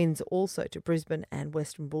 Wins also to Brisbane and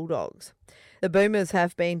Western Bulldogs. The Boomers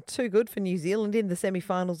have been too good for New Zealand in the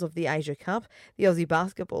semi-finals of the Asia Cup, the Aussie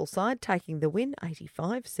basketball side taking the win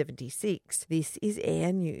 85-76. This is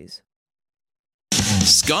Air News.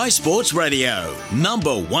 Sky Sports Radio,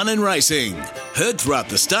 #1 in racing. Heard throughout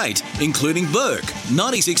the state, including Burke,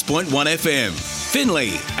 96.1 FM, Finley,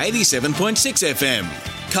 87.6 FM,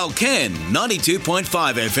 Culcairn,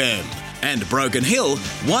 92.5 FM, and Broken Hill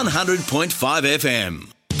 100.5 FM.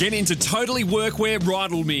 Get into Totally Workwear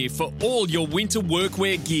Rydalmere for all your winter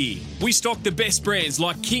workwear gear. We stock the best brands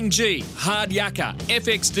like King G, Hard Yakka,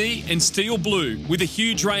 FXD and Steel Blue with a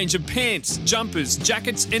huge range of pants, jumpers,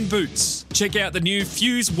 jackets and boots. Check out the new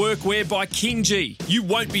Fuse Workwear by King G. You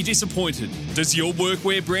won't be disappointed. Does your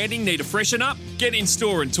workwear branding need a freshen up? Get in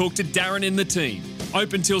store and talk to Darren and the team.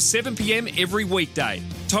 Open till 7 p.m. every weekday.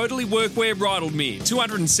 Totally Workwear Rydalmere,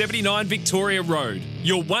 279 Victoria Road.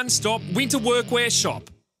 Your one-stop winter workwear shop.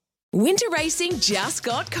 Winter racing just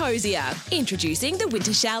got cozier. Introducing the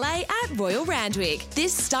Winter Chalet at Royal Randwick.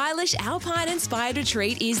 This stylish alpine-inspired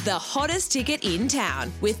retreat is the hottest ticket in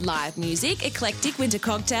town, with live music, eclectic winter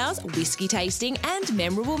cocktails, whiskey tasting and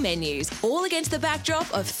memorable menus, all against the backdrop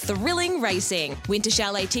of thrilling racing. Winter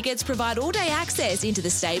Chalet tickets provide all-day access into the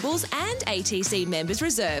stables and ATC Members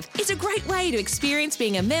Reserve. It's a great way to experience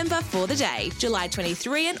being a member for the day. July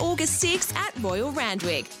 23 and August 6 at Royal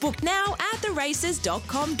Randwick. Book now at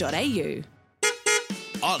theraces.com.au.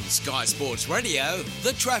 On Sky Sports Radio,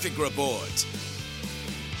 the Traffic Report.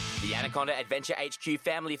 The Anaconda Adventure HQ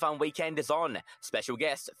Family Fun Weekend is on. Special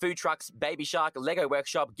guests, food trucks, Baby Shark, Lego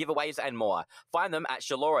Workshop, giveaways and more. Find them at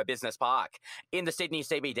Shallora Business Park. In the Sydney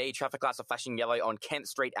CBD, traffic lights are flashing yellow on Kent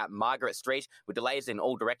Street at Margaret Street with delays in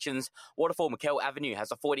all directions. Waterfall McKell Avenue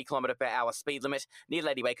has a 40km/h speed limit near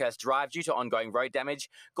Lady Wakehurst Drive due to ongoing road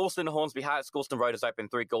damage. Galston Hornsby Heights, Galston Road is open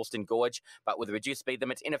through Galston Gorge, but with a reduced speed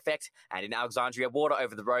limit in effect. And in Alexandria, water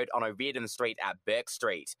over the road on O'Riordan Street at Burke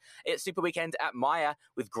Street. It's Super Weekend at Myer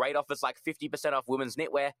with great offers like 50% off women's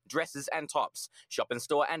knitwear, dresses and tops. Shop in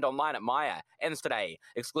store and online at Myer. Ends today.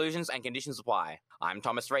 Exclusions and conditions apply. I'm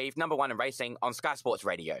Thomas Reeve, number 1 in racing on Sky Sports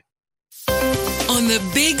Radio. On the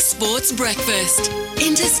Big Sports Breakfast,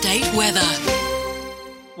 interstate weather.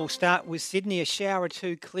 We'll start with Sydney, a shower or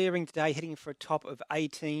two clearing today, heading for a top of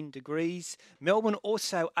 18 degrees. Melbourne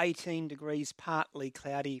also 18 degrees, partly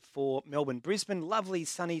cloudy for Melbourne. Brisbane, lovely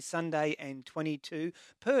sunny Sunday and 22.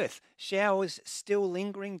 Perth, showers still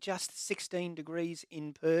lingering, just 16 degrees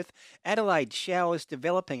in Perth. Adelaide, showers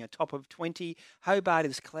developing, a top of 20. Hobart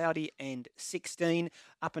is cloudy and 16.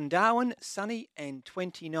 Up in Darwin, sunny and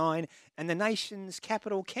 29. And the nation's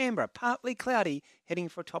capital, Canberra, partly cloudy, heading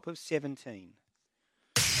for a top of 17.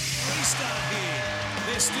 Restart here.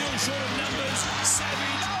 They're still short of numbers.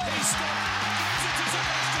 Savage, he stopped. Gives it to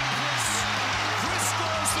Sebastian Chris. Chris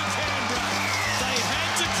scores for Canberra. They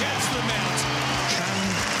had to catch them out.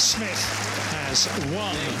 Cam Smith has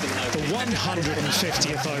won the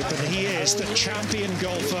 150th Open. He is the champion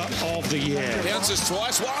golfer of the year. Bounces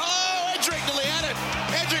twice. Oh, Edric nearly had it.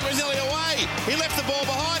 Edric was nearly away. He left the ball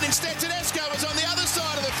behind. Instead, Tedesco was on the other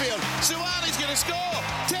side of the field. Suwali's going to score.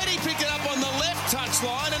 Teddy picked it up on the left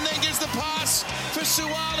touchline and then gives the pass for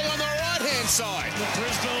Suwali on the right-hand side. The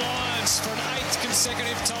Brisbane Lions, for an 8th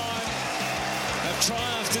consecutive time, have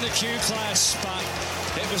triumphed in the Q Clash, but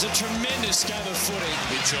it was a tremendous game of footy.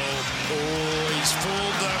 Mitchell, he's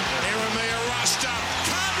fooled them. Eremia rushed up.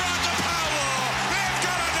 Can't ride the power. They've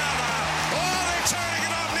got another. Oh, they're turning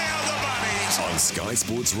it up now, the Bunnies. On Sky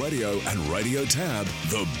Sports Radio and Radio Tab,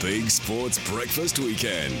 the Big Sports Breakfast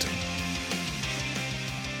Weekend.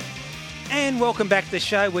 And welcome back to the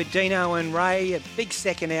show with Dino and Ray. A big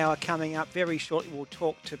second hour coming up. Very shortly we'll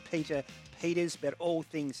talk to Peter Peters about all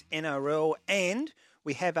things NRL. And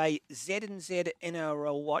we have a Z&Z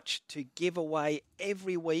NRL watch to give away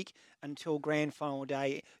every week until grand final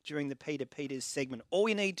day during the Peter Peters segment. All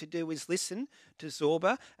you need to do is listen to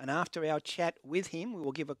Zorba, and after our chat with him, we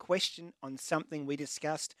will give a question on something we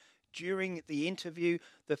discussed during the interview.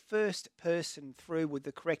 The first person through with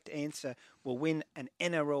the correct answer will win an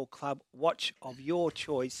NRL Club watch of your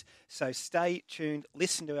choice. So stay tuned,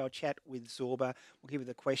 listen to our chat with Zorba. We'll give you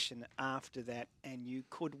the question after that, and you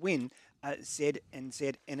could win a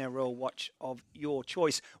Z&Z NRL watch of your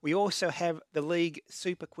choice. We also have the League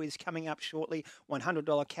Super Quiz coming up shortly.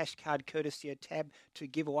 $100 cash card courtesy of Tab to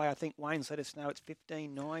give away. I think Wayne's let us know it's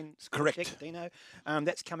 15-9. Correct. Check, Dino.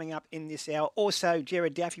 That's coming up in this hour. Also,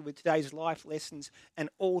 Jared Daffy with today's life lessons and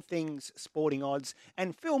all things sporting odds.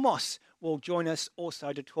 And Phil Moss will join us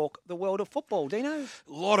also to talk the world of football. Dino? A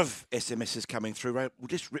lot of SMSs coming through. We'll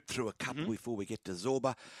just rip through a couple before we get to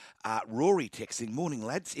Zorba. Rory texting, morning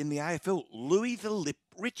lads, in the AFL, Louis the Lip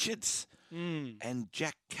Richards and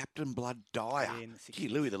Jack Captain Blood Dyer. Yeah, Gee,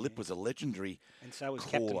 Louis the Lip was a legendary and so was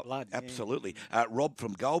caller. Captain Blood. Absolutely. Rob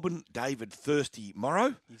from Goulburn, David Thirsty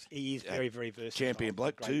Morrow. He is very, very versatile. Champion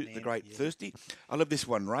bloke too, the great Thirsty. I love this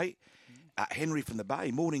one, Ray. Henry from the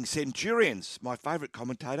Bay, morning Centurions. My favourite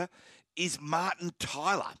commentator is Martin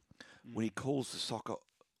Tyler when he calls the Soccer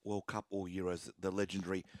World Cup or Euros, the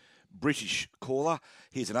legendary British caller.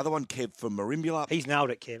 Here's another one, Kev from Merimbula. He's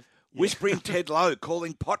nailed it, Kev. Whispering Ted Lowe,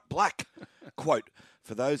 calling pot black. Quote,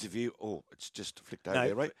 for those of you... Oh, it's just flicked over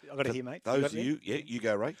there, Ray. I've got it here, mate. Those of you... Yeah, you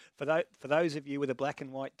go, Ray. For those of you with a black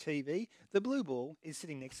and white TV, the blue ball is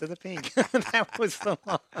sitting next to the pink. That was the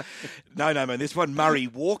line. No, man. This one, Murray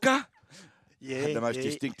Walker. Yeah, had the most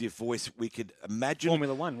distinctive voice we could imagine.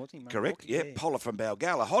 Formula One, wasn't he? Murray Correct, Walker? yeah. Polar from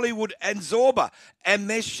Balgala, Hollywood and Zorba. And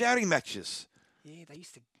their shouting matches. Yeah, they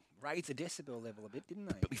used to raise the decibel level a bit, didn't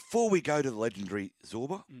they? But before we go to the legendary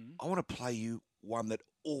Zorba, I want to play you one that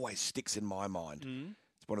always sticks in my mind.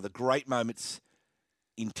 It's one of the great moments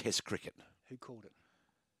in Test cricket. Who called it?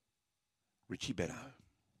 Richie Benaud.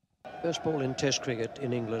 First ball in Test cricket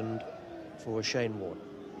in England for Shane Warne.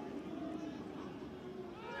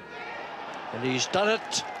 And he's done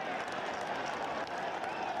it.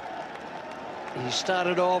 He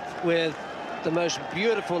started off with the most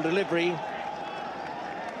beautiful delivery.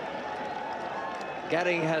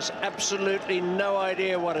 Gatting has absolutely no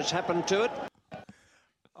idea what has happened to it.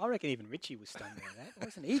 I reckon even Richie was stunned by that,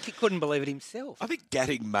 wasn't he? He couldn't believe it himself. I think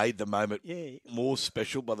Gatting made the moment more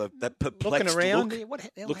special by that perplexed around, look, yeah, what the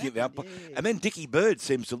hell looking at the happened? umpire. And then Dickie Bird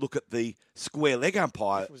seems to look at the square leg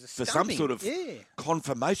umpire for some sort of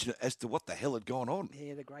confirmation as to what the hell had gone on.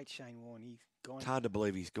 Yeah, the great Shane Warne. He's gone. It's hard to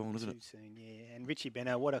believe he's gone, isn't it? Too soon, yeah. And Richie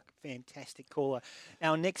Benaud, what a fantastic caller.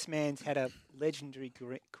 Our next man's had a legendary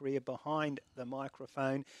career behind the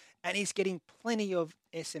microphone, and he's getting plenty of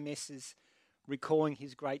SMSs recalling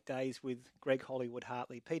his great days with Greg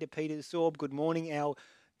Hollywood-Hartley. Peter Peters, Zorb, good morning. Our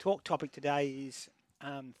talk topic today is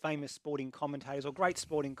famous sporting commentators or great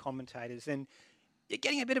sporting commentators, and you're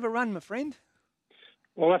getting a bit of a run, my friend.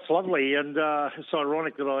 Well, that's lovely, and it's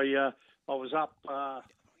ironic that I was up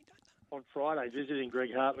on Friday visiting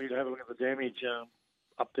Greg Hartley to have a look at the damage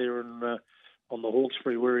up there on the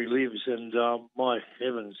Hawkesbury where he lives, and my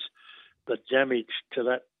heavens, the damage to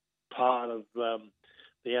that part of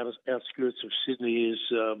the outskirts of Sydney is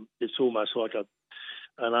it's almost like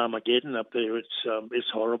an Armageddon up there.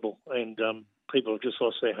 It's horrible, and people have just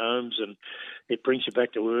lost their homes, and it brings you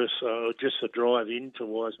back to earth. Just the drive into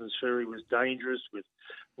Wiseman's Ferry was dangerous with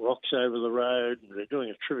rocks over the road, and they're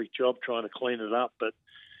doing a terrific job trying to clean it up. But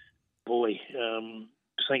boy,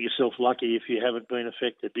 think yourself lucky if you haven't been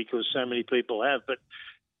affected, because so many people have. But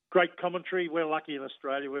great commentary. We're lucky in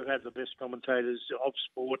Australia. We've had the best commentators of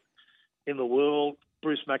sport in the world.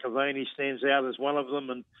 Bruce McAvaney stands out as one of them.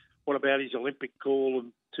 And what about his Olympic call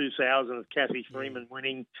in 2000 of Kathy Freeman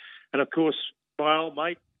winning? And, of course, my old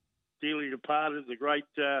mate, dearly departed, the great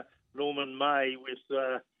Norman May, with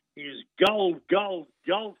his gold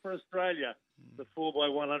for Australia. The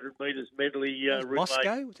 4x100 metres medley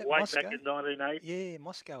Moscow? Was that way Moscow? back in 1980. Yeah,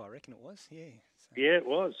 Moscow, I reckon it was, yeah. Yeah, it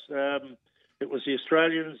was. It was the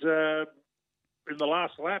Australians in the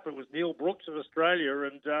last lap. It was Neil Brooks of Australia,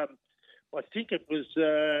 and I think it was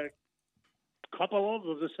Kopolov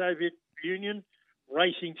of the Soviet Union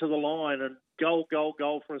racing to the line, and goal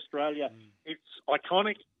for Australia. It's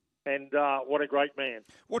iconic, and what a great man.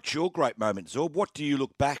 What's your great moment, Zorb? What do you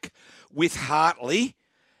look back with Hartley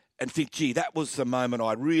and think, gee, that was the moment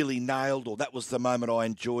I really nailed, or that was the moment I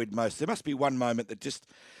enjoyed most? There must be one moment that just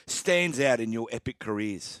stands out in your epic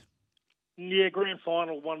careers. Yeah, grand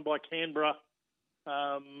final won by Canberra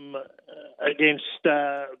against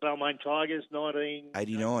Balmain Tigers,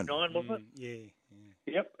 1989, wasn't it? Yeah.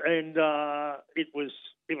 Yep, and it was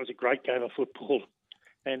a great game of football,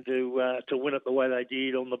 and to win it the way they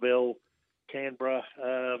did on the bell, Canberra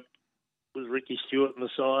with Ricky Stewart on the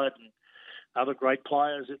side and other great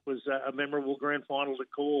players. It was a memorable grand final to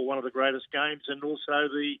call, one of the greatest games, and also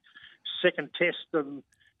the second test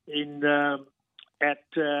in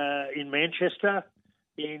Manchester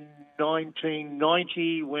in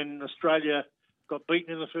 1990 when Australia got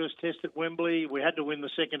beaten in the first test at Wembley. We had to win the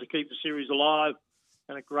second to keep the series alive,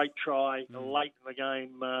 and a great try late in the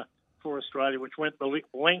game for Australia, which went the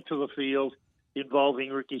length of the field, involving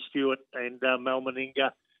Ricky Stewart and Mal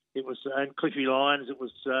Meninga. It was and Cliffy Lyons. It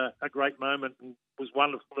was a great moment, and it was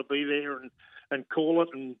wonderful to be there and call it.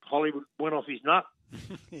 And Hollywood went off his nut.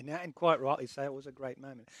 And quite rightly so. It was a great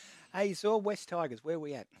moment. Hey, Zorb, West Tigers, where are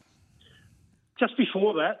we at? Just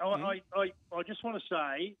before that, I just want to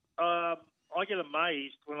say I get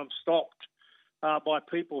amazed when I'm stopped by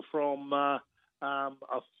people from a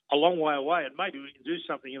long way away, and maybe we can do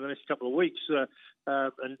something in the next couple of weeks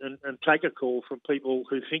and take a call from people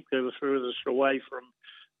who think they're the furthest away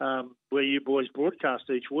from where you boys broadcast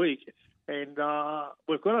each week. And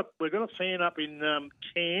we've got a fan up in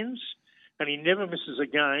Cairns, and he never misses a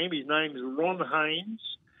game. His name's Ron Haynes.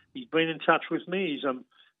 He's been in touch with me. He's a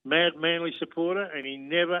mad Manly supporter, and he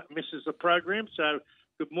never misses a program. So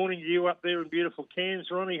good morning to you up there in beautiful Cairns,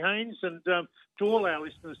 Ronnie Haynes, and to all our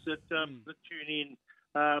listeners that tune in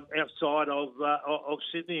outside of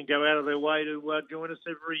Sydney and go out of their way to join us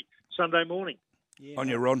every Sunday morning. Yeah, On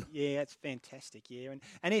your Ron. Yeah, that's fantastic. Yeah,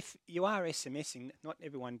 and if you are SMSing, not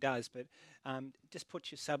everyone does, but just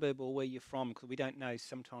put your suburb or where you're from, because we don't know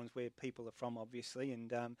sometimes where people are from, obviously,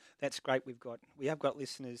 and that's great. We have got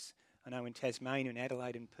listeners, I know, in Tasmania and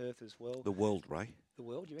Adelaide and Perth as well. The world, Ray. The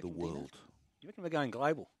world, you The reckon? world. You reckon we're going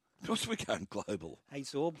global? Of course we're going global. Hey,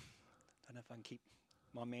 Zorb, don't know if I can keep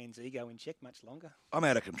my man's ego in check much longer. I'm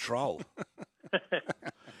out of control.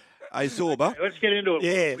 Hey, Zorba. Let's get into it.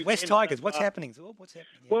 Yeah, West Tigers. What's happening, Zorb? What's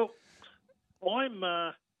happening? Yeah.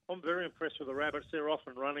 Well, I'm very impressed with the Rabbits. They're off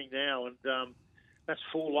and running now, and that's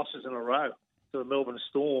 4 losses in a row to the Melbourne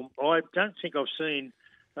Storm. I don't think I've seen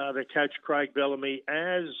their coach Craig Bellamy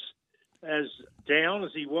as down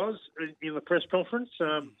as he was in the press conference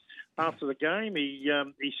after the game.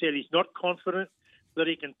 He said he's not confident that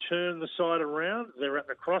he can turn the side around. They're at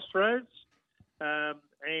the crossroads,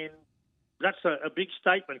 and that's a big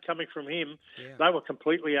statement coming from him. Yeah. They were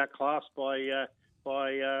completely outclassed by a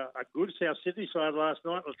good South Sydney side last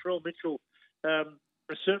night. Latrell Mitchell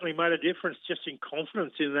certainly made a difference just in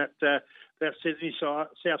confidence in that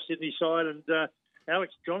South Sydney side, and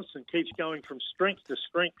Alex Johnston keeps going from strength to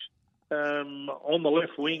strength on the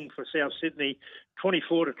left wing for South Sydney.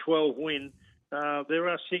 24-12 win. There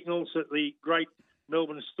are signals that the great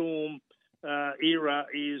Melbourne Storm era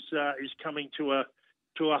is coming to a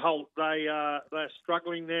halt. They're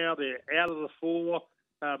struggling now. They're out of the 4.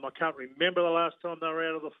 I can't remember the last time they were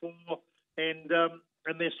out of the 4,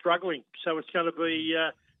 and they're struggling. So it's going to be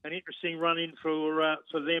an interesting run in for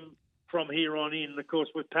them from here on in. Of course,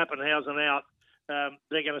 with Pappenhausen out,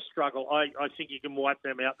 they're going to struggle. I think you can wipe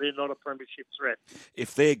them out. They're not a premiership threat.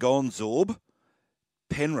 If they're gone, Zorb,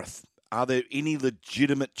 Penrith, are there any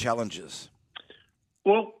legitimate challenges?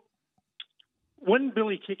 Well, when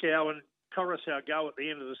Billy Kickow and Coruscant go at the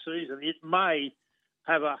end of the season, it may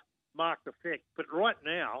have a marked effect. But right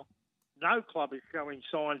now, no club is showing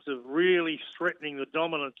signs of really threatening the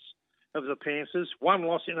dominance of the Panthers. 1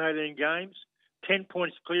 loss in 18 games, 10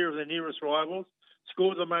 points clear of their nearest rivals,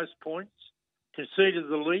 scored the most points, conceded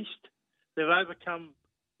the least. They've overcome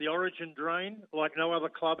the origin drain like no other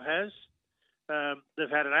club has. They've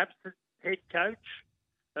had an absent head coach,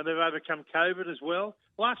 and they've overcome COVID as well.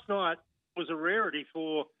 Last night was a rarity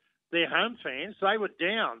for their home fans. They were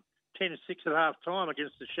down 10-6 at half time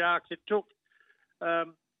against the Sharks. It took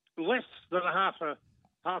less than half a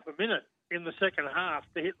minute in the second half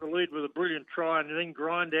to hit the lead with a brilliant try and then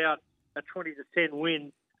grind out a 20-10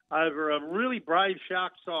 win over a really brave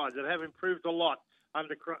Shark side that have improved a lot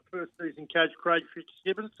under first season coach Craig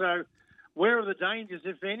Fitzgibbon. So where are the dangers,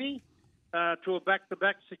 if any, to a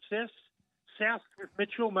back-to-back success? South with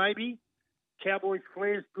Mitchell, maybe. Cowboys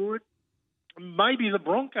flare's good. Maybe the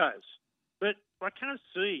Broncos. But I can't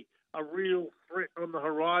see a real threat on the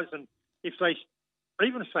horizon.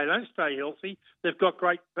 Even if they don't stay healthy, they've got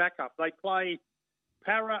great backup. They play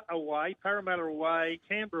Parramatta away,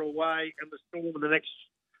 Canberra away, and the Storm in the next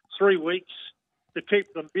 3 weeks to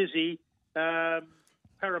keep them busy.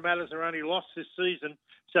 Parramatta's are only lost this season,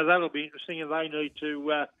 so that'll be interesting, and they need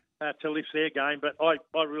to lift their game. But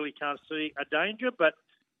I really can't see a danger. But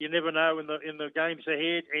you never know in the games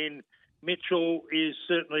ahead. And Mitchell is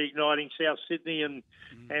certainly igniting South Sydney, and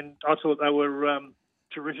I thought they were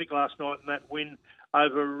terrific last night in that win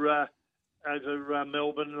over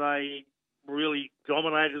Melbourne. They really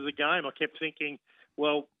dominated the game. I kept thinking,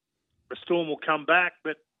 well, the Storm will come back,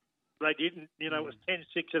 but they didn't. You know, it was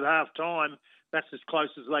 10-6 at half time. That's as close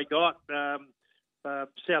as they got.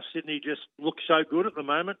 South Sydney just look so good at the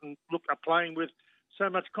moment and are playing with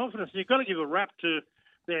so much confidence. And you've got to give a rap to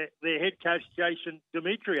their head coach, Jason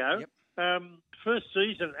Demetrio. Yep. First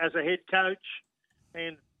season as a head coach,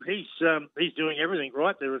 and he's doing everything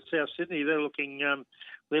right there at South Sydney. They're looking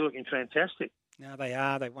fantastic. No, they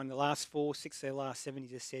are. They've won the last 6 of their last 7, you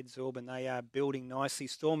just said, Zorb, and they are building nicely.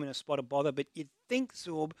 Storm in a spot of bother, but you'd think,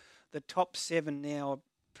 Zorb, the top 7 now are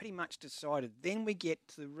pretty much decided. Then we get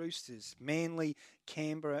to the Roosters, Manly,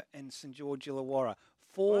 Canberra, and St George Illawarra.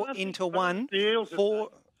 4 into 1. 4.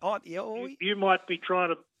 Oh, yeah, you might be trying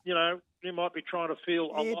to,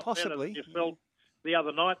 feel a lot possibly better than you felt the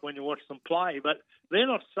other night when you watched them play, but they're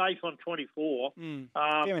not safe on 24.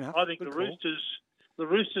 Fair enough. I think the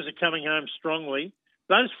Roosters are coming home strongly.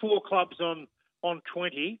 Those 4 clubs on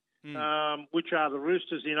 20, which are the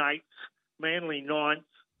Roosters in 8th, Manly 9th,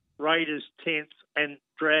 Raiders 10th, and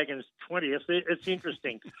Dragons 20th. It's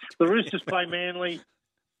interesting. The Roosters play Manly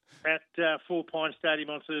at 4 Pine Stadium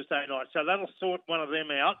on Thursday night, so that'll sort one of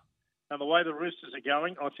them out. And the way the Roosters are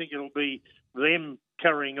going, I think it'll be them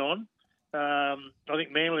carrying on. I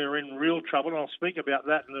think Manly are in real trouble, and I'll speak about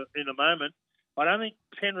that in a moment. I don't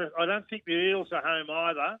think the Eels are home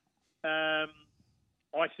either.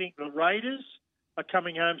 I think the Raiders are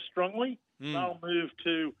coming home strongly. They'll move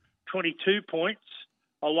to 22 points,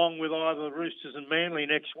 along with either the Roosters and Manly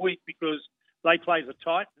next week, because they play the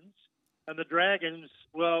Titans. And the Dragons,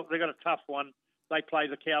 well, they've got a tough one. They play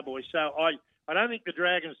the Cowboys. So I don't think the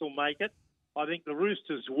Dragons will make it. I think the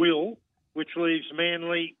Roosters will, which leaves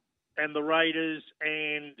Manly and the Raiders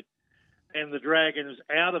and the Dragons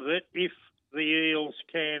out of it if the Eels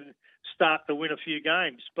can start to win a few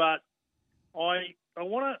games. But I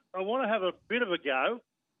want to have a bit of a go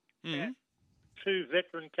at two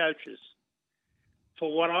veteran coaches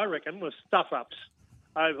for what I reckon was stuff-ups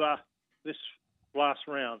over this last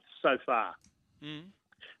round so far.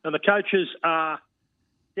 And the coaches are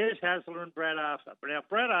Des Hasler and Brad Arthur. But now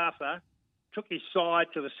Brad Arthur took his side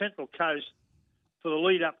to the Central Coast for the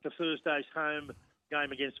lead-up to Thursday's home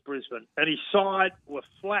game against Brisbane. And his side were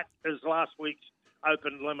flat as last week's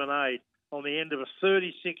Open Lemonade on the end of a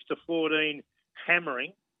 36-14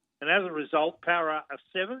 hammering. And as a result, Para are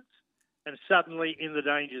seventh and suddenly in the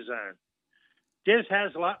danger zone. Des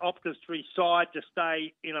Hasler opted for his side to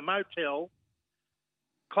stay in a motel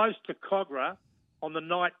close to Cogra on the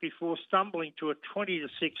night before stumbling to a 20-6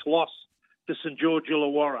 loss to St George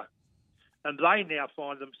Illawarra. And they now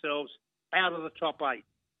find themselves out of the top 8.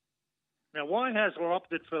 Now, why Hasler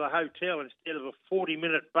opted for the hotel instead of a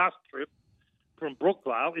 40-minute bus trip from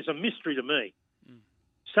Brookvale is a mystery to me.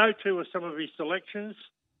 So too are some of his selections.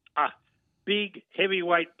 A big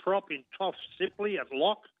heavyweight prop in Toff Sipley at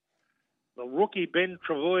lock. The rookie Ben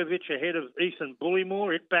Travojevic ahead of Ethan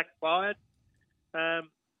Bullymore. It backfired.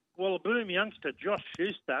 Well, a boom youngster, Josh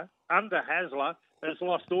Schuster, under Hasler, has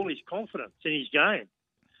lost all his confidence in his game.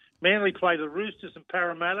 Manly play the Roosters and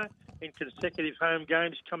Parramatta in consecutive home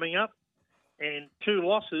games coming up, and 2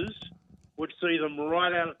 losses would see them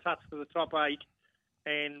right out of touch for the top 8,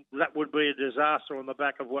 and that would be a disaster on the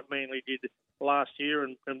back of what Manly did last year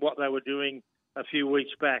and what they were doing a few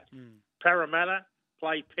weeks back. Parramatta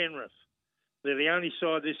play Penrith. They're the only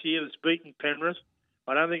side this year that's beaten Penrith.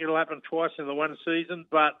 I don't think it'll happen twice in the one season,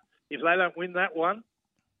 but if they don't win that one,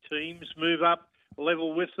 teams move up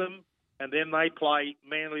level with them, and then they play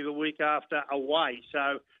Manly the week after away.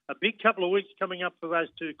 So a big couple of weeks coming up for those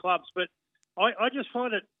 2 clubs. But I just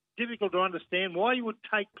find it difficult to understand why you would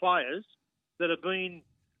take players that have been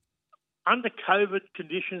under COVID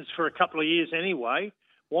conditions for a couple of years anyway,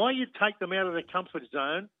 why you'd take them out of their comfort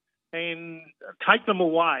zone and take them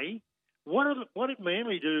away. What did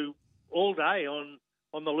Manly do all day on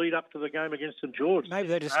the lead up to the game against St George? Maybe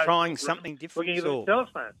they're just trying something different. Looking at the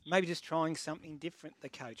telephones. Maybe just trying something different, the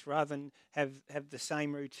coach, rather than have the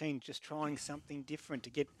same routine, just trying something different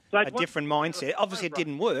to get a different mindset. Obviously, it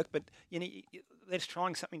didn't work, but they're just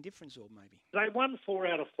trying something different, or maybe. They won 4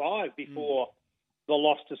 out of 5 before the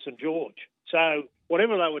loss to St George. So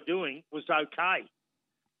whatever they were doing was okay.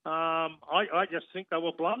 I just think they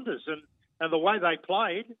were blunders, and the way they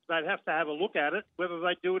played, they'd have to have a look at it, whether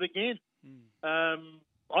they'd do it again.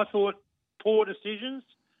 I thought poor decisions,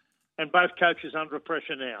 and both coaches under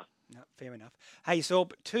pressure now. No, fair enough. Hey,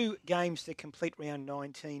 Zorb, 2 games to complete round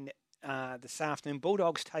 19 this afternoon.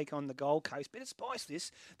 Bulldogs take on the Gold Coast. Better spice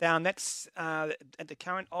this. That's at the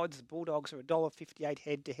current odds, the Bulldogs are $1.58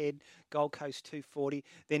 head-to-head, Gold Coast $2.40.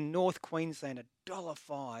 Then North Queensland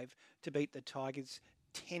 $1.05 to beat the Tigers,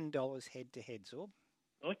 $10 head-to-head, Zorb.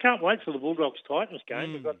 I can't wait for the Bulldogs-Titans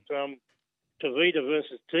game. We've got Tavita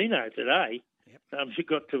versus Tino today. You've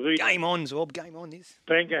got Tavita. Game on, Zorb. Game on this.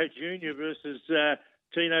 Pango Jr. versus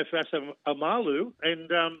Tino Fasamalu.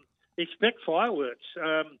 And expect fireworks.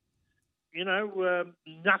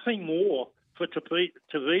 Nothing more for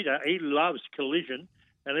Tavita. He loves collision.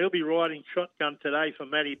 And he'll be riding shotgun today for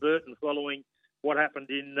Matty Burton following what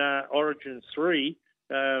happened in Origin 3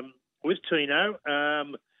 with Tino.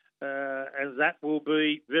 And that will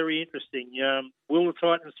be very interesting. Will the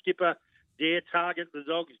Titans skipper dare target the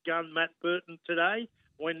Dogs' gun, Matt Burton, today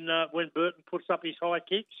when Burton puts up his high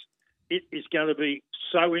kicks? It is going to be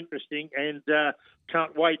so interesting, and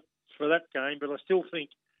can't wait for that game. But I still think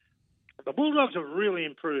the Bulldogs have really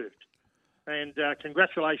improved, and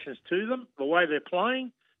congratulations to them, the way they're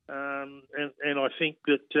playing. And I think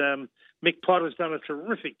that Mick Potter's done a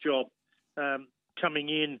terrific job coming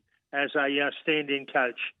in as a stand-in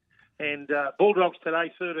coach. And Bulldogs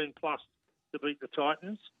today, 13+ to beat the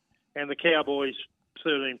Titans, and the Cowboys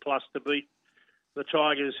 13+ to beat the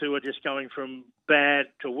Tigers, who are just going from bad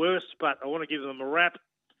to worse. But I want to give them a wrap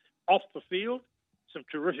off the field. Some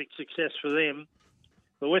terrific success for them.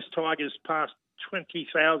 The West Tigers passed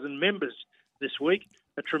 20,000 members this week.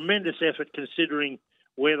 A tremendous effort considering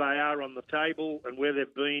where they are on the table and where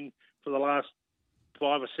they've been for the last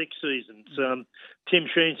 5 or 6 seasons. Tim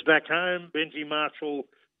Sheen's back home. Benji Marshall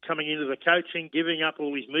coming into the coaching, giving up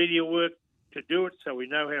all his media work to do it, so we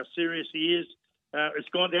know how serious he is. It's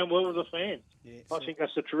gone down well with the fans. Yeah, I think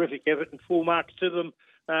that's a terrific effort, and full marks to them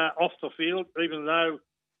off the field, even though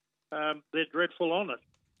they're dreadful on it.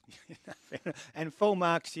 And full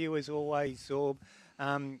marks to you as always, Zorb.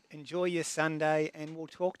 Enjoy your Sunday, and we'll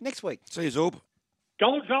talk next week. See you, Zorb.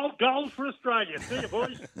 Gold, gold, gold for Australia. See you,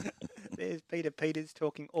 boys. There's Peter Peters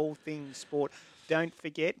talking all things sport. Don't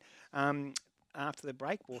forget, after the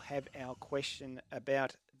break, we'll have our question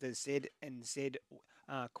about the Z and Z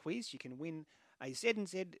quiz. You can win a Z and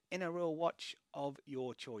Z NRL watch of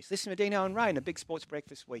your choice. Listen to Dino and Ray in a Big Sports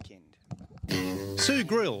Breakfast weekend. Sue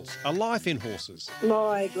Grills, a life in horses.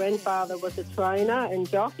 My grandfather was a trainer and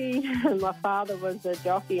jockey, and my father was a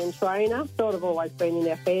jockey and trainer. Sort of always been in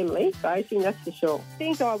our family, racing, that's for sure. I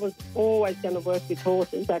think I was always going to work with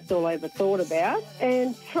horses. That's all I ever thought about.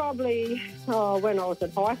 And probably when I was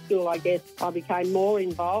at high school, I guess I became more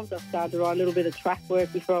involved. I started to write a little bit of track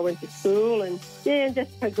work before I went to school, and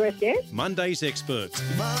just progressed, Monday's Experts.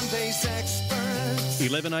 Monday's Experts.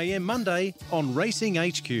 11 a.m. Monday on Racing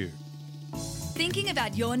HQ. Thinking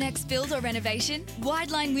about your next build or renovation?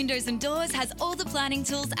 Wideline Windows and Doors has all the planning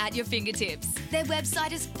tools at your fingertips. Their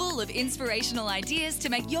website is full of inspirational ideas to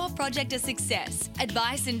make your project a success.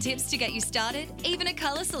 Advice and tips to get you started, even a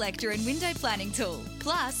colour selector and window planning tool.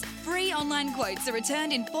 Plus, free online quotes are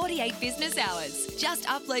returned in 48 business hours. Just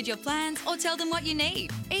upload your plans or tell them what you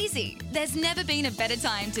need. Easy. There's never been a better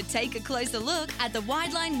time to take a closer look at the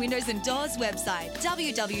Wideline Windows and Doors website,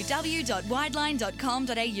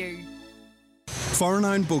 www.wideline.com.au.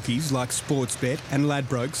 Foreign-owned bookies like Sportsbet and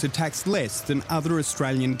Ladbrokes are taxed less than other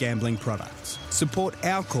Australian gambling products. Support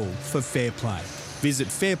our call for fair play. Visit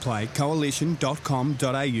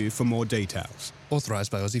fairplaycoalition.com.au for more details.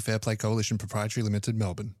 Authorised by Aussie Fair Play Coalition Proprietary Limited,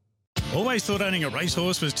 Melbourne. Always thought owning a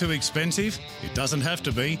racehorse was too expensive? It doesn't have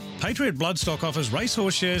to be. Patriot Bloodstock offers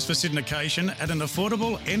racehorse shares for syndication at an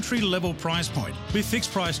affordable entry-level price point with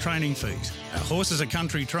fixed-price training fees. Our horses are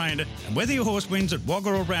country trained, and whether your horse wins at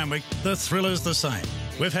Wagga or Randwick, the thrill is the same.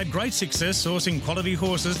 We've had great success sourcing quality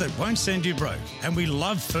horses that won't send you broke, and we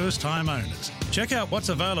love first-time owners. Check out what's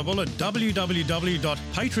available at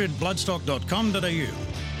www.patriotbloodstock.com.au.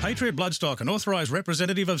 Patriot Bloodstock, an authorised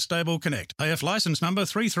representative of Stable Connect. AF licence number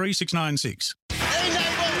 33696.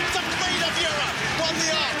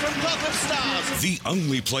 The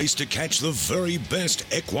only place to catch the very best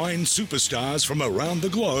equine superstars from around the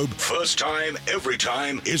globe, first time, every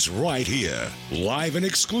time, is right here. Live and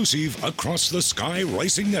exclusive across the Sky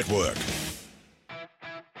Racing Network.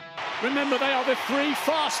 Remember, they are the 3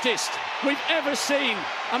 fastest we've ever seen,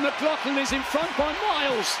 and McLaughlin is in front by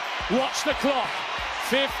miles. Watch the clock.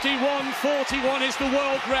 51.41 is the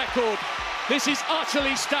world record. This is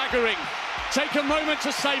utterly staggering. Take a moment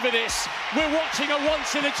to savour this. We're watching a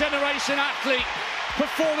once-in-a-generation athlete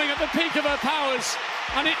performing at the peak of her powers,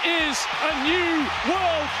 and it is a new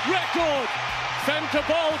world record. Femke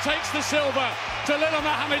Bol takes the silver, Dalilah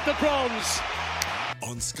Muhammad the bronze.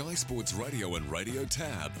 On Sky Sports Radio and Radio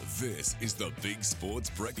Tab, this is the Big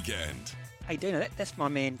Sports Weekend. Hey, Dino, that's my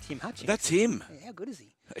man Tim Hutchings. That's him. Yeah, how good is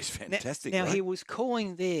he? He's fantastic. Now right? he was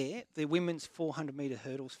calling there the women's 400-metre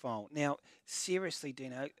hurdles final. Now, seriously,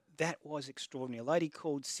 Dino, that was extraordinary. A lady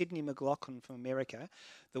called Sydney McLaughlin from America.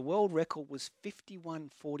 The world record was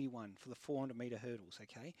 51.41 for the 400-metre hurdles,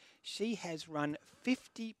 okay? She has run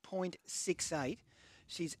 50.68.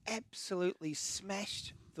 She's absolutely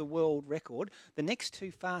smashed the world record. The next 2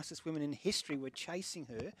 fastest women in history were chasing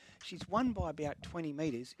her. She's won by about 20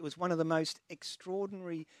 metres. It was one of the most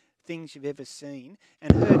extraordinary things you've ever seen.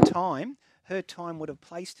 And her time would have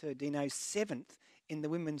placed her, Dino, 7th in the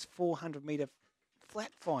women's 400-metre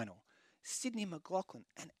flat final. Sydney McLaughlin,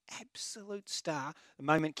 an absolute star, the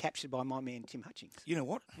moment captured by my man Tim Hutchings. You know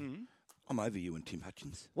what? I'm over you and Tim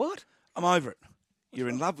Hutchings. What? I'm over it. You're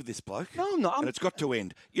in love with this bloke. No, I'm not. And it's got to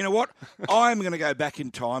end. You know what? I'm going to go back in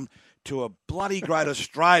time to a bloody great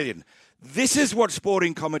Australian. This is what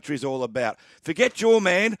sporting commentary is all about. Forget your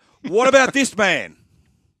man. What about this man?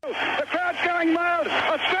 The crowd's going wild.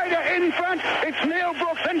 Australia in front. It's Neil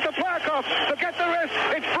Brooks into Parkoff. Forget the rest.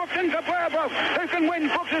 It's Brooks into Parkoff. Who can win?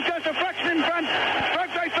 Brooks is just a fraction in front.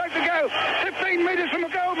 Brooks takes to go. 15 metres from a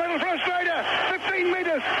gold medal for Australia. 15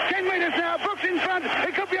 metres. 10 metres now. Brooks in front.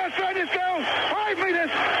 It could be Australia's gold. 5 metres.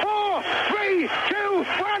 4, 3, 2,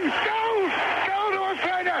 1. Gold! Gold to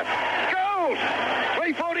Australia! Gold!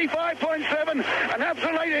 345.7. And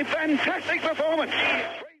absolutely fantastic performance.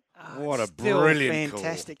 What a Still brilliant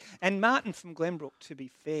fantastic. And Martin from Glenbrook, to be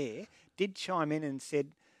fair, did chime in and said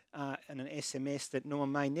in an SMS that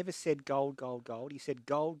Norman May never said gold, gold, gold. He said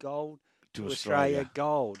gold, gold to Australia,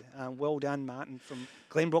 gold. Well done, Martin from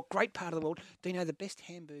Glenbrook. Great part of the world. Do you know the best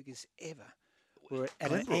hamburgers ever were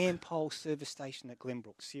at an Ampol service station at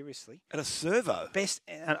Glenbrook? Seriously. At a servo? Best.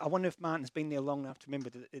 I wonder if Martin's been there long enough to remember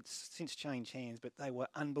that it's since changed hands, but they were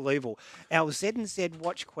unbelievable. Our Z&Z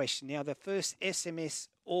watch question. Now, the first SMS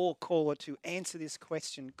or caller to answer this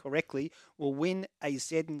question correctly will win a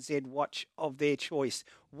Z&Z watch of their choice.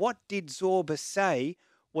 What did Zorba say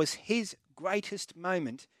was his greatest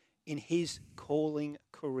moment in his calling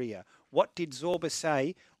career? What did Zorba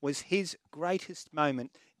say was his greatest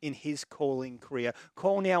moment in his calling career?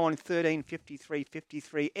 Call now on 13 53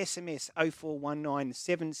 53, SMS 0419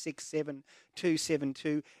 767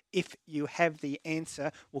 272. If you have the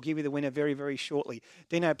answer, we'll give you the winner very, very shortly.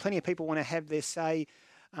 Dino, plenty of people want to have their say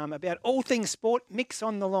about all things sport. Mick's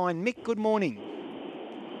on the line. Mick, good morning.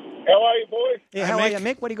 How are you, boys? Yeah, how are you,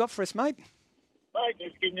 Mick? What do you got for us, mate? Mate,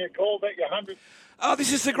 just giving you a call about your 100. Oh,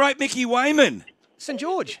 this is the great Mickey Wayman. St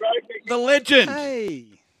George. The legend. Hey.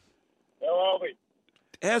 How are we?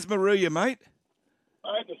 How's Maruya, mate?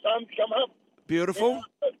 Mate, the sun's come up. Beautiful.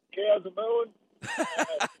 Cows are mooing.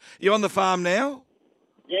 You on the farm now?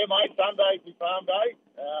 Yeah, mate, Sunday's my farm day.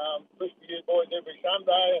 Listen to you boys every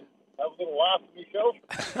Sunday and have a little laugh at myself.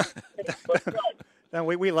 No,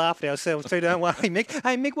 we laughed ourselves too, don't worry, Mick.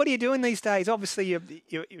 Hey, Mick, what are you doing these days? Obviously,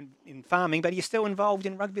 you're in farming, but are you still involved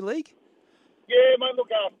in rugby league? Yeah, mate, look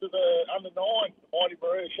after the under-9, the mighty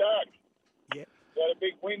Maruya Sharks. Yep. We had a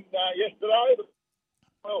big win yesterday.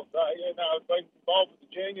 Well, so, yeah, no, I've been involved with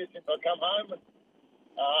the juniors since I come home. And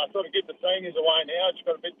sort of get the seniors away now. It's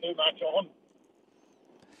got a bit too much on.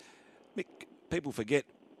 Mick, people forget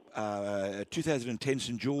 2010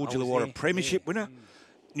 St George Illawarra Premiership winner,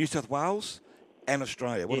 New South Wales and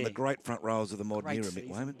Australia. One of the great front rowers of the modern era, Mick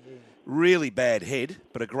Wayman. Yeah. Really bad head,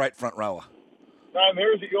 but a great front rower. No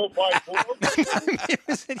mirrors at your place, No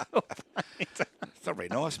mirrors at your place. That's not very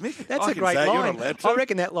nice, Mick. That's I a great line. I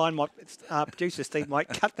reckon that line might, producer Steve might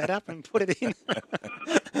cut that up and put it in.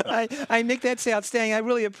 hey, Mick, that's outstanding. I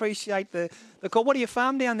really appreciate the call. What do you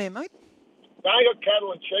farm down there, mate? No, I got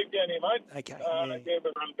cattle and sheep down here, mate. Okay. Yeah,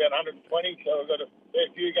 we run about 120, so we've got a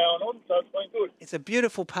fair few going on, so it's been good. It's a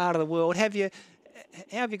beautiful part of the world. How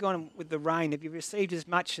have you gone with the rain? Have you received as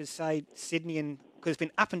much as, say, Sydney and... Because it's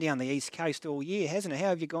been up and down the East Coast all year, hasn't it? How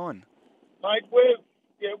have you gone? Mate,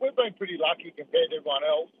 we've been pretty lucky compared to everyone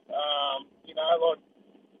else.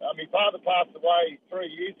 My father passed away 3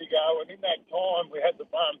 years ago, and in that time we had the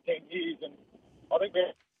farm 10 years, and I think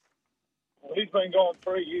he's been gone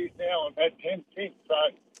 3 years now and had 10 since. So,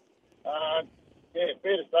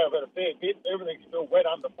 fair to say I've had a fair bit. Everything's still wet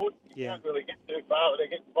underfoot. You can't really get too far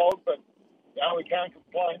without getting bogged, but we can't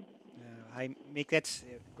complain. Hey, Mick, that's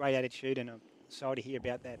a great attitude, and I'm sorry to hear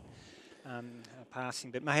about that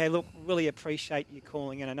passing. But, hey, look, really appreciate you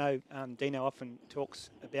calling in. I know Dino often talks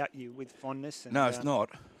about you with fondness. And, no, it's not.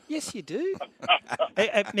 Yes, you do.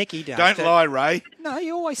 Mickey does. Don't lie, Ray. No,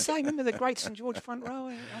 you always say, remember the great St George front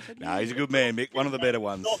row? No, he's a good man, Mick. One of the better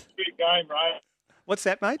ones. He talks a big game, Ray. What's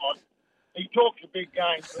that, mate? He talks a big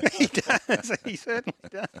game. He does. He certainly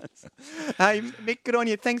does. Hey, Mick, good on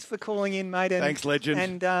you. Thanks for calling in, mate. And, thanks,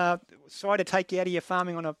 legend. And sorry to take you out of your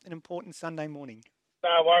farming on an important Sunday morning.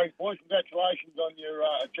 No worries, boys. Congratulations on your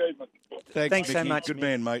achievement. Thanks Mickey. so much, Good Mick.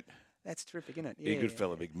 man, mate. That's terrific, isn't it? Yeah, good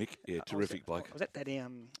fella, big Mick. Yeah, terrific bloke. I was at that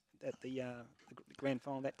at the grand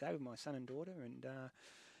final that day with my son and daughter, and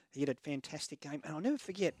he had a fantastic game. And I'll never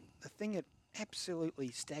forget, the thing that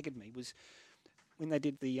absolutely staggered me was when they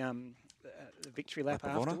did the victory lap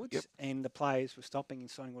afterwards, and the players were stopping and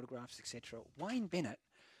signing autographs, etc. Wayne Bennett,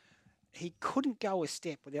 he couldn't go a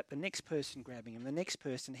step without the next person grabbing him, the next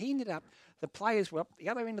person. He ended up, the players were up the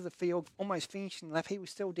other end of the field, almost finishing the lap. He was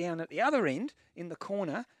still down at the other end in the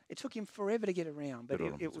corner. It took him forever to get around, but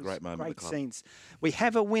it was a great moment. Great scenes. We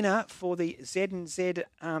have a winner for the Z&Z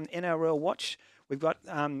NRL watch. We've got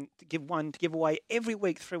to give away every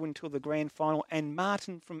week through until the grand final, and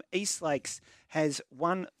Martin from East Lakes has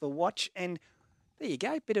won the watch. And there you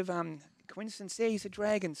go, bit of coincidence there. He's a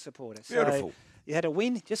Dragons supporter. Beautiful. So you had a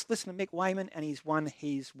win. Just listen to Mick Wayman, and he's won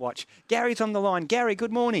his watch. Gary's on the line. Gary,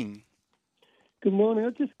 good morning. Good morning. I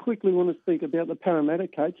just quickly want to speak about the Parramatta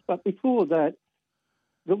coach, but before that,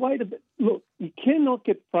 look, you cannot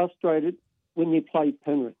get frustrated when you play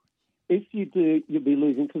Penrith. If you do, you'll be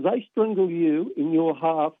losing because they strangle you in your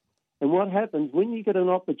half. And what happens when you get an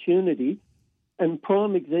opportunity, and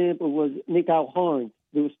prime example was Nico Hines.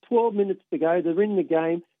 There was 12 minutes to go. They're in the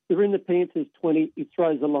game. They're in the Panthers 20. He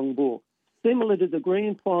throws a long ball. Similar to the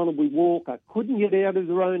grand final with Walker. Couldn't get out of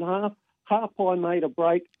their own half. Half-pie made a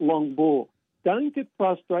break, long ball. Don't get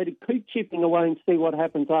frustrated. Keep chipping away and see what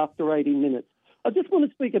happens after 80 minutes. I just want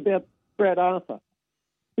to speak about Brad Arthur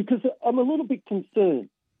because I'm a little bit concerned.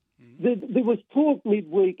 There was talk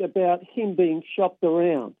midweek about him being shopped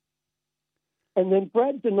around, and then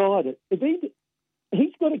Brad denied it. If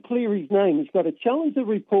he's got to clear his name. He's got to challenge the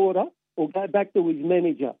reporter or go back to his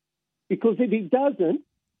manager, because if he doesn't,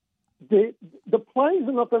 the players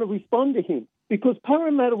are not going to respond to him, because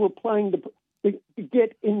Parramatta were playing to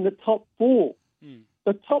get in the top four.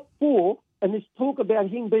 The top four, and there's talk about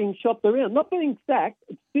him being shopped around. Not being sacked,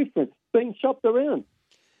 it's different. Being shopped around.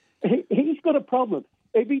 He's got a problem.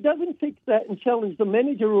 If he doesn't fix that and challenge the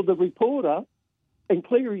manager or the reporter and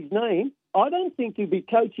clear his name, I don't think he'll be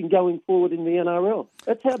coaching going forward in the NRL.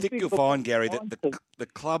 That's how I think you'll find, Gary, that the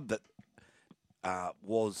club that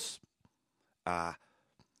was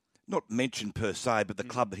not mentioned per se, but the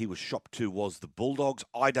club that he was shopped to was the Bulldogs.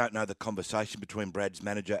 I don't know the conversation between Brad's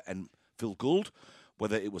manager and Phil Gould,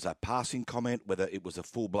 whether it was a passing comment, whether it was a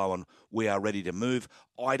full-blown, we are ready to move.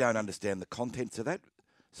 I don't understand the contents of that.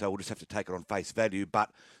 So we'll just have to take it on face value. But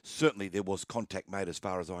certainly there was contact made as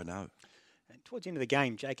far as I know. And towards the end of the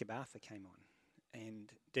game, Jacob Arthur came on. And,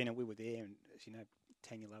 Dino, we were there. And, as you know,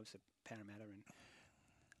 Tanya loves the Parramatta. And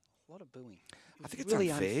a lot of booing. I think it's really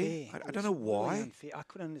unfair. I don't know why. Really unfair. I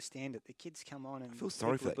couldn't understand it. The kids come on and I feel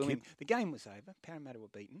sorry for that kid. The game was over. Parramatta were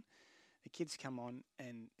beaten. The kids come on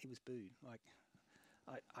and he was booed.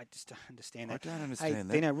 I just don't understand that. I don't understand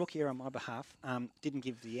that. Dino, Rook here on my behalf didn't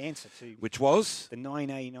give the answer to... Which was? The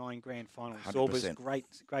 1989 Grand Final. 100%.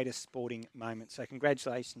 Zorba's greatest sporting moment. So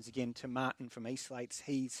congratulations again to Martin from Eastlates.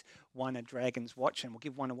 He's won a Dragons watch, and we'll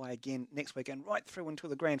give one away again next weekend, right through until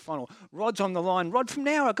the Grand Final. Rod's on the line. Rod from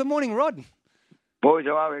Nowra. Good morning, Rod. Boys,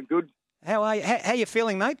 how are we? Good. How are you? How you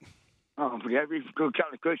feeling, mate? Oh, I'm pretty happy. Got a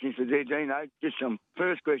couple of questions for there, Dino. Just some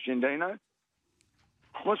first question, Dino.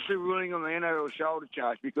 What's the ruling on the NRL shoulder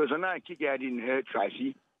charge? Because I know kick-out didn't hurt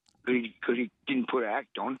Tracy because he didn't put an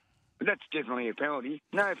act on, but that's definitely a penalty.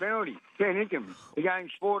 No penalty. Fair income. The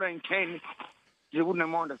game's 14-10. You wouldn't have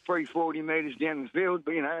minded 340 metres down the field,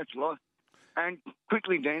 but, that's a lot. And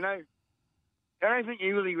quickly, Dino, I don't think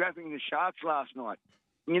you're really wrapping the Sharks last night.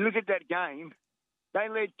 When you look at that game, they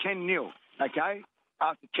led 10-0, okay,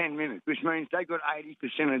 after 10 minutes, which means they got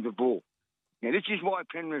 80% of the ball. Now, this is why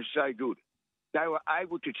Penrith's so good. They were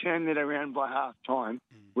able to turn that around by half-time,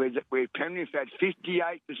 where Penrith had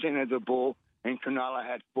 58% of the ball and Cronulla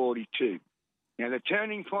had 42. Now, the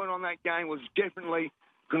turning point on that game was definitely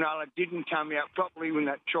Cronulla didn't come out properly when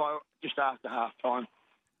that try just after half-time.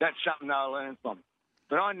 That's something they'll learn from.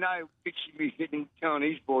 But I know Vic should be telling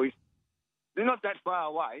these boys, they're not that far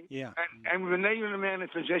away. Yeah. And with an even amount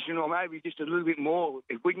of possession, or maybe just a little bit more,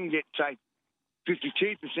 if we can get, say,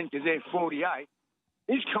 52% to their 48%,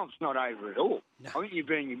 this comp's not over at all. No. I think you're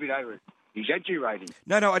being a bit over-exaggerating.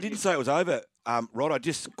 No, I didn't say it was over, Rod. I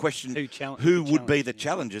just questioned who would be the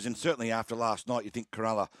challengers, and certainly after last night, you think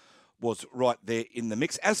Cronulla was right there in the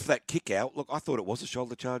mix. As for that kick-out, look, I thought it was a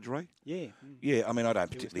shoulder charge, Ray. Yeah. Yeah, I mean, I don't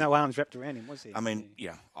particularly... no arms wrapped around him, was there? I mean,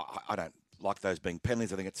 I don't like those being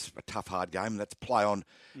penalties. I think it's a tough, hard game. That's play on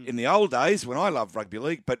in the old days when I loved rugby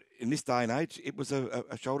league, but in this day and age, it was a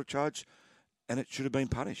shoulder charge, and it should have been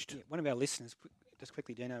punished. Yeah, one of our listeners... Just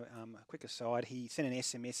quickly, Dino, a quick aside, he sent an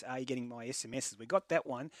SMS, are you getting my SMSs? We got that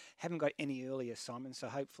one. Haven't got any earlier, Simon, so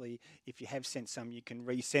hopefully if you have sent some, you can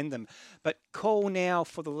resend them. But call now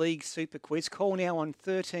for the League Super Quiz. Call now on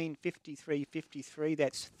 13 53 53.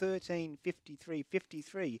 That's 13 53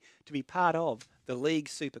 53 to be part of the League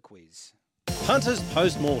Super Quiz. Punters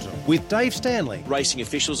Post-Mortem with Dave Stanley. Racing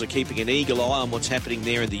officials are keeping an eagle eye on what's happening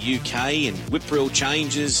there in the UK and whip reel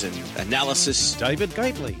changes and analysis. David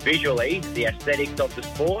Gately. Visually, the aesthetics of the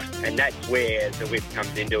sport, and that's where the whip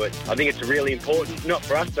comes into it. I think it's really important, not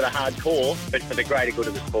for us, but a hardcore, but for the greater good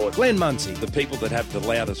of the sport. Glenn Muncie. The people that have the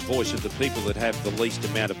loudest voice are the people that have the least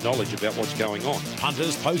amount of knowledge about what's going on.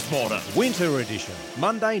 Punters Post-Mortem. Winter edition.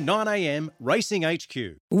 Monday, 9 a.m, Racing HQ.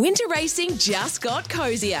 Winter racing just got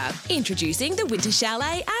cozier. Introducing the Winter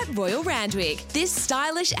Chalet at Royal Randwick. This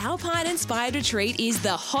stylish alpine-inspired retreat is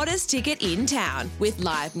the hottest ticket in town, with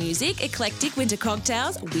live music, eclectic winter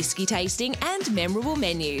cocktails, whiskey tasting and memorable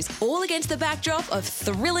menus, all against the backdrop of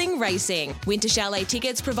thrilling racing. Winter Chalet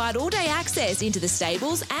tickets provide all-day access into the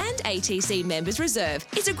stables and ATC Members Reserve.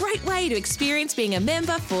 It's a great way to experience being a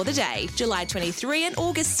member for the day. July 23 and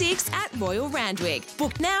August 6 at Royal Randwick.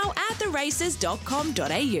 Book now at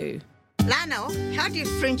theraces.com.au. Lano, how did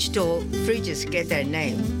French door fridges get their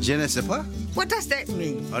name? Je ne sais pas. What does that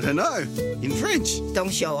mean? I don't know. In French.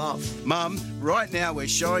 Don't show off. Mum, right now we're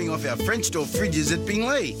showing off our French door fridges at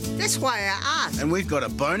Bingley. That's why I asked. And we've got a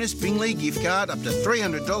bonus Bingley gift card up to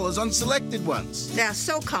 $300 on selected ones. They are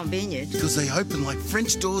so convenient. Because they open like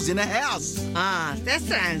French doors in a house. Ah, that's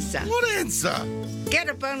the answer. What answer? Get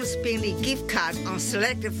a bonus Bingley gift card on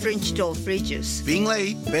selected French door fridges.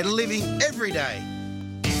 Bingley, better living every day.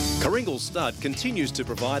 Kringle Stud continues to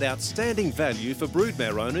provide outstanding value for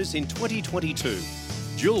broodmare owners in 2022.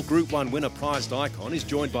 Dual Group 1 winner prized Icon is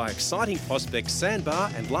joined by exciting prospects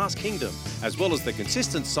Sandbar and Last Kingdom, as well as the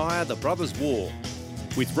consistent sire The Brothers War.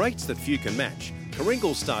 With rates that few can match,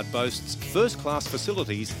 Kringle Stud boasts first-class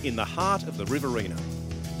facilities in the heart of the Riverina.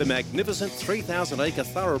 The magnificent 3,000-acre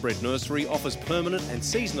thoroughbred nursery offers permanent and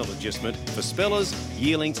seasonal adjustment for spellers,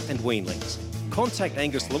 yearlings and weanlings. Contact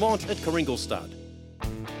Angus Lamont at Kringle Stud.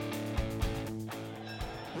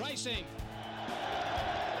 Racing.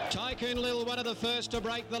 Tycoon Lil, one of the first to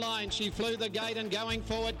break the line. She flew the gate and going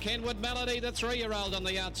forward, Kenwood Melody, the 3-year-old on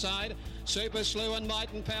the outside. Super Slew and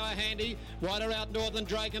Might and Power handy. Wider out Northern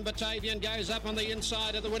Drake and Batavian goes up on the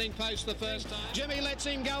inside of the winning post the first time. Jimmy lets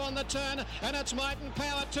him go on the turn and it's Might and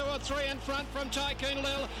Power 2 or 3 in front from Tycoon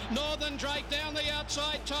Lil. Northern Drake down the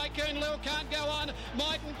outside. Tycoon Lil can't go on.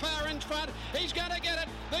 Might and Power in front. He's going to get it.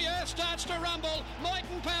 The earth starts to rumble. Might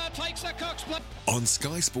and Power takes the Cox split. On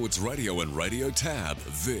Sky Sports Radio and Radio Tab,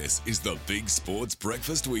 this is the Big Sports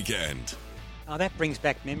Breakfast Weekend. Oh, that brings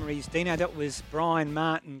back memories. Dino, that was Brian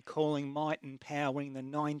Martin calling Might and Power winning the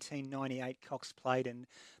 1998 Cox Plate, and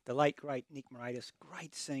the late, great Nick Moratis.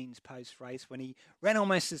 Great scenes post-race when he ran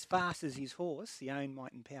almost as fast as his horse, the own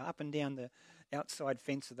Might and Power, up and down the outside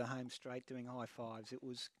fence of the home straight doing high fives. It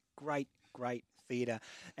was great, great theatre.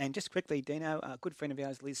 And just quickly, Dino, a good friend of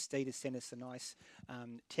ours, Liz Steed, has sent us a nice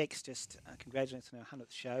text, just congratulating us on our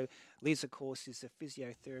 100th show. Liz, of course, is a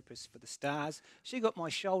physiotherapist for the Stars. She got my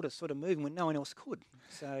shoulder sort of moving when no one else could.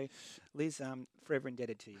 So, Liz, forever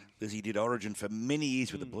indebted to you. Lizzie did Origin for many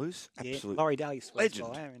years with the Blues. Absolutely. Laurie Daly,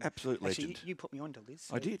 legend. Absolute legend. Actually, you put me on to Liz.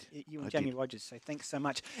 So I did. You and Jamie Rogers, so thanks so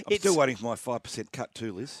much. I'm still waiting for my 5% cut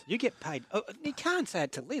too, Liz. You get paid. Oh, you can't say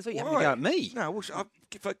it to Liz, or you have to go at me. No, well,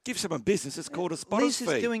 if I give someone business, it's called a spotter's fee.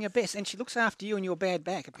 Liz is doing her best, and she looks after you and your bad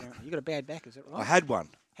back, apparently. You got a bad back, is that right? I had one.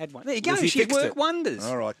 There you go. Lizzie She's fixed worked it. wonders.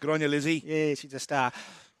 All right. Good on you, Lizzie. Yeah, she's a star.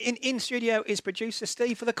 In studio is producer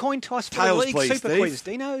Steve for the coin toss for Tails, the league please, super Steve. quiz.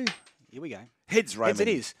 Dino, here we go. Heads, Raymond. Heads it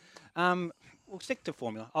is. We'll stick to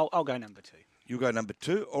formula. I'll go number 2. You go number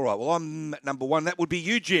 2. All right. Well, I'm at number 1. That would be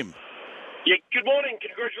you, Jim. Yeah, good morning.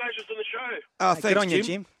 Congratulations on the show. Oh, thanks, good on you,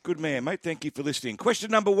 Jim. Good man, mate. Thank you for listening. Question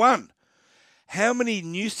number 1. How many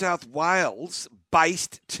New South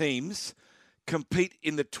Wales-based teams compete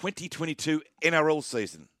in the 2022 NRL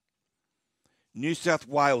season? New South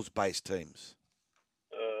Wales-based teams.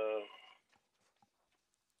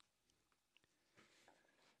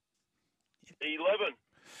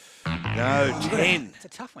 11. No, 10. It's a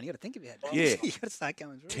tough one. You got to think about it. Yeah. You got to start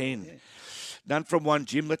going through. 10. Yeah. None from 1,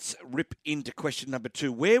 Jim. Let's rip into question number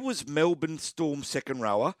 2. Where was Melbourne Storm second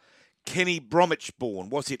rower Kenny Bromwich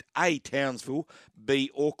born? Was it A, Townsville,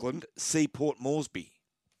 B, Auckland, C, Port Moresby?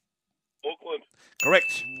 Auckland.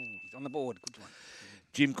 Correct. He's on the board. Good one.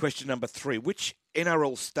 Jim, question number 3. Which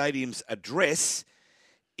NRL stadium's address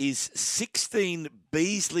is 16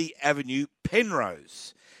 Beasley Avenue,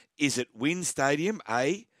 Penrose? Is it Wynn Stadium,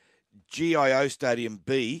 A, GIO Stadium,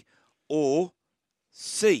 B, or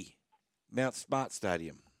C, Mount Smart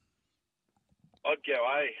Stadium? I'd go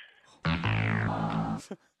A.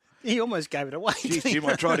 He almost gave it away. Jeez, Jim,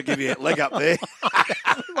 I tried to give you a leg up there.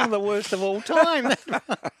 One of the worst of all time.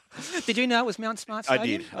 Did you know it was Mount Smart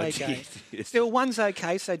Stadium? I did. Okay. Yes. Still, 1's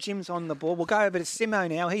okay, so Jim's on the board. We'll go over to Simo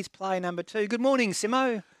now. He's player number 2. Good morning,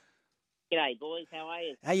 Simo. G'day, boys. How are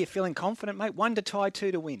you? How you feeling? Confident, mate? 1 to tie,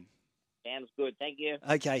 2 to win. Sounds good. Thank you.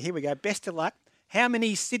 Okay, here we go. Best of luck. How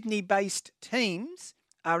many Sydney-based teams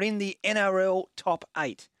are in the NRL top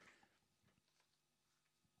 8?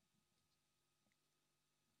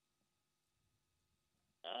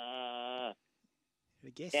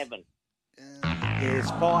 Guess? 7.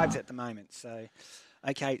 There's 5s at the moment. So,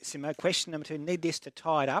 okay, Simo, question number 2. Need this to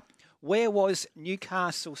tie it up. Where was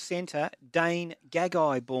Newcastle centre Dane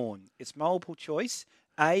Gagai born? It's multiple choice.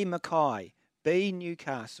 A, Mackay. B,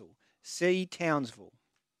 Newcastle. C, Townsville.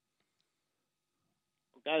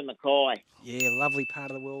 Go Mackay. Yeah, lovely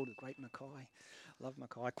part of the world. Great Mackay. Love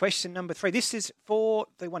Mackay. Question number 3. This is for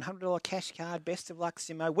the $100 cash card. Best of luck,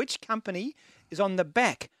 Simo. Which company is on the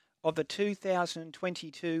back of the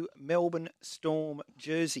 2022 Melbourne Storm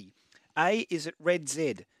jersey? A, is it Red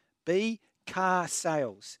Z? B, Car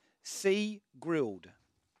Sales. C, grilled?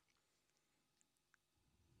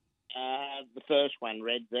 The first one,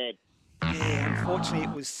 Red Z. Yeah, unfortunately,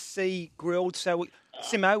 it was C, grilled. So,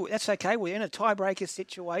 Simo, that's okay. We're in a tiebreaker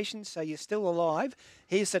situation, so you're still alive.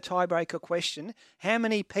 Here's the tiebreaker question. How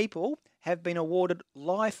many people have been awarded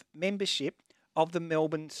life membership of the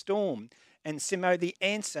Melbourne Storm? And, Simo, the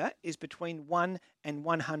answer is between 1 and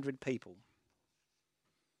 100 people.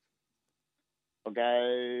 I'll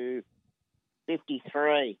go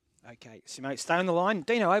 53. Okay, Simo, stay on the line.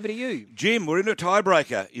 Dino, over to you. Jim, we're in a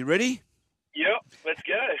tiebreaker. You ready? Yep, let's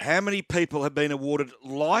go. How many people have been awarded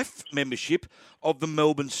life membership of the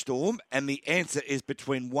Melbourne Storm? And the answer is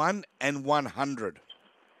between 1 and 100.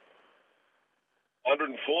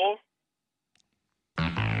 104.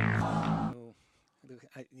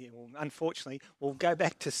 Unfortunately, we'll go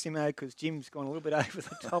back to Simo because Jim's gone a little bit over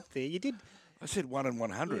the top there. You did. I said 1 and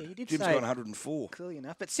 100. Yeah, you did Jim's say got 104. Clearly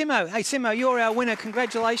enough. But Simo, you're our winner.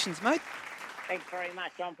 Congratulations, mate. Thanks very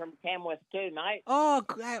much. I'm from Tamworth too, mate. Oh,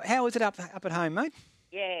 how is it up at home, mate?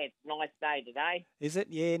 Yeah, it's a nice day today. Is it?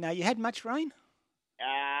 Yeah. No, you had much rain?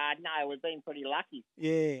 No, we've been pretty lucky.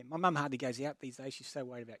 Yeah, my mum hardly goes out these days. She's so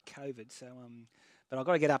worried about COVID. So, but I've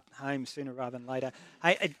got to get up home sooner rather than later.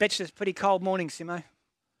 Hey, I bet you it's a pretty cold morning, Simo.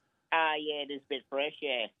 Yeah, it is a bit fresh,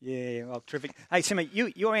 yeah. Yeah, well, terrific. Hey, Simo,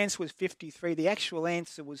 your answer was 53. The actual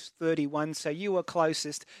answer was 31, so you were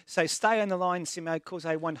closest. So stay on the line, Simo, because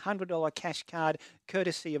a $100 cash card,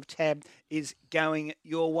 courtesy of Tab, is going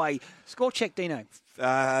your way. Score check, Dino.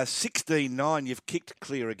 16-9, you've kicked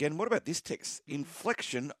clear again. What about this text?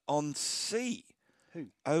 Inflection on C. Who?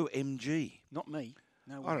 OMG. Not me.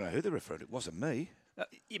 No. I don't know who they referred to. It wasn't me.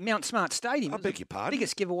 Mount Smart Stadium. I beg your pardon.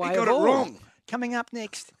 Biggest giveaway You got of it all. wrong. Coming up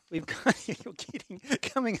next, we've got, you're kidding,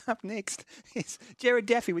 coming up next is Jared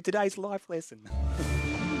Daffy with today's life lesson.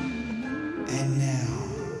 And now,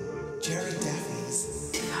 Jared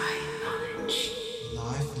Daffy's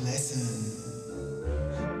life lesson.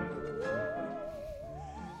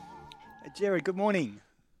 Jared, good morning.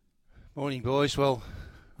 Morning, boys. Well,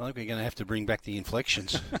 I think we're going to have to bring back the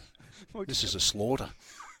inflections. This is a slaughter.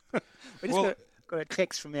 We just got a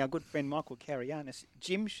text from our good friend Michael Carianis.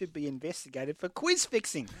 Jim should be investigated for quiz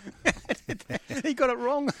fixing. He got it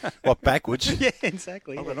wrong. What, backwards? Yeah,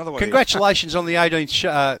 exactly. I've got another one. Congratulations on the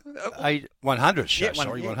 18th 100th show. Yeah,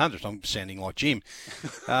 100th. I'm sounding like Jim.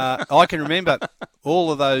 I can remember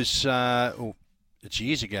all of those, it's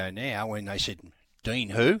years ago now, when they said, Dean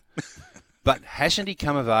who? But hasn't he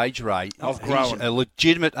come of age, Ray? I've grown. He's a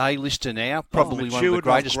legitimate A-lister now, probably one of the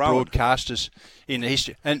greatest broadcasters in the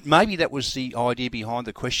history. And maybe that was the idea behind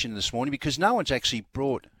the question this morning, because no one's actually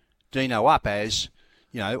brought Dino up as,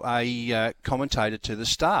 a commentator to the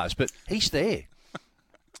stars. But he's there.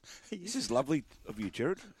 This is lovely of you,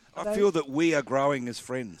 Jared. I feel that we are growing as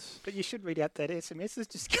friends. But you should read out that SMS that's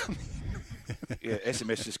just come in. Yeah,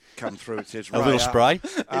 SMS just come through. It says, a little spray.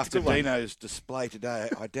 After Dino's display today,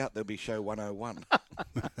 I doubt there'll be show 101.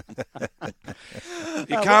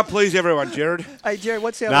 You can't please everyone, Jared. Hey, Jared,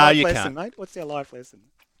 what's our life lesson, mate? What's our life lesson?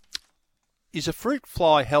 Is a fruit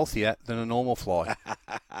fly healthier than a normal fly?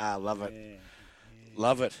 Love it. Yeah.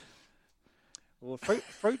 Love it. Well,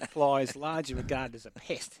 fruit fly is largely regarded as a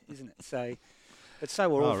pest, isn't it? But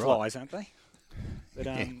so are all flies, aren't they? But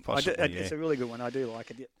possibly, it's a really good one. I do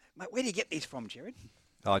like it. Mate, where do you get these from, Jared?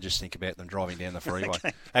 I just think about them driving down the freeway.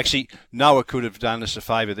 Okay. Actually, Noah could have done us a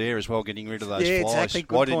favour there as well, getting rid of those flies. Exactly.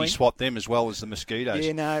 Good Why point. didn't he swat them as well as the mosquitoes?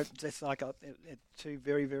 Yeah, no, that's like two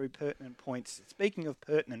very, very pertinent points. Speaking of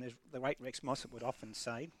pertinent, as the great Rex Mossop would often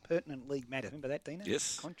say, pertinent league matter. Remember that, Dino?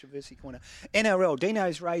 Yes. Controversy corner. NRL,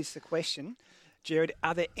 Dino's raised the question, Jared,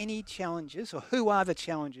 are there any challenges, or who are the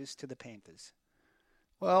challenges to the Panthers?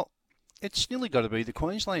 Well, it's nearly got to be the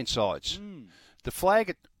Queensland sides. The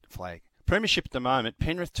flag Premiership at the moment,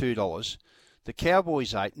 Penrith $2, the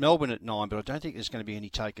Cowboys 8, Melbourne at 9, but I don't think there's going to be any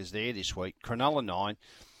takers there this week. Cronulla 9,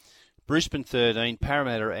 Brisbane 13,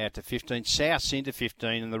 Parramatta out to 15, South Centre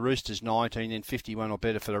 15, and the Roosters 19, and 51 or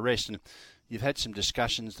better for the rest. And you've had some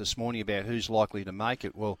discussions this morning about who's likely to make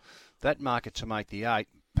it. Well, that market to make the 8,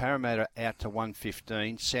 Parramatta out to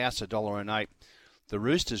 115, South's $1.08, the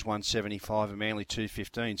Roosters 175, and Manly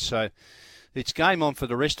 215. So it's game on for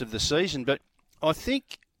the rest of the season. But I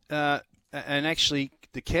think, and actually,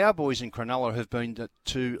 the Cowboys and Cronulla have been the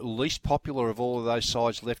two least popular of all of those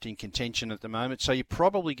sides left in contention at the moment. So you're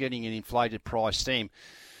probably getting an inflated price them.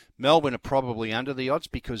 Melbourne are probably under the odds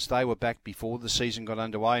because they were back before the season got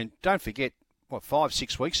underway. And don't forget,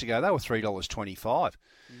 5-6 weeks ago, they were $3.25.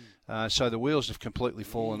 So the wheels have completely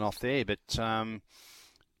fallen off there. But,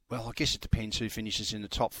 well, I guess it depends who finishes in the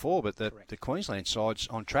top 4. But the Queensland side's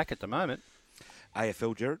on track at the moment.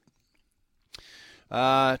 AFL, Jared?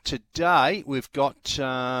 Today we've got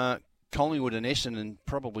Collingwood and Essendon,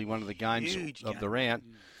 probably one of the games of the round.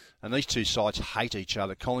 And these two sides hate each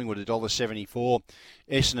other. Collingwood $1.74,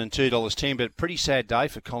 Essendon $2.10. But a pretty sad day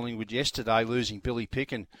for Collingwood yesterday, losing Billy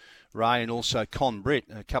Pick and Ray and also Con Britt,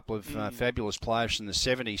 a couple of fabulous players from the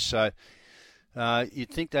 70s. So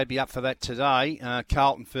you'd think they'd be up for that today.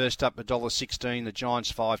 Carlton first up $1.16, the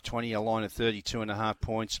Giants $5.20, a line of 32.5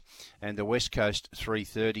 points. And the West Coast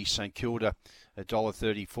 $3.30, St Kilda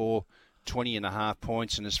 $1.34, 20.5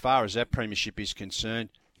 points. And as far as that premiership is concerned,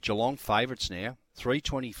 Geelong favourites now,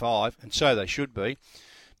 $3.25, and so they should be.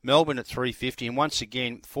 Melbourne at $3.50, and once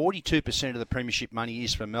again, 42% of the premiership money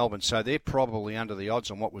is for Melbourne, so they're probably under the odds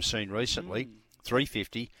on what we've seen recently.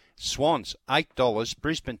 $3.50. Swans, $8,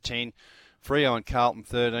 Brisbane 10, Freo and Carlton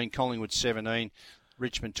 13, Collingwood 17,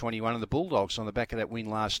 Richmond 21, and the Bulldogs on the back of that win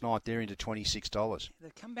last night, they're into $26.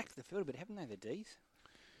 They've come back to the field a bit, haven't they, the D's?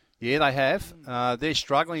 Yeah, they have. They're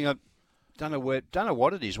struggling. Don't know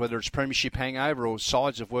what it is, whether it's premiership hangover or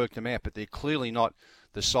sides have worked them out, but they're clearly not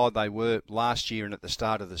the side they were last year and at the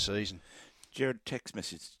start of the season. Jared, text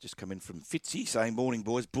message just come in from Fitzy saying, "Morning,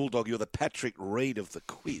 boys. Bulldog, you're the Patrick Reed of the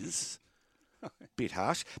quiz." Bit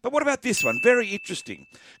harsh. But what about this one? Very interesting.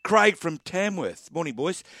 Craig from Tamworth. Morning,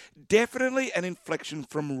 boys. Definitely an inflection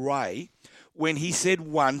from Ray when he said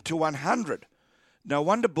 1 to 100. No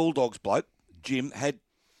wonder Bulldogs bloke, Jim, had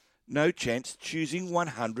no chance choosing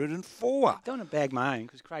 104. Don't want to bag my own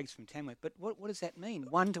because Craig's from Tamworth, but what does that mean?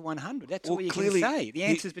 1 to 100? That's Well, all you clearly, can say. The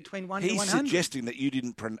answer's between 1 to 100. He's suggesting that you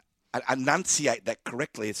didn't enunciate that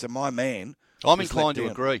correctly. So my man... I'm inclined to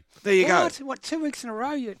agree. There you go. What, 2 weeks in a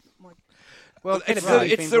row? Well,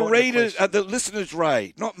 it's the readers, the listeners,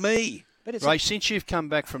 Ray, not me. Ray, since you've come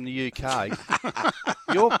back from the UK,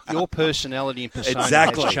 your personality and persona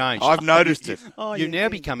exactly. has changed. I've noticed it. You've now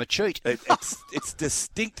become a cheat. It's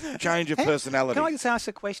distinct change of personality. Can I just ask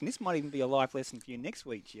a question? This might even be a life lesson for you next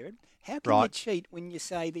week, Jared. How can you cheat when you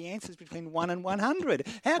say the answer's between 1 and 100?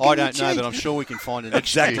 How can I don't know, but I'm sure we can find an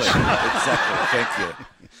exactly. excuse. Exactly. Thank you.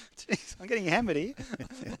 Jeez, I'm getting hammered here.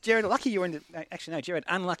 Jared, lucky you're in. Actually, no, Jared,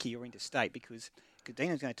 unlucky you're interstate because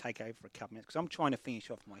Dina's going to take over for a couple minutes because I'm trying to finish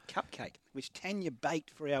off my cupcake, which Tanya baked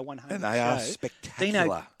for our 100 And they show. are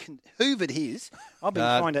spectacular. Dino hoovered his. I've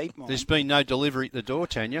been trying to eat mine. There's been no delivery at the door,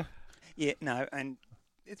 Tanya. Yeah, no, and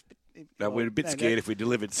it's... No, we're a bit scared if we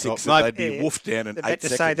delivered 6 Well, that they'd be woofed down in 8 seconds. To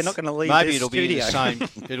say they're not going to leave Maybe this it'll studio. be in the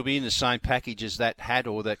same. It'll be in the same package as that hat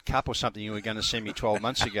or that cup or something you were going to send me 12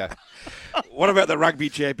 months ago. What about the rugby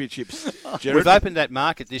championships, Jared? We've opened that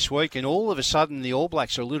market this week, and all of a sudden the All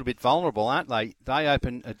Blacks are a little bit vulnerable, aren't they? They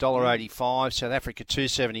open $1.85, South Africa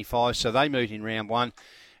 $2.75, so they meet in round 1.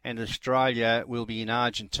 And Australia will be in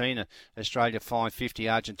Argentina. Australia $5.50,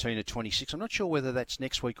 Argentina $26. I'm not sure whether that's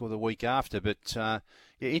next week or the week after, but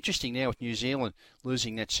interesting now with New Zealand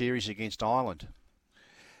losing that series against Ireland.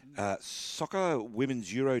 Soccer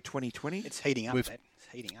Women's Euro 2020. It's heating up. It's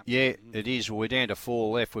heating up. Yeah, it is. Well, we're down to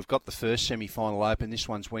 4 left. We've got the first semi-final open. This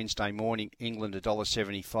one's Wednesday morning. England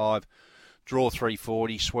 $1.75. Draw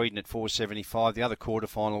 340, Sweden at 475. The other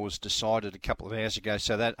quarterfinal was decided a couple of hours ago,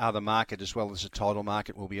 so that other market as well as the title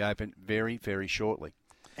market will be open very, very shortly.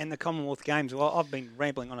 And the Commonwealth Games, well, I've been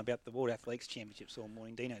rambling on about the World Athletics Championships all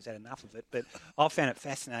morning. Dino's had enough of it, but I found it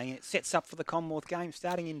fascinating. It sets up for the Commonwealth Games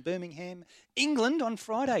starting in Birmingham, England on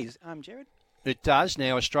Fridays, Jared? It does.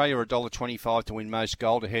 Now, Australia are $1.25 to win most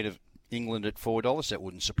gold ahead of England at $4. That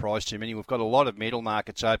wouldn't surprise too many. We've got a lot of medal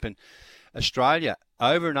markets open. Australia,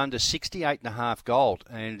 over and under 68.5 gold.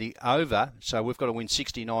 And the over, so we've got to win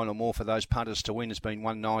 69 or more for those punters to win, has been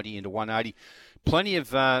 190 into 180. Plenty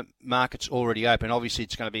of markets already open. Obviously,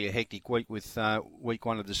 it's going to be a hectic week with week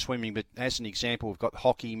 1 of the swimming. But as an example, we've got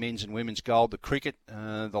hockey, men's and women's gold. The cricket,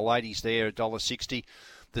 the ladies there, $1.60.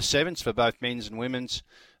 The sevens for both men's and women's.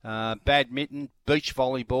 Badminton, beach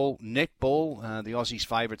volleyball, netball, the Aussies'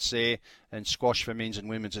 favourites there, and squash for men's and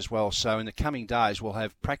women's as well. So in the coming days, we'll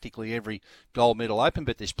have practically every gold medal open,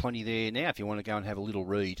 but there's plenty there now if you want to go and have a little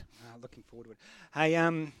read. Looking forward to it. Hey,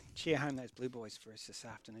 cheer home those Blue Boys for us this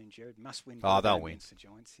afternoon, Jared. Must win. Oh, they'll win. The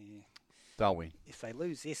Giants, yeah. They'll win. If they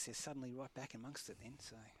lose this, they're suddenly right back amongst it then,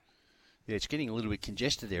 so... Yeah, it's getting a little bit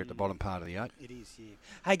congested there at the bottom part of the 8. It is, yeah.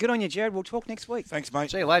 Hey, good on you, Jared. We'll talk next week. Thanks,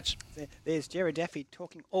 mate. See you, lads. There's Jared Daffy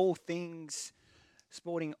talking all things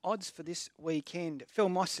sporting odds for this weekend. Phil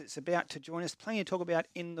Moss is about to join us. Plenty to talk about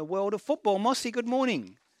in the world of football. Mossy, good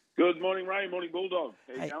morning. Good morning, Ray. Morning, Bulldog.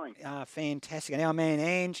 How you going? Fantastic. And our man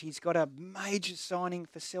Ange, he's got a major signing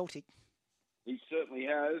for Celtic. He certainly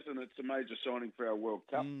has, and it's a major signing for our World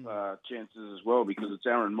Cup chances as well because it's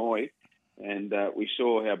Aaron Moy. And we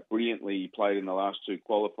saw how brilliantly he played in the last 2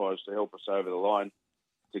 qualifiers to help us over the line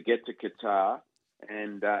to get to Qatar.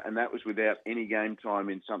 and that was without any game time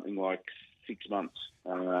in something like 6 months.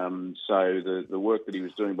 So the work that he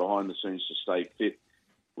was doing behind the scenes to stay fit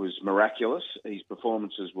was miraculous. His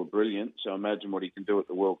performances were brilliant. So imagine what he can do at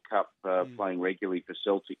the World Cup, playing regularly for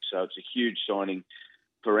Celtic. So it's a huge signing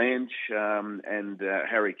for Ange, and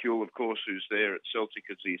Harry Kewell, of course, who's there at Celtic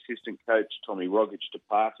as the assistant coach. Tommy Rogic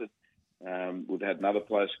departed. We've had another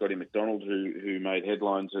player, Scotty McDonald, who made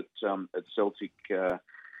headlines at Celtic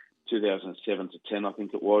 2007 to 10, I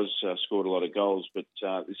think it was, scored a lot of goals. But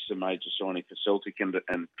this is a major signing for Celtic and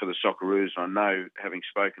for the Socceroos. I know, having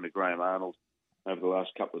spoken to Graham Arnold over the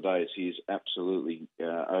last couple of days, he is absolutely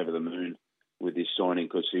over the moon with this signing,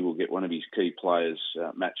 because he will get one of his key players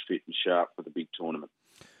match fit and sharp for the big tournament.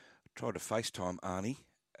 Tried to FaceTime Arnie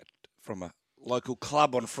from a local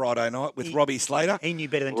club on Friday night with Robbie Slater. He knew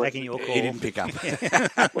better than taking your call. He didn't pick up.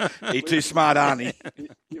 He's too smart, Arnie.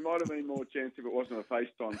 You might have been more chance if it wasn't a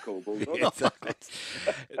FaceTime call, Bulldog.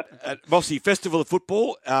 Mossy, Festival of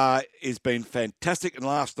Football has been fantastic. And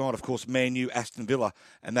last night, of course, Man U, Aston Villa,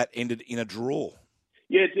 and that ended in a draw.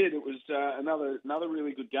 Yeah, it did. It was another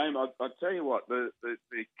really good game. I tell you what, the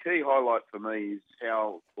key highlight for me is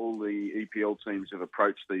how all the EPL teams have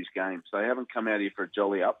approached these games. They haven't come out here for a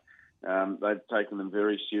jolly up. They've taken them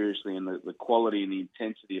very seriously, and the quality and the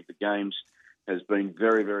intensity of the games has been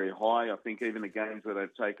very, very high. I think even the games where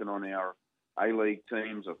they've taken on our A-League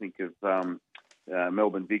teams, I think of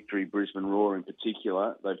Melbourne Victory, Brisbane Roar in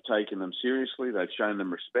particular, they've taken them seriously, they've shown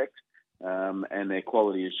them respect, and their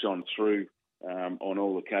quality has shone through on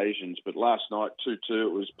all occasions. But last night, 2-2,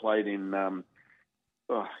 it was played in,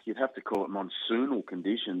 you'd have to call it monsoonal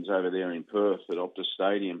conditions over there in Perth at Optus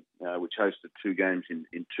Stadium, which hosted 2 games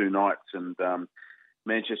in 2 nights. And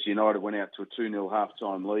Manchester United went out to a 2-0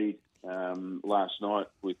 half-time lead last night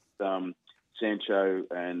with Sancho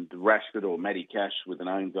and Rashford, or Matty Cash, with an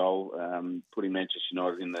own goal, putting Manchester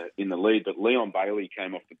United in the lead. But Leon Bailey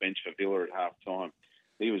came off the bench for Villa at half-time.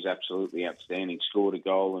 He was absolutely outstanding, scored a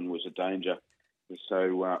goal and was a danger.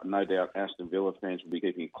 So no doubt Aston Villa fans will be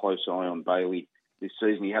keeping a close eye on Bailey this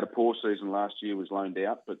season. He had a poor season last year, was loaned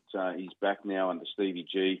out, but he's back now under Stevie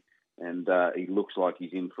G, and he looks like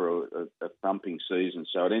he's in for a thumping season.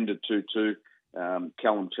 So it ended 2-2.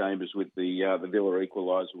 Callum Chambers with the Villa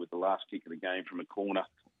equaliser with the last kick of the game from a corner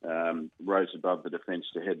rose above the defence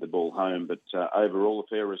to head the ball home. But overall, a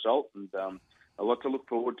fair result, and a lot to look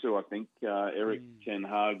forward to, I think. Eric Ten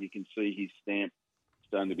Hag, you can see his stamp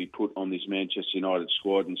starting to be put on this Manchester United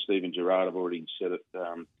squad, and Steven Gerrard have already said it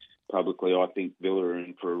publicly. I think Villa are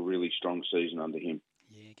in for a really strong season under him.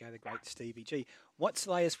 Yeah, go the great Stevie G. What's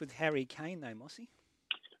the latest with Harry Kane, though, Mossy?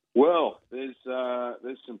 Well, there's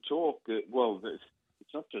some talk.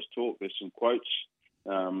 It's not just talk. There's some quotes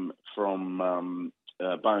from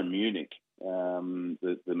Bayern Munich,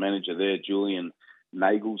 the manager there, Julian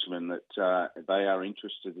Nagelsmann, that they are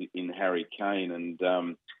interested in Harry Kane.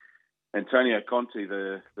 And Antonio Conte,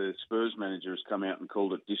 the Spurs manager, has come out and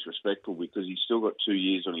called it disrespectful because he's still got 2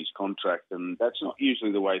 years on his contract, and that's not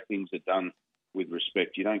usually the way things are done with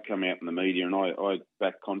respect. You don't come out in the media, and I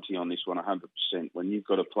back Conte on this one 100%. When you've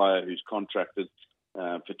got a player who's contracted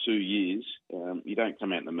for 2 years, you don't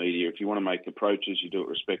come out in the media. If you want to make approaches, you do it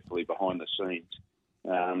respectfully behind the scenes.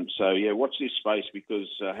 So, watch this space, because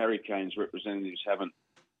Harry Kane's representatives haven't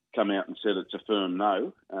come out and said it's a firm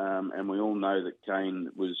no, and we all know that Kane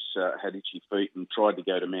had itchy feet and tried to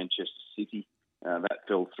go to Manchester City. That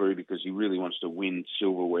fell through because he really wants to win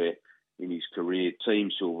silverware in his career,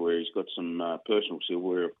 team silverware. He's got some personal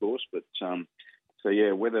silverware, of course, but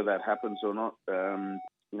whether that happens or not,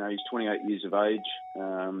 he's 28 years of age.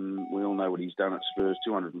 We all know what he's done at Spurs,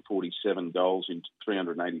 247 goals in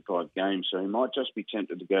 385 games, so he might just be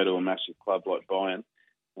tempted to go to a massive club like Bayern,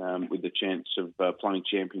 with the chance of playing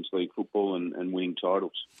Champions League football and winning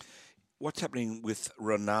titles. What's happening with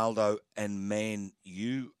Ronaldo and Man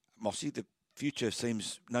U, Mossy? The future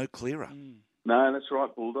seems no clearer. No, that's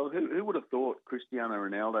right, Bulldog. Who would have thought Cristiano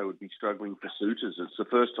Ronaldo would be struggling for suitors? It's the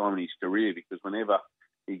first time in his career, because whenever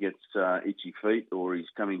he gets itchy feet or he's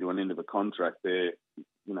coming to an end of a contract, they're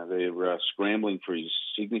scrambling for his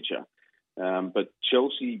signature. But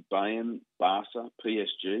Chelsea, Bayern, Barca,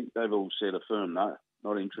 PSG, they've all said a firm no.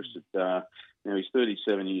 Not interested. He's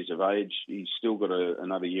 37 years of age. He's still got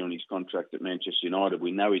another year on his contract at Manchester United.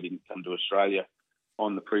 We know he didn't come to Australia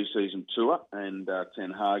on the pre-season tour, and Ten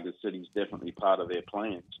Hag has said he's definitely part of their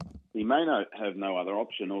plans. He may not have no other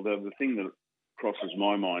option, although the thing that crosses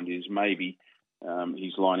my mind is maybe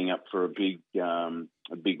he's lining up for a big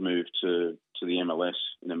move to the MLS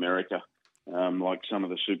in America, like some of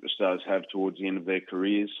the superstars have towards the end of their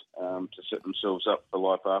careers, to set themselves up for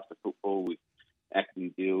life after football with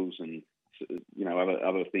acting deals and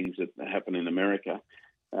other things that happen in America.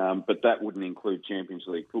 But that wouldn't include Champions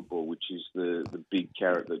League football, which is the big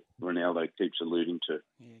carrot that Ronaldo keeps alluding to.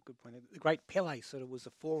 Yeah, good point. The great Pele sort of was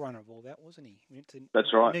the forerunner of all that, wasn't he? He went to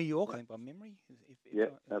That's right. New York, I think, by memory.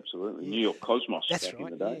 Absolutely. Yeah. New York Cosmos That's back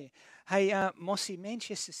right, in the day. Yeah. Hey, Mossy,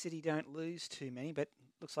 Manchester City don't lose too many, but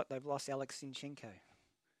looks like they've lost Alex Zinchenko.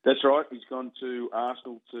 That's right. He's gone to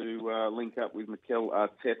Arsenal to link up with Mikel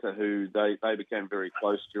Arteta, who they became very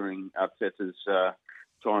close during Arteta's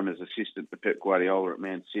time as assistant to Pep Guardiola at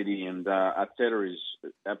Man City. And Arteta is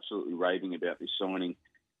absolutely raving about this signing.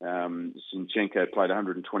 Zinchenko played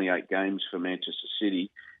 128 games for Manchester City.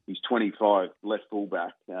 He's 25, left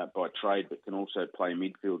fullback by trade, but can also play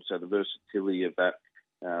midfield. So the versatility of that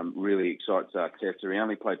really excites Arteta. He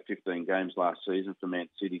only played 15 games last season for Man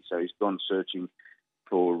City, so he's gone searching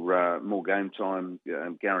for more game time,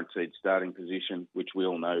 guaranteed starting position, which we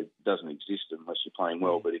all know doesn't exist unless you're playing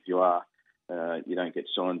well. But if you are, you don't get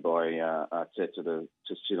signed by Arteta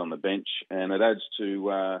to sit on the bench. And it adds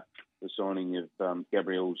to the signing of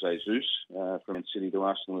Gabriel Jesus from Man City to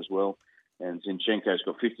Arsenal as well. And Zinchenko's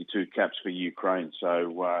got 52 caps for Ukraine,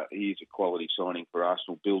 so he's a quality signing for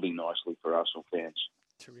Arsenal, building nicely for Arsenal fans.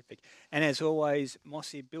 Terrific. And as always,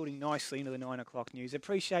 Mossy, building nicely into the 9 o'clock news.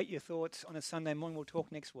 Appreciate your thoughts on a Sunday morning. We'll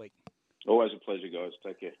talk next week. Always a pleasure, guys.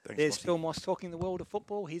 Take care. Thanks, There's Mossy. Phil Moss talking the world of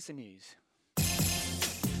football. Here's the news.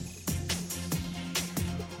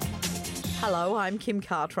 Hello, I'm Kim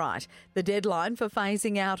Cartwright. The deadline for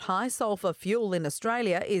phasing out high sulphur fuel in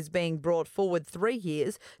Australia is being brought forward 3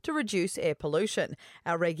 years to reduce air pollution.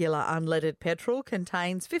 Our regular unleaded petrol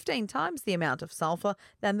contains 15 times the amount of sulphur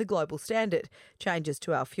than the global standard. Changes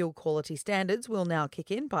to our fuel quality standards will now kick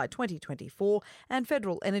in by 2024, and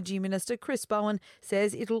Federal Energy Minister Chris Bowen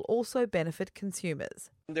says it'll also benefit consumers.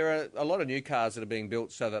 There are a lot of new cars that are being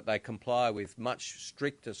built so that they comply with much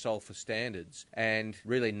stricter sulphur standards and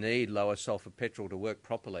really need lower sulphur petrol to work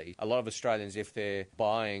properly. A lot of Australians, if they're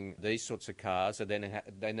buying these sorts of cars, are then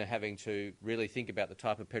they're having to really think about the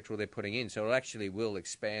type of petrol they're putting in. So it actually will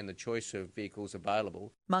expand the choice of vehicles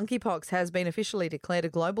available. Monkeypox has been officially declared a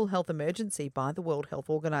global health emergency by the World Health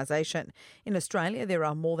Organization. In Australia, there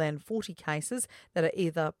are more than 40 cases that are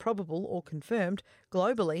either probable or confirmed.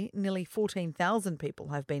 Globally, nearly 14,000 people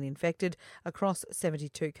have been infected across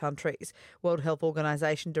 72 countries. World Health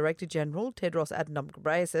Organization Director General Tedros Adhanom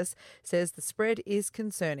Ghebreyesus says the spread is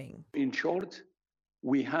concerning. In short,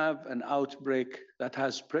 we have an outbreak that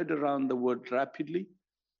has spread around the world rapidly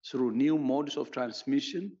through new modes of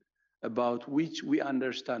transmission, about which we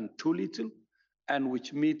understand too little and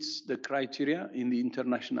which meets the criteria in the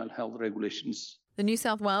international health regulations. The New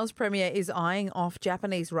South Wales Premier is eyeing off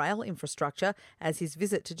Japanese rail infrastructure as his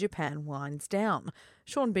visit to Japan winds down.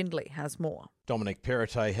 Sean Bindley has more. Dominic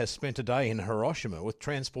Perrottet has spent a day in Hiroshima with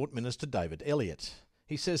Transport Minister David Elliott.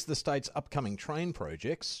 He says the state's upcoming train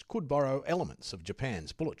projects could borrow elements of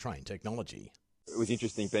Japan's bullet train technology. It was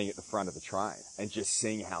interesting being at the front of the train and just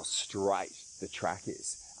seeing how straight the track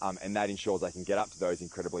is. And that ensures they can get up to those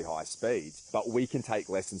incredibly high speeds. But we can take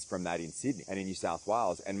lessons from that in Sydney and in New South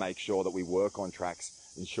Wales and make sure that we work on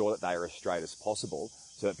tracks, ensure that they are as straight as possible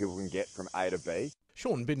so that people can get from A to B.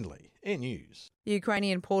 Sean Bindley, Air News. The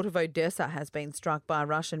Ukrainian port of Odessa has been struck by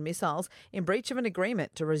Russian missiles in breach of an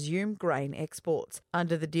agreement to resume grain exports.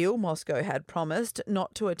 Under the deal, Moscow had promised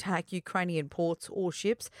not to attack Ukrainian ports or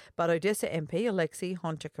ships, but Odessa MP Alexei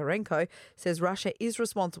Honchakarenko says Russia is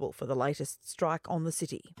responsible for the latest strike on the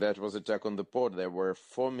city. That was attack on the port. There were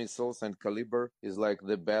 4 missiles and caliber is like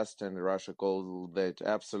the best, and Russia called that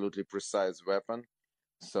absolutely precise weapon.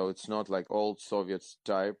 So it's not like old Soviet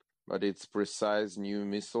type, but it's precise new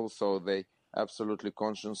missile, so they absolutely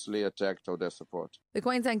consciously attacked Odessa port. The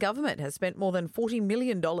Queensland government has spent more than $40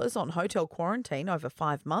 million on hotel quarantine over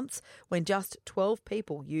 5 months when just 12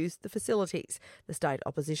 people used the facilities. The state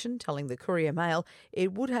opposition telling the Courier Mail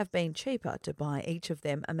it would have been cheaper to buy each of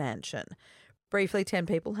them a mansion. Briefly, 10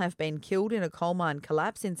 people have been killed in a coal mine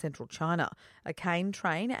collapse in central China. A cane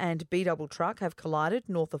train and B-double truck have collided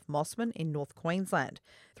north of Mossman in North Queensland.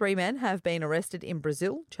 3 men have been arrested in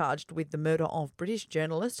Brazil, charged with the murder of British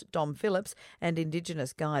journalist Dom Phillips and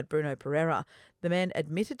Indigenous guide Bruno Pereira. The men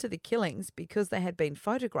admitted to the killings because they had been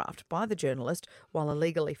photographed by the journalist while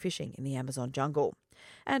illegally fishing in the Amazon jungle.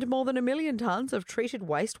 And more than 1 million tonnes of treated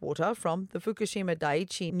wastewater from the Fukushima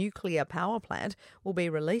Daiichi nuclear power plant will be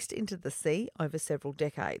released into the sea over several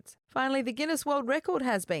decades. Finally, the Guinness World Record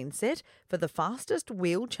has been set for the fastest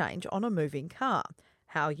wheel change on a moving car.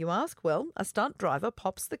 How, you ask? Well, a stunt driver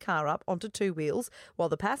pops the car up onto two wheels while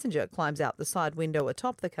the passenger climbs out the side window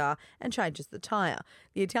atop the car and changes the tyre.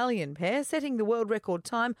 The Italian pair setting the world record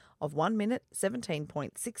time of 1 minute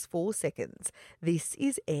 17.64 seconds. This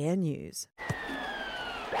is Air News.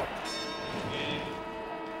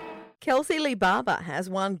 Kelsey Lee Barber has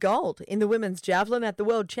won gold in the women's javelin at the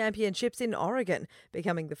World Championships in Oregon,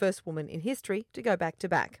 becoming the first woman in history to go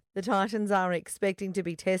back-to-back. The Titans are expecting to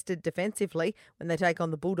be tested defensively when they take on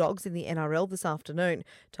the Bulldogs in the NRL this afternoon.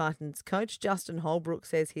 Titans coach Justin Holbrook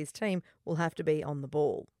says his team will have to be on the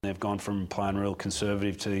ball. They've gone from playing real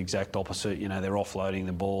conservative to the exact opposite. You know, they're offloading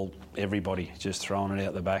the ball, everybody just throwing it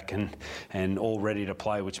out the back and all ready to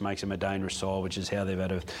play, which makes them a dangerous side, which is how they've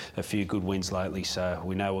had a few good wins lately. So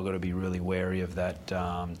we know we've got to be really wary of that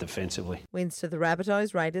defensively. Wins to the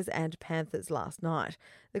Rabbitohs, Raiders and Panthers last night.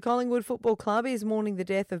 The Collingwood Football Club is mourning the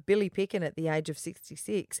death of Billy Picken at the age of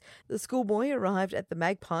 66. The schoolboy arrived at the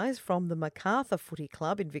Magpies from the Macarthur Footy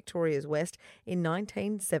Club in Victoria's West in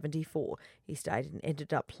 1974. He stayed and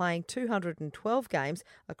ended up playing 212 games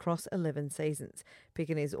across 11 seasons.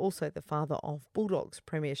 Picken is also the father of Bulldogs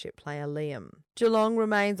premiership player Liam. Geelong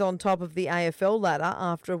remains on top of the AFL ladder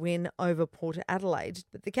after a win over Port Adelaide,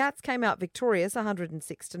 but the Cats came out victorious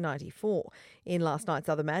 106-94. In last night's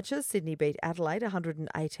other matches, Sydney beat Adelaide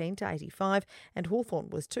 118-85 and Hawthorn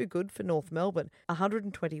was too good for North Melbourne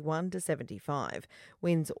 121-75.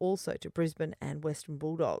 Wins also to Brisbane and Western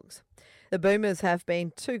Bulldogs. The Boomers have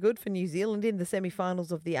been too good for New Zealand in the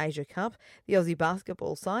semi-finals of the Asia Cup, the Aussie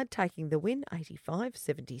basketball side taking the win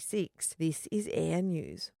 85-76. This is Air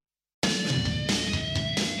News.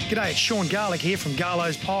 G'day, it's Sean Garlick here from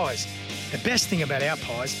Garlo's Pies. The best thing about our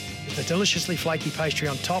pies is the deliciously flaky pastry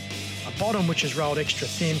on top, a bottom which is rolled extra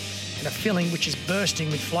thin, and a filling which is bursting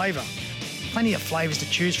with flavour. Plenty of flavours to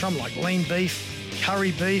choose from like lean beef,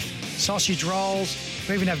 curry beef, sausage rolls.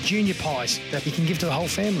 We even have junior pies that you can give to the whole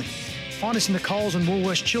family. Find us in the Coles and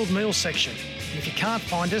Woolworths chilled meals section. And if you can't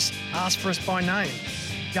find us, ask for us by name.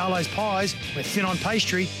 Garlo's Pies, we're thin on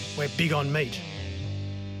pastry, we're big on meat.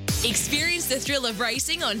 Experience the thrill of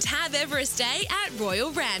racing on Tab Everest Day at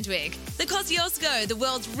Royal Randwick. The Kosciuszko, the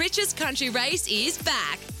world's richest country race, is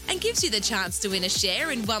back and gives you the chance to win a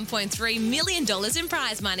share in $1.3 million in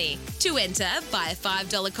prize money. To enter, buy a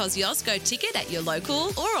 $5 Kosciuszko ticket at your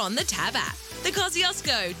local or on the Tab app. The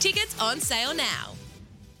Kosciuszko, tickets on sale now.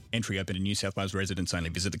 Entry open to New South Wales residents only.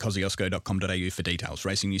 Visit thekosciuszko.com.au for details.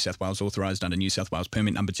 Racing New South Wales authorised under New South Wales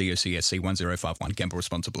permit number GOCSC 1051. Gamble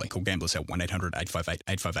responsibly. Call Gamblers Help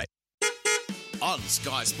 1-800-858-858. On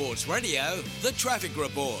Sky Sports Radio, the Traffic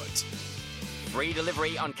Report. Free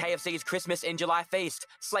delivery on KFC's Christmas in July feast.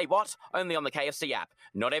 Slay what? Only on the KFC app.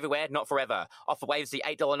 Not everywhere, not forever. Offer waives the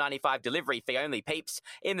 $8.95 delivery fee only, peeps.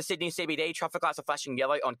 In the Sydney CBD, traffic lights are flashing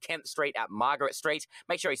yellow on Kent Street at Margaret Street.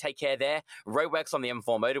 Make sure you take care there. Roadworks on the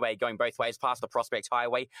M4 motorway going both ways past the Prospect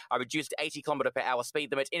Highway. A reduced 80km/h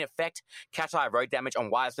speed limit in effect. Cat-eye road damage on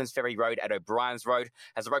Wiseman's Ferry Road at O'Brien's Road.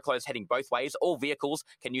 As the road closed heading both ways, all vehicles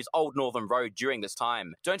can use Old Northern Road during this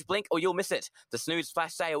time. Don't blink or you'll miss it. The Snooze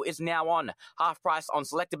Flash Sale is now on. Half price on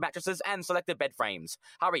selected mattresses and selected bed frames.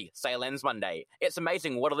 Hurry, sale ends Monday. It's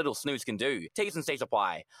amazing what a little snooze can do. T's and C's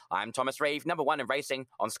apply. I'm Thomas Reeve, number one in racing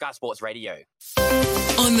on Sky Sports Radio.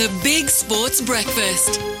 On the Big Sports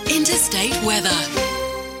Breakfast, interstate weather.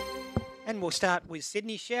 And we'll start with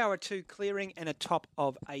Sydney. Shower 2 clearing and a top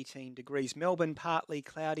of 18 degrees. Melbourne, partly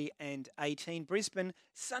cloudy and 18. Brisbane,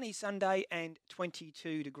 sunny Sunday and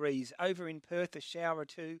 22 degrees. Over in Perth, a shower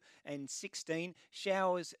 2 and 16.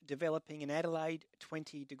 Showers developing in Adelaide,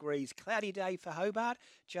 20 degrees. Cloudy day for Hobart,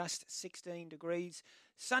 just 16 degrees.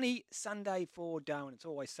 Sunny Sunday for Darwin. It's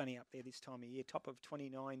always sunny up there this time of year. Top of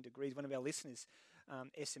 29 degrees. One of our listeners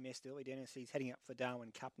SMS'd early, Dennis. He's heading up for the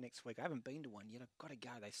Darwin Cup next week. I haven't been to one yet. I've got to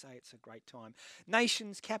go. They say it's a great time.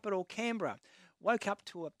 Nation's capital, Canberra. Woke up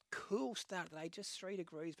to a cool start today, just 3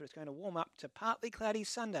 degrees, but it's going to warm up to partly cloudy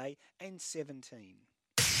Sunday and 17.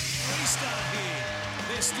 Restart here.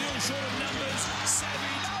 They're still short of numbers.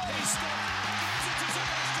 Savage, they stop. Gives it to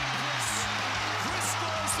Sebastian Chris. Chris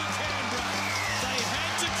scores for Canberra. They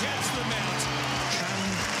had to catch them out.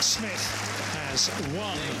 Cam Smith has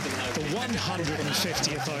won the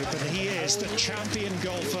 150th Open. He is the champion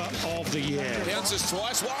golfer of the year. Bounces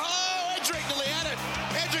twice. Oh, Edric nearly had it.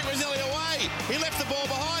 Edric was nearly away. He left the ball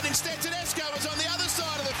behind. Instead, Tedesco was on the other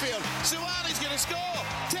side of the field. Suwali's going to score.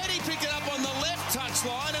 Teddy picked it up on the left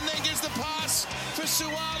touchline and then gives the pass for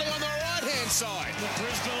Suwali on the right-hand side. The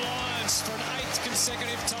Brisbane Lions, for an 8th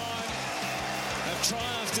consecutive time, have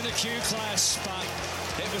triumphed in the Q Class, but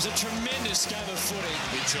it was a tremendous game of footy.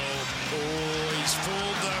 Mitchell, he's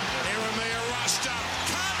fooled them. Eremia rushed up.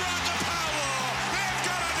 Canberra to Paulo. They've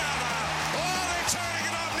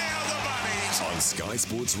Sky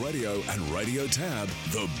Sports Radio and Radio Tab,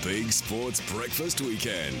 the Big Sports Breakfast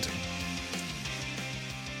Weekend.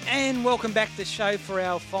 And welcome back to the show for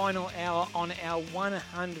our final hour on our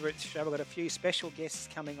 100th show. We've got a few special guests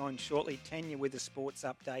coming on shortly. Tanya with the sports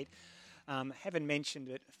update. Haven't mentioned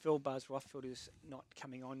it, Phil Buzz Rothfield is not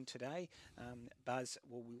coming on today. Buzz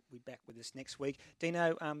will be back with us next week.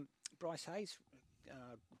 Dino, Bryce Hayes,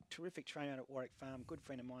 terrific trainer at Warwick Farm, good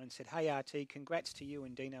friend of mine, said, "Hey RT, congrats to you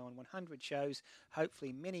and Dino on 100 shows.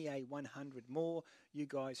 Hopefully many a 100 more. You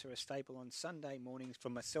guys are a staple on Sunday mornings for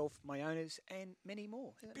myself, my owners, and many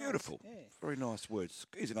more." Beautiful. Nice? Yeah. Very nice words.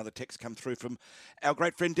 Here's another text come through from our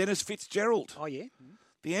great friend Dennis Fitzgerald. Oh, yeah?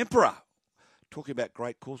 The Emperor. Talking about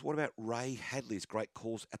great calls, what about Ray Hadley's great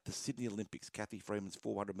calls at the Sydney Olympics? Kathy Freeman's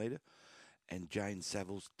 400 metre and Jane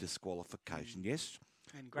Saville's disqualification. Yes?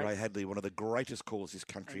 And Ray Hadley, one of the greatest callers this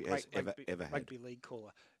country has ever had. Rugby league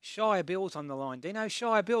caller. Shire Bill's on the line. Dino,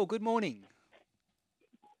 Shire Bill, good morning.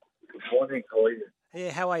 Good morning, how are you?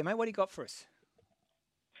 Yeah, how are you, mate? What do you got for us?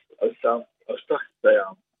 I was talking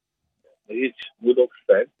to the huge Bulldogs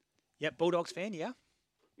fan. Yep, Bulldogs fan, yeah.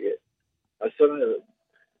 Yeah. I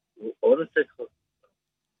want to say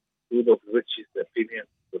Bulldogs, which is the opinion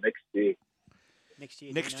for next year.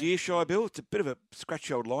 Next year, Shire Bill. It's a bit of a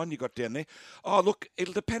scratchy old line you got down there. Oh, look,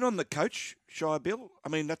 it'll depend on the coach, Shire Bill. I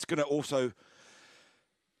mean, that's going to also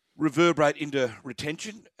reverberate into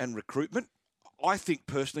retention and recruitment. I think,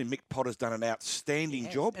 personally, Mick Potter's done an outstanding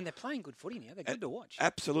job. And they're playing good footy now. They're good to watch.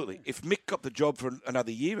 Absolutely. Yeah. If Mick got the job for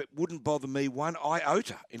another year, it wouldn't bother me one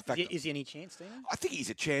iota. In fact, is there any chance, Dino? I think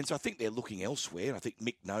he's a chance. I think they're looking elsewhere. I think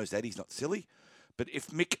Mick knows that. He's not silly. But if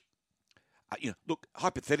Mick... look,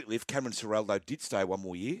 hypothetically, if Cameron Ciraldo did stay one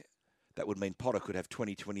more year, that would mean Potter could have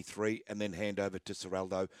 2023 and then hand over to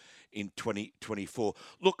Ciraldo in 2024.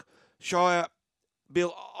 Look, Shire,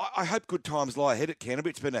 Bill, I hope good times lie ahead at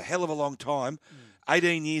Canterbury. It's been a hell of a long time,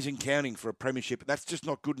 18 years and counting for a premiership. That's just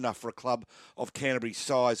not good enough for a club of Canterbury's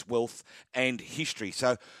size, wealth and history.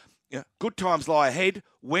 So, good times lie ahead.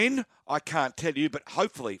 When? I can't tell you, but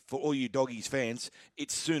hopefully for all you Doggies fans,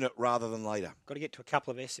 it's sooner rather than later. Got to get to a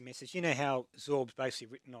couple of SMSs. You know how Zorb's basically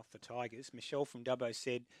written off the Tigers. Michelle from Dubbo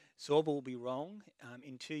said Zorb will be wrong.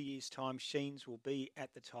 In 2 years' time, Sheens will be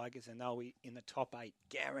at the Tigers and they'll be in the top 8.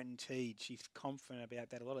 Guaranteed. She's confident about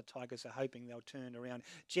that. A lot of Tigers are hoping they'll turn around.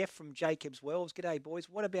 Jeff from Jacobs Wells. G'day, boys.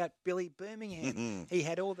 What about Billy Birmingham? He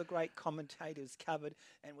had all the great commentators covered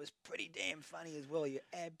and was pretty damn funny as well. He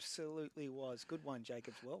absolutely was. Good one,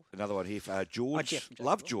 Jacobs Wells. Another one here for George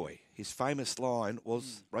Lovejoy. His famous line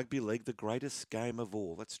was, "Rugby league, the greatest game of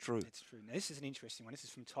all." That's true. That's true. Now, this is an interesting one. This is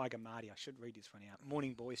from Tiger Marty. I should read this one out.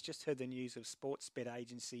 Morning, boys. Just heard the news of sports bet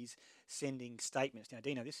agencies sending statements. Now,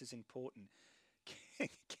 Dino, this is important.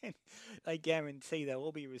 Can they guarantee they'll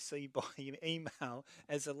all be received by email,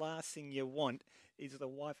 as the last thing you want is the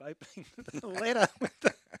wife opening the letter with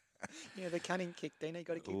the cunning kick, Dino. You've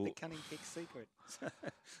got to keep the cunning kick secret.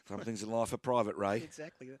 Some things in life are private, Ray.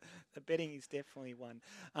 Exactly. The betting is definitely one.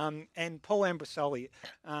 And Paul Ambrosoli,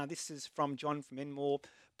 this is from John from Enmore.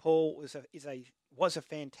 Paul was a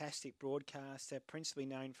fantastic broadcaster, principally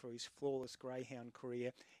known for his flawless greyhound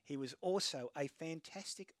career. He was also a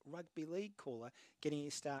fantastic rugby league caller, getting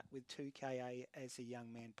his start with 2KA as a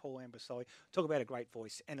young man. Paul Ambrosoli. Talk about a great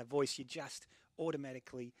voice, and a voice you just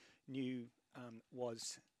automatically knew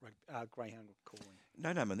was greyhound calling.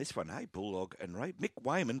 No name on this one, hey, Bulldog and Ray. Mick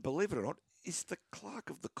Wayman, believe it or not, is the clerk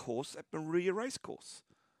of the course at Maria Racecourse.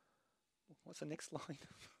 What's the next line?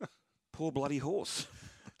 Poor bloody horse.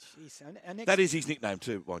 Jeez, our next... That is his nickname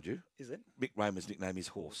too, mind you. Is it? Mick Wayman's nickname is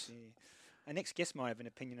Horse. Yeah. Our next guest might have an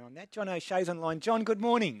opinion on that. John O'Shea's online. John, good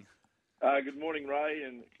morning. Good morning, Ray,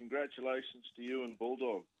 and congratulations to you and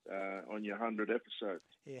Bulldog on your 100 episodes.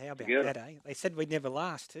 Yeah, how about that, eh? They said we'd never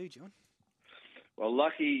last too, John. Well,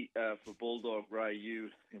 lucky for Bulldog, Ray, you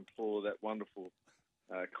employ that wonderful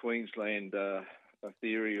Queensland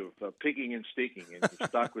theory of picking and sticking, and you're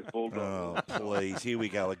stuck with Bulldog. Oh, please, here we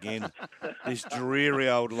go again. This dreary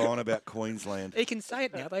old line about Queensland. He can say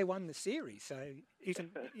it now. They won the series, so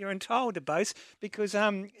you're entitled to boast, because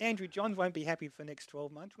Andrew Johns won't be happy for the next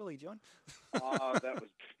 12 months, will he, John? Oh, that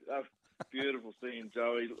was beautiful seeing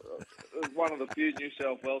Joey. It was one of the few New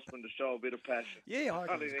South Welshmen to show a bit of passion. Yeah, the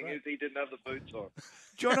funny thing is he didn't have the boots on.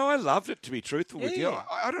 John, I loved it, to be truthful with you.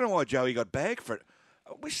 I don't know why Joey got bagged for it.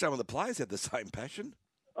 I wish some of the players had the same passion.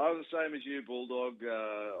 I was the same as you, Bulldog.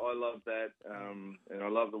 I love that, and I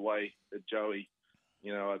love the way that Joey,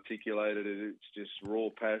 articulated it. It's just raw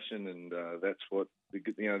passion, and that's what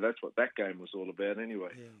that game was all about, anyway.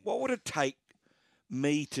 Yeah. What would it take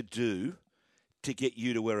me to do to get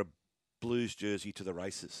you to wear a Blues jersey to the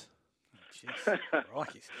races?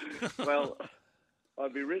 Well,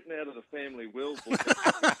 I'd be written out of the family will book.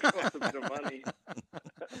 It cost a bit of money.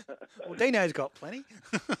 Well, Dino's got plenty.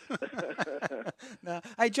 No.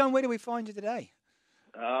 Hey, John, where do we find you today?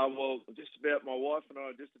 Well, just about, my wife and I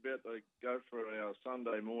are just about to go for our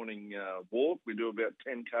Sunday morning walk. We do about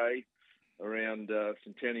 10K around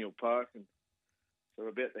Centennial Park, and so we're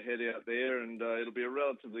about to head out there, and it'll be a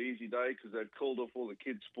relatively easy day because they've called off all the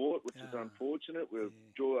kids' sport, which is unfortunate.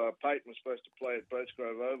 Peyton was supposed to play at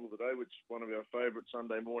Birchgrove Oval today, which is one of our favourite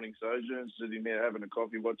Sunday morning sojourns, sitting there having a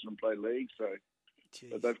coffee, watching them play league. So,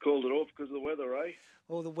 but they've called it off because of the weather, eh?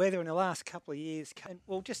 Well, the weather in the last couple of years.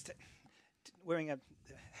 Well, just wearing a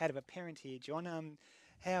hat of a parent here, John.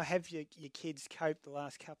 How have your kids coped the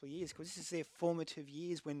last couple of years? Because this is their formative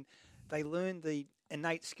years when they learn the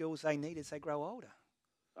innate skills they need as they grow older.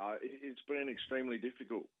 It's been extremely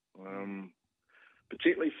difficult,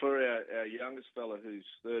 particularly for our youngest fella who's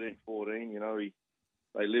 13, 14. You know,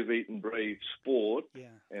 they live, eat and breathe sport,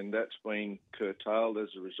 and that's been curtailed as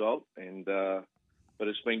a result. And but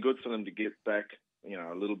it's been good for them to get back, you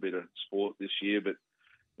know, a little bit of sport this year. But,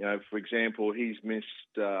 you know, for example, he's missed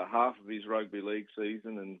half of his rugby league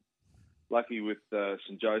season, and lucky with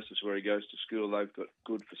St Joseph's where he goes to school, they've got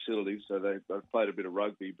good facilities, so they've played a bit of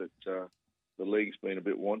rugby, but the league's been a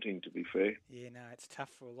bit wanting, to be fair. Yeah, no, it's tough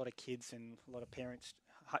for a lot of kids and a lot of parents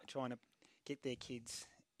trying to get their kids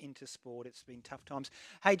into sport. It's been tough times.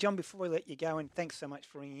 Hey, John, before we let you go, and thanks so much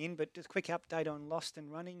for ringing in, but just a quick update on Lost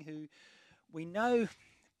and Running, who we know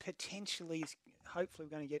potentially is hopefully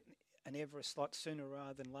going to get an Everest slot sooner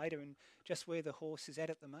rather than later, and just where the horse is at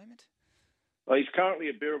the moment? Well, he's currently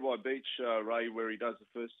at Birrabai Beach, Ray, where he does the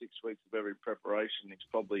first 6 weeks of every preparation. He's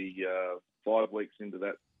probably 5 weeks into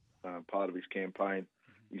that part of his campaign.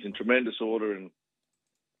 He's in tremendous order and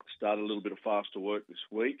started a little bit of faster work this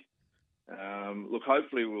week. Look,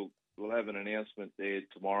 hopefully we'll have an announcement there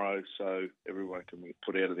tomorrow so everyone can be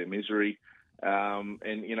put out of their misery.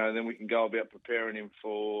 And, you know, then we can go about preparing him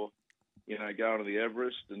for, you know, going to the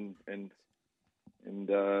Everest and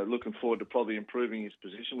looking forward to probably improving his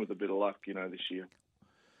position with a bit of luck, you know, this year.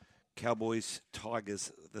 Cowboys,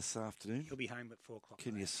 Tigers this afternoon. He'll be home at 4 o'clock.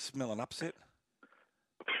 Can you smell an upset?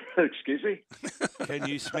 Excuse me? Can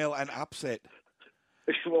you smell an upset?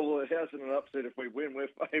 Well, how's it an upset if we win? We're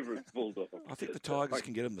favourites, Bulldog. I think the Tigers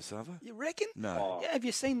can get them this over. You reckon? No. Yeah, have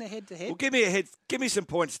you seen the head-to-head? Well, give me some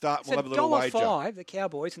points start. We'll have a little wager. $1.05 the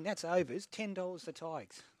Cowboys, and that's overs. $10 the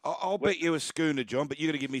Tigers. I'll bet you a schooner, John, but you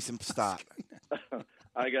got to give me some start.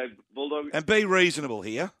 Okay, Bulldog. And be reasonable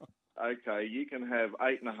here. Okay, you can have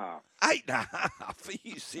 8.5. 8.5? Are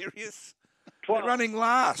you serious? 12. They're running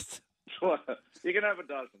last. You can have a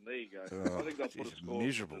dozen. There you go. Oh, I think they'll put a score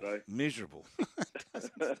miserable. today. Miserable.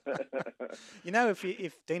 You know,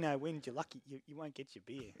 if Dino wins, you're lucky. You won't get your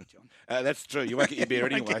beer, John. That's true. You won't get your beer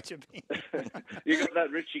you anyway. Won't get your beer. You got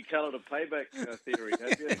that Richie Callender payback theory,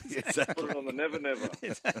 have you? Exactly. Put it on the never.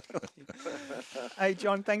 Exactly. Hey,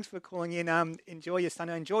 John, thanks for calling in. Enjoy your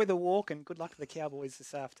Sunday. Enjoy the walk, and good luck to the Cowboys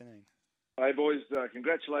this afternoon. Hey, boys,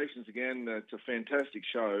 congratulations again. It's a fantastic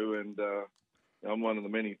show, and I'm one of the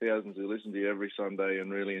many thousands who listen to you every Sunday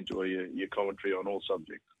and really enjoy your commentary on all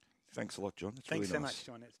subjects. Thanks a lot, John. It's Thanks really so nice. much,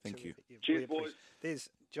 John. Thank you. Cheers, boys. There's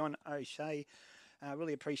John O'Shea.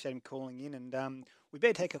 Really appreciate him calling in. And we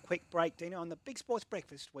better take a quick break, Dino, on the Big Sports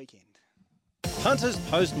Breakfast weekend. Punters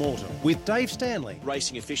Post-Mortem with Dave Stanley.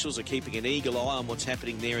 Racing officials are keeping an eagle eye on what's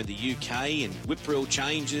happening there in the UK and whip rule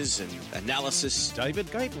changes and analysis.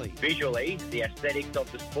 David Gately. Visually, the aesthetics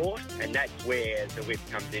of the sport, and that's where the whip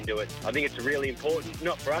comes into it. I think it's really important,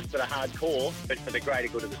 not for us that are hardcore, but for the greater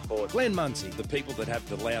good of the sport. Glenn Munsey. The people that have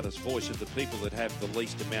the loudest voice are the people that have the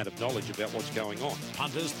least amount of knowledge about what's going on.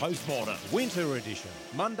 Punters Post-Mortem. Winter edition.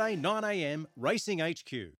 Monday, 9 a.m, Racing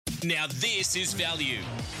HQ. Now this is value.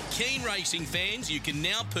 Keen racing fans, you can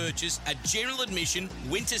now purchase a general admission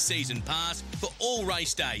winter season pass for all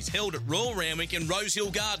race days held at Royal Randwick and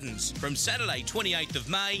Rosehill Gardens from Saturday 28th of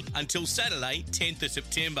May until Saturday 10th of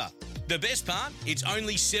September. The best part, it's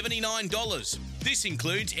only $79. This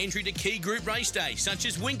includes entry to key group race days such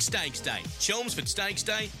as Wink Stakes Day, Chelmsford Stakes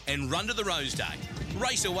Day and Run to the Rose Day.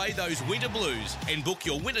 Race away those winter blues and book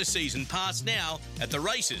your winter season pass now at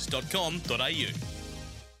theraces.com.au.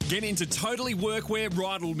 Get into Totally Workwear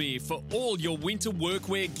Rydalmere for all your winter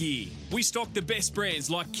workwear gear. We stock the best brands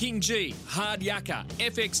like King G, Hard Yakka,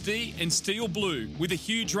 FXD and Steel Blue with a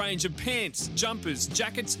huge range of pants, jumpers,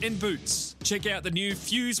 jackets and boots. Check out the new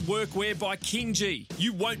Fuse Workwear by King G.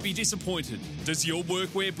 You won't be disappointed. Does your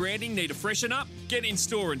workwear branding need a freshen up? Get in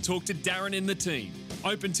store and talk to Darren and the team.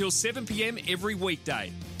 Open till 7 p.m. every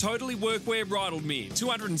weekday. Totally Workwear Rydalmere,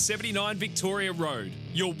 279 Victoria Road.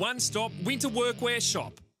 Your one-stop winter workwear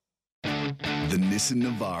shop. The Nissan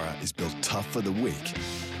Navara is built tough for the week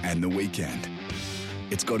and the weekend.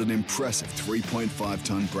 It's got an impressive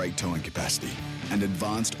 3.5-tonne brake towing capacity and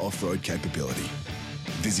advanced off-road capability.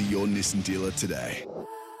 Visit your Nissan dealer today.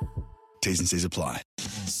 T's and C's apply.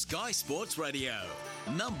 Sky Sports Radio,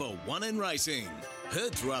 #1 in racing.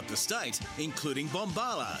 Heard throughout the state, including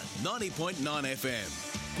Bombala, 90.9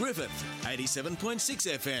 FM, Griffith, 87.6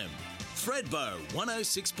 FM, Thredbo,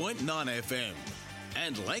 106.9 FM,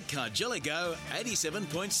 and Lake Cargelligo,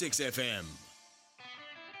 87.6 FM.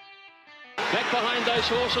 Back behind those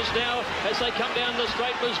horses now as they come down the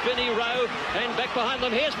straight was Vinnie Rowe, and back behind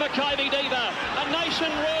them here's Maccabi Diva. A nation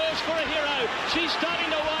roars for a hero. She's starting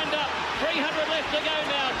to wind up. 300 left to go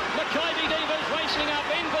now. Maccabi Diva's racing up.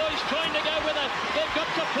 Envoy's trying to go with it. They've got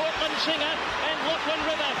to Portland Singer and Lachlan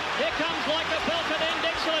River. Here comes Like a Falcon and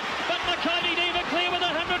Excellent, but Maccabi Diva clear with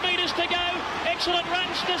 100 metres to go. Excellent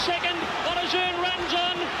runs to second. Onazern runs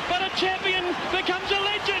on, but a champion becomes a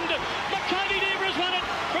legend. Maccabi Diva has won it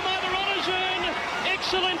from either Onazern,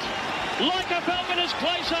 Excellent, Like a Falcon is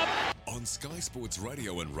close up. On Sky Sports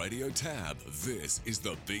Radio and Radio Tab, this is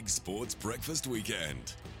the Big Sports Breakfast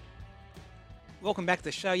Weekend. Welcome back to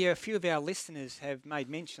the show. Yeah, a few of our listeners have made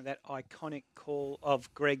mention of that iconic call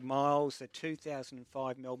of Greg Miles, the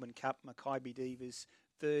 2005 Melbourne Cup, Maccabi Diva's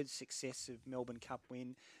third successive Melbourne Cup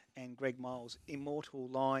win, and Greg Miles' immortal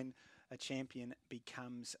line, a champion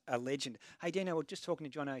becomes a legend. Hey, Dino, we're just talking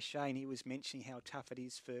to John O'Shea, and he was mentioning how tough it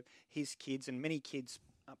is for his kids and many kids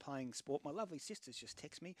playing sport. My lovely sister's just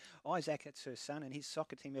texted me. Isaac, that's her son, and his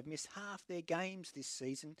soccer team have missed half their games this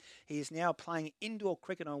season. He is now playing indoor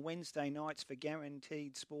cricket on Wednesday nights for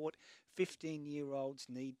guaranteed sport. 15-year-olds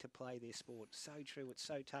need to play their sport. So true. It's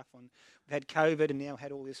so tough. We've had COVID and now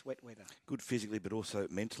had all this wet weather. Good physically, but also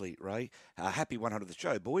mentally, Ray. Happy 100 of the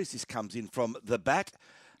show, boys. This comes in from The Bat.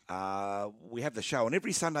 We have the show on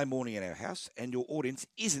every Sunday morning in our house, and your audience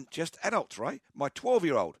isn't just adults, Ray. My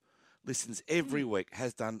 12-year-old listens every week,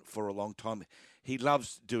 has done for a long time. He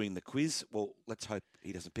loves doing the quiz. Well, let's hope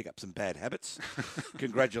he doesn't pick up some bad habits.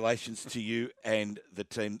 Congratulations to you and the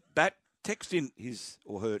team. Bat, text in his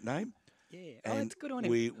or her name. Yeah, it's good on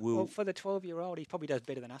him. Well, for the 12-year-old, he probably does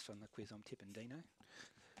better than us on the quiz, I'm tipping, Dino.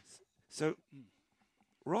 So,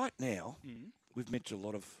 right now, we've mentioned a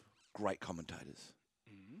lot of great commentators.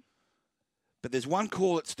 But there's one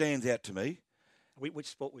call that stands out to me. Which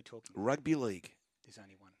sport we're talking about? Rugby league. There's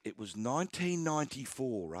only one. It was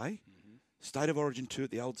 1994, Ray. State of Origin 2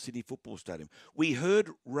 at the old Sydney Football Stadium. We heard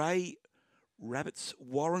Ray Rabbits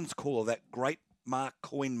Warren's call of that great Mark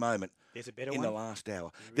Coyne moment. There's a better in one? the last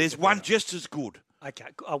hour. There's one just as good. Okay,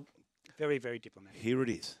 very, very diplomatic. Here it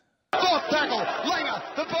is. Fourth tackle,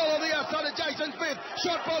 Langer, the ball on the outside of Jason Smith,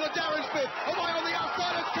 shot ball of Darren Smith, away on the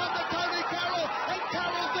outside, it's come to Tony Carroll, and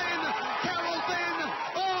Carroll's in,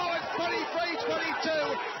 oh, it's 23-22,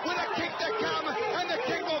 with a kick to come, and the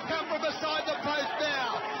kick will come from beside the post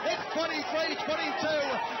now. It's 23-22,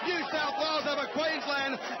 New South Wales over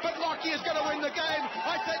Queensland, but Lockie is going to win the game.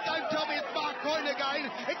 I said, don't tell me it's Mark Coyne again,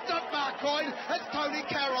 it's not Mark Coyne, it's Tony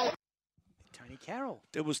Carroll. Tony Carroll.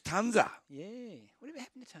 It was Tunza. Yeah. Whatever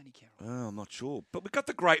happened to Tony Carroll? Oh, I'm not sure. But we've got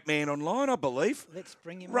the great man online, I believe. Let's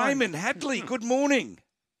bring him Raymond on. Hadley, good morning.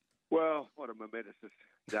 Well, what a momentous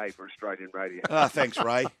day for Australian radio. Thanks,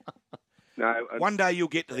 Ray. No, one day you'll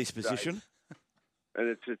get to this position. And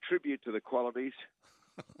it's a tribute to the qualities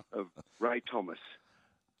of Ray Thomas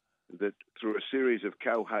that through a series of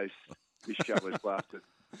co-hosts, this show has lasted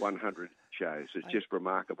 100 shows. It's just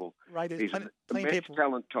remarkable. Ray, there's He's plenty immense people.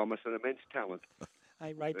 talent, Thomas, an immense talent.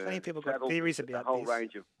 Hey, Ray, plenty of people got theories about a whole this.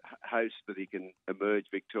 range of hosts that he can emerge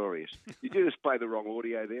victorious. Did you just play the wrong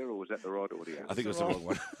audio there, or was that the right audio? I think it was the wrong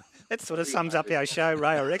one. That sort of sums up our show,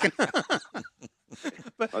 Ray, I reckon. I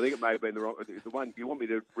think it may have been the wrong. The one you want me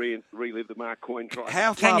to relive the Mark Coyne try?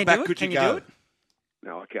 How far back could you go?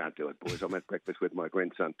 No, I can't do it, boys. I'm at breakfast with my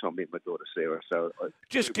grandson Tommy and my daughter Sarah. So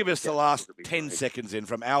just give us the last 10 seconds in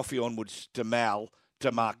from Alfie onwards to Mal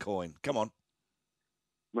to Mark Coyne. Come on.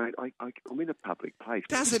 Mate, I'm in a public place.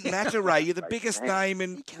 Doesn't matter, Ray. You're the biggest name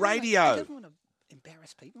in radio. He doesn't want to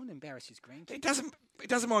embarrass people and embarrass his grandkids. He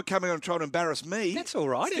doesn't mind coming on and trying to embarrass me. That's all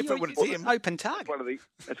right. It's different when it's him. Open target.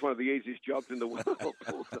 That's one of the easiest jobs in the world.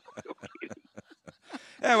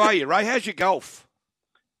 How are you, Ray? How's your golf?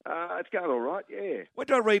 It's going all right, yeah. What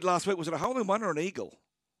did I read last week? Was it a hole-in-one or an eagle?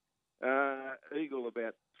 Eagle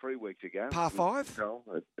about 3 weeks ago. Par 5?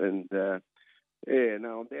 And, yeah,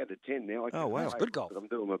 no, I'm down to 10 now. Oh, wow. That's good golf. I'm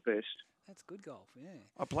doing my best. That's good golf, yeah.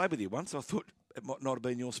 I played with you once. I thought it might not have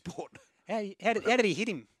been your sport. How did he hit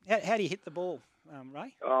him? How do you hit the ball,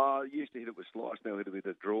 Ray? I used to hit it with slice. Now I hit it with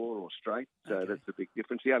a draw or straight. So that's the big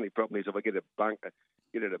difference. The only problem is if I get a bunker,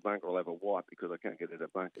 get at a bunker, I'll have a wipe because I can't get at a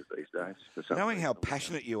bunkers these days. For some Knowing reason. how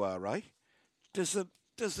passionate you are, Ray, does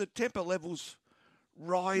the temper levels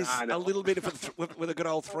rise a little bit with a good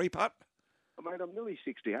old 3-putt? Mate, I'm nearly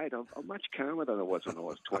 68. I'm much calmer than I was when I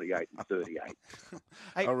was 28 and 38.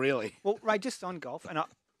 Hey, oh, really? Well, Ray, just on golf, and I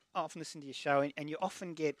often listen to your show, and you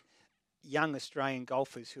often get young Australian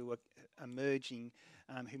golfers who are emerging,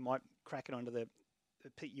 who might crack it onto the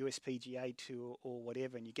USPGA Tour or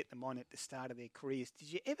whatever, and you get them on at the start of their careers.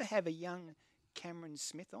 Did you ever have a young Cameron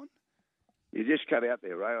Smith on? You just cut out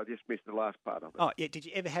there, Ray. I just missed the last part of it. Oh, yeah. Did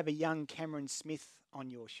you ever have a young Cameron Smith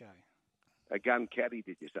on your show? A gun caddy,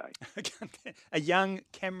 did you say? A young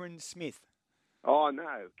Cameron Smith. Oh,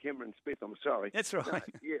 no, Cameron Smith, I'm sorry. That's right. No,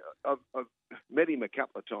 yeah, I've met him a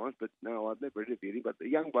couple of times, but no, I've never interviewed him. But the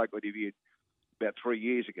young bloke I interviewed about 4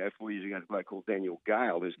 years ago, a bloke called Daniel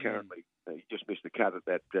Gale, who's currently, he just missed the cut at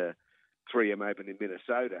that 3M Open in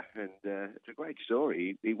Minnesota. And it's a great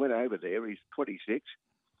story. He went over there, he's 26.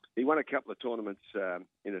 He won a couple of tournaments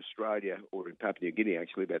in Australia, or in Papua New Guinea,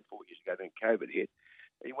 actually, about 4 years ago, then COVID hit.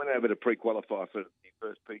 He went over to pre-qualify for the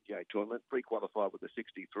first PGA tournament, pre-qualified with a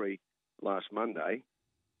 63 last Monday,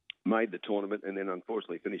 made the tournament, and then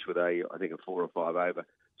unfortunately finished with I think a 4 or 5 over.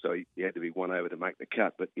 So he had to be 1 over to make the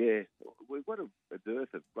cut. But yeah, we've got a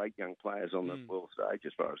dearth of great young players on the world stage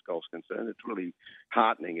as far as golf's concerned. It's really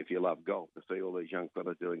heartening if you love golf to see all these young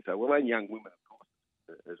fellas doing so well, and young women, of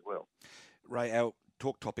course, as well. Ray, our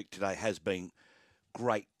talk topic today has been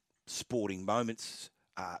great sporting moments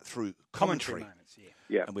through commentary. Moments,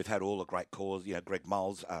 yeah. And we've had all the great callers, Greg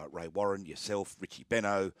Moles, Ray Warren, yourself, Richie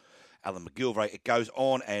Benno, Alan McGilvray. It goes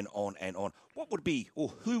on and on and on. What would be, or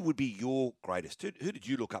who would be your greatest? Who did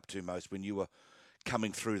you look up to most when you were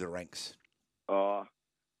coming through the ranks?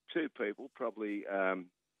 Two people, probably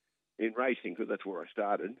in racing, because that's where I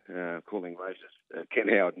started, calling races, Ken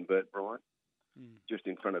Howard and Bert Bryant, just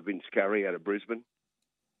in front of Vince Curry out of Brisbane.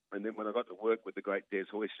 And then when I got to work with the great Des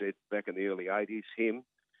Hoysted back in the early 80s, him.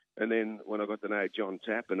 And then when I got to know John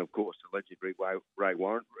Tapp and, of course, the legendary Ray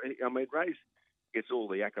Warren. I mean, Ray gets all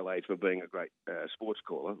the accolades for being a great sports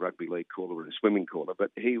caller, rugby league caller and a swimming caller,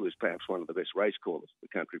 but he was perhaps one of the best race callers the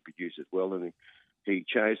country produced as well. And he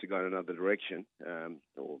chose to go in another direction,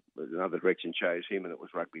 or another direction chose him, and it was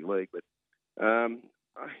rugby league. But, I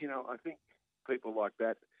think people like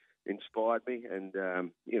that inspired me. And,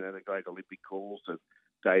 the great Olympic calls of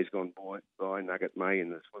days gone by, Nugget May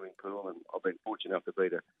in the swimming pool, and I've been fortunate enough to be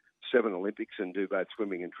to 7 Olympics and do both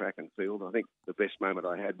swimming and track and field. I think the best moment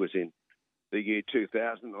I had was in the year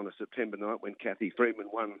 2000 on a September night when Kathy Freeman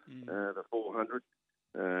won the 400.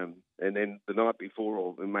 And then the night before,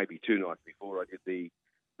 or maybe 2 nights before, I did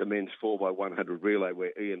the men's 4x100 relay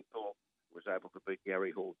where Ian Thorpe was able to beat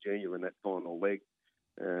Gary Hall Jr. in that final leg,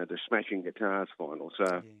 the Smashing Guitars final.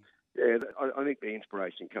 So, yeah, I think the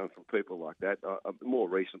inspiration comes from people like that. More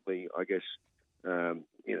recently, I guess,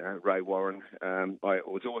 Ray Warren. I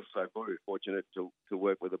was also very fortunate to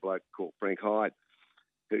work with a bloke called Frank Hyde,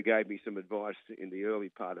 who gave me some advice in the early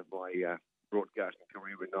part of my broadcasting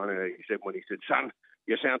career in 1987 when he said, "Son,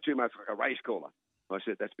 you sound too much like a race caller." I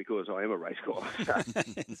said, "That's because I am a race caller."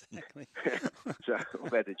 Exactly. So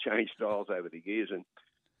I've had to change styles over the years, and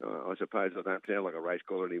I suppose I don't sound like a race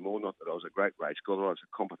caller anymore. Not that I was a great race caller, I was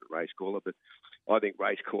a competent race caller, but I think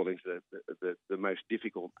race calling is the most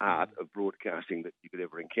difficult art of broadcasting that you could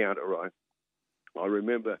ever encounter. I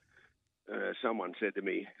remember someone said to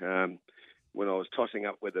me when I was tossing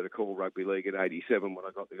up whether to call rugby league in 87, when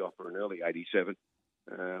I got the offer in early 87,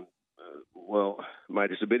 well,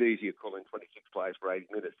 mate, it's a bit easier calling 26 players for 80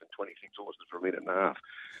 minutes than 26 horses for a minute and a half.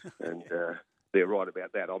 And they're right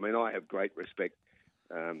about that. I mean, I have great respect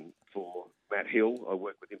for Matt Hill. I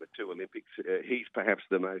worked with him at 2 Olympics. He's perhaps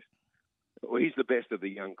he's the best of the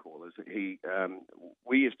young callers.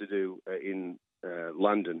 We used to do in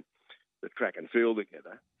London the track and field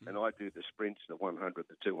together, and I do the sprints, the 100,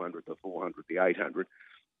 the 200, the 400, the 800,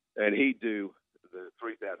 and he'd do the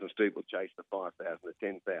 3,000 steeplechase, the 5,000, the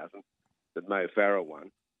 10,000 that Mo Farah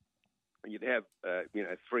won. And you'd have,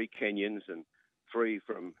 3 Kenyans and 3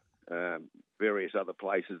 from various other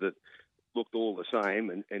places that looked all the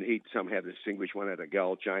same, and he'd somehow distinguish one had a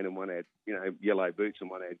gold chain and one had, yellow boots and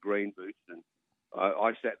one had green boots. And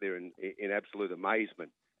I sat there in absolute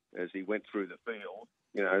amazement as he went through the field,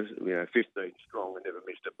 15 strong and never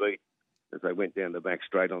missed a beat as they went down the back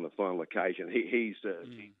straight on the final occasion. He's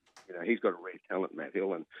got a rare talent, Matt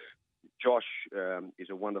Hill, and Josh is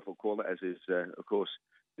a wonderful caller, as is, of course,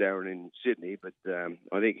 Darren in Sydney. But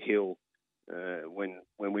I think Hill, when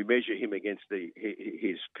we measure him against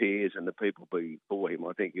his peers and the people before him,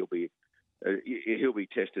 I think he'll be he'll be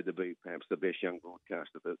tested to be perhaps the best young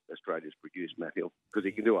broadcaster that Australia's produced, Matt Hill, because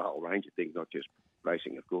he can do a whole range of things, not just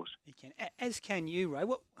racing, of course. He can. As can you, Ray.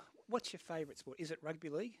 What's your favourite sport? Is it rugby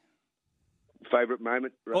league? Favourite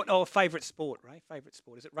moment? Favourite sport, Ray. Favourite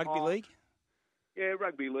sport. Is it rugby league? Yeah,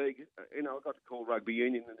 rugby league. I got to call rugby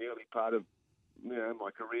union in the early part of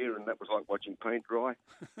my career, and that was like watching paint dry.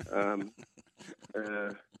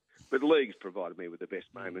 But leagues provided me with the best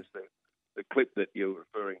moments. The clip that you were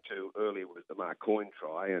referring to earlier was the Mark Coyne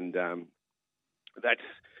try, and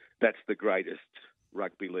that's the greatest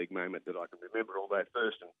rugby league moment that I can remember. All that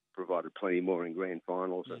first, and provided plenty more in grand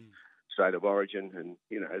finals and State of Origin, and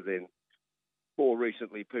then more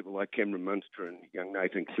recently people like Cameron Munster and young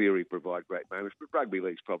Nathan Cleary provide great moments. But rugby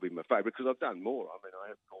league's probably my favourite because I've done more. I mean, I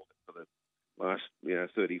have called it for the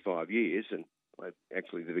last 35 years, and I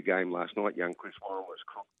actually did a game last night. Young Chris Warren was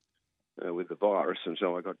crooked with the virus, and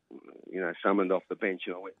so I got summoned off the bench,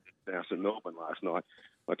 and I went to South in Melbourne last night.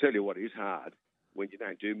 I tell you what is hard when you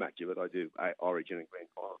don't do much of it. I do Origin and grand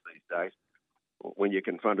finals these days. When you're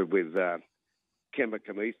confronted with Kemba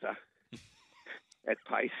Kamitha at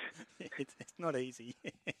pace, it's not easy.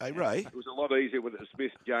 Hey, Ray, it was a lot easier with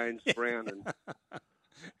Smith, Jones, Brown,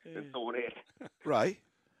 and Thornett. Ray.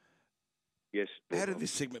 Yes. How did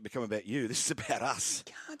this segment become about you? This is about us.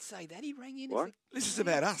 You can't say that. He rang in. What? This is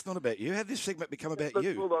about us, not about you. How did this segment become about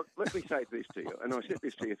you? Well, let me say this to you, and I said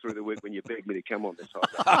this to you through the week when you begged me to come on this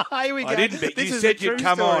time. Here we go. I didn't beg. This You is said a you'd true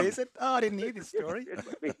come story, on. Is it? Oh, I didn't hear this story.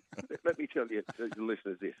 Let me tell you, the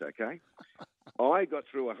listeners, this, okay? I got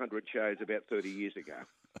through 100 shows about 30 years ago.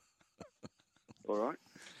 All right?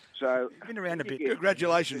 So You've been around a bit.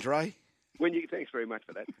 Congratulations, Ray. Thanks very much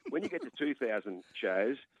for that. When you get to 2,000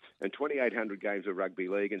 shows and 2,800 games of rugby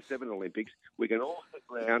league and 7 Olympics, we can all sit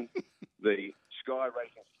around the Sky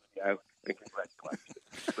Racing studio and congratulate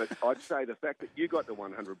you. But I'd say the fact that you got to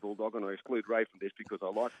 100, Bulldog, and I exclude Ray from this because I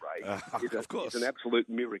like Ray, is an absolute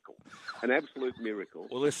miracle. An absolute miracle.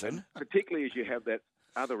 Well, listen. Particularly as you have that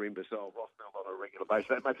other imbecile Rothmeld on a regular basis.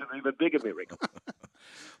 That makes it an even bigger miracle.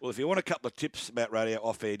 Well, if you want a couple of tips about radio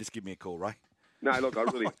off air, just give me a call, Ray. No, look, I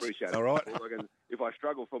really appreciate it. All right. If I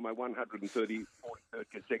struggle for my 143rd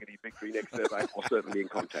consecutive victory next survey, I'll certainly be in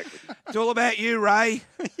contact with you. It's all about you, Ray.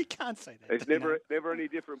 You can't say that. It's never any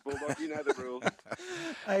different, Bulldog. You know the rules.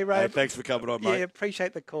 Hey, Ray. Hey, thanks for coming on, mate. Yeah,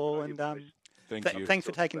 appreciate the call. And Thank you. Thanks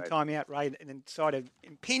for taking time out, Ray, and decided to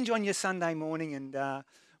impinge on your Sunday morning, and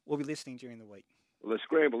we'll be listening during the week. Well, the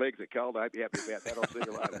scrambled eggs are cold. I hope you're happy about that. I'll see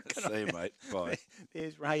you later. See you, mate. Bye.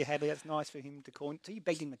 There's Ray Hadley. That's nice for him to call. So you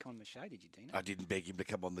begged him to come on the show, did you, Dino? I didn't beg him to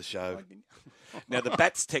come on the show. Now, the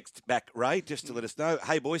Bats text back, Ray, just to let us know.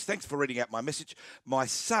 Hey, boys, thanks for reading out my message. My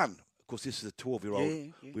son, of course, this is a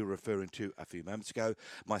 12-year-old we were referring to a few moments ago.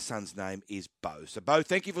 My son's name is Bo. So, Bo,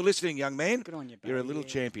 thank you for listening, young man. Good on you, Bo. You're a little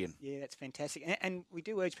champion. Yeah, that's fantastic. And we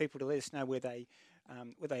do urge people to let us know where they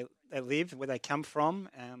live, where they come from.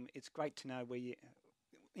 It's great to know where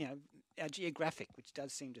our geographic, which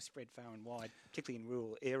does seem to spread far and wide, particularly in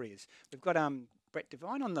rural areas. We've got Brett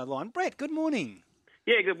Devine on the line. Brett, good morning.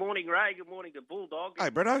 Yeah, good morning, Ray. Good morning to Bulldog. Hey,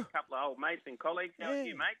 Bretto. A couple of old mates and colleagues. How are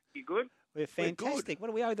you, mate? You good? We're fantastic. What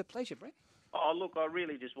do we owe the pleasure, Brett? Oh, look, I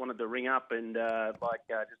really just wanted to ring up and,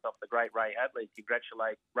 just off the great Ray Hadley,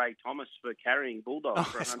 congratulate Ray Thomas for carrying Bulldogs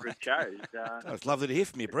for 100 shows. It's lovely to hear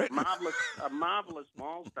from you, Brett. A marvellous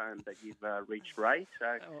milestone that you've reached, Ray.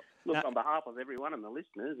 So, on behalf of everyone and the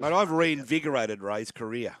listeners... Mate, I've reinvigorated Ray's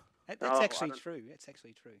career. That's actually true. That's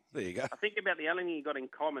actually true. There you go. I think about the only thing you got in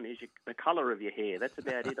common is the colour of your hair. That's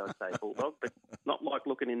about it, I'd say, Bulldog, but not like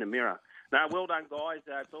looking in the mirror. No, well done, guys.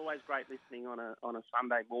 It's always great listening on a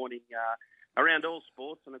Sunday morning around all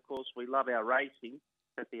sports, and of course we love our racing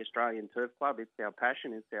at the Australian Turf Club. It's our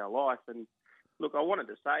passion, it's our life. And look, I wanted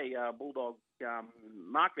to say, Bulldog,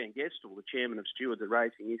 Mark Van Gestel, the chairman of Stewards of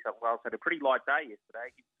Racing New South Wales, had a pretty light day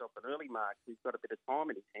yesterday. He gave himself an early mark. He's got a bit of time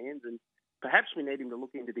in his hands, and perhaps we need him to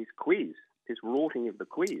look into this quiz, this rorting of the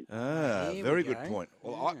quiz. Very good point.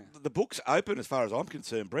 Well, the book's open as far as I'm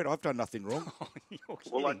concerned, Brett. I've done nothing wrong.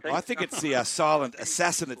 Well, I think it's the silent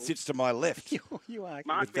assassin that sits to my left you are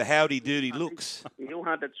with the howdy-doody looks. He'll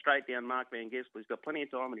hunt it straight down Mark Van Gestel. He's got plenty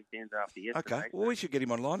of time in his hands after yesterday. Okay, well, we should get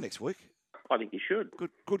him online next week. I think you should.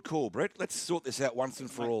 Good call, Brett. Let's sort this out once and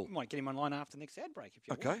for all. You might get him online after the next ad break if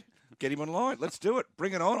you want. Okay, get him online. Let's do it.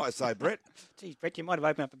 Bring it on, I say, Brett. Geez, Brett, you might have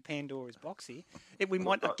opened up a Pandora's box here. We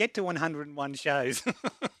might not get to 101 shows.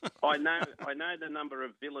 I know the number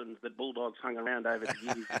of villains that Bulldogs hung around over the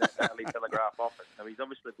years in that Daily Telegraph office. So he's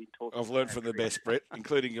obviously been talking. I've learned from the best, Brett,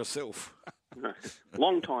 including yourself.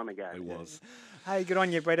 Long time ago. It was. Hey, good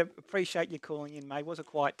on you, Brett. Appreciate you calling in, mate. It was a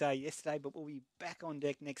quiet day yesterday, but we'll be back on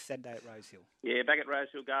deck next Saturday at Rosehill. Yeah, back at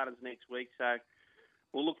Rosehill Gardens next week. So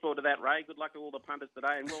we'll look forward to that, Ray. Good luck to all the punters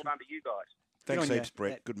today, and well done to you guys. Thanks heaps,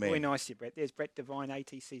 Brett. Good man. Very nice, you, Brett. There's Brett Devine,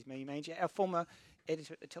 ATC's media manager, our former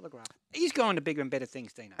editor at The Telegraph. He's going to bigger and better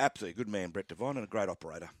things, Dino. Absolutely. Good man, Brett Devine, and a great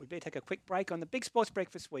operator. We better take a quick break on the Big Sports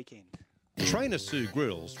Breakfast weekend. Trainer Sue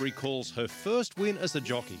Grills recalls her first win as a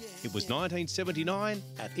jockey. It was 1979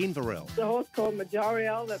 at Inverell. The horse called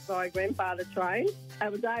Majorial that my grandfather trained. It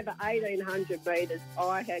was over 1,800 metres.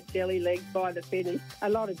 I had jelly legs by the finish. A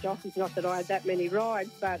lot of jockeys, not that I had that many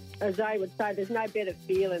rides, but as they would say, there's no better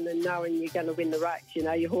feeling than knowing you're going to win the race. You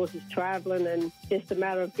know, your horse is travelling and just a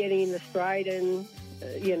matter of getting in the straight and,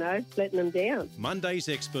 letting them down. Monday's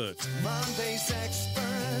Experts. Monday's Experts.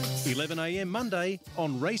 11 a.m. Monday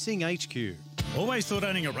on Racing HQ. Always thought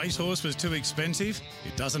owning a racehorse was too expensive?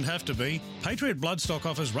 It doesn't have to be. Patriot Bloodstock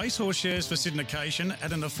offers racehorse shares for syndication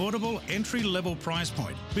at an affordable entry-level price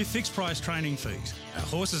point with fixed-price training fees. Our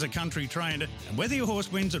horses are country trained, and whether your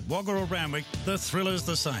horse wins at Wagga or Randwick, the thrill is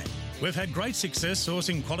the same. We've had great success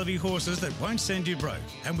sourcing quality horses that won't send you broke,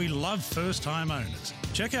 and we love first-time owners.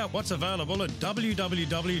 Check out what's available at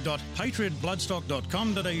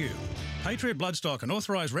www.patriotbloodstock.com.au. Patriot Bloodstock, an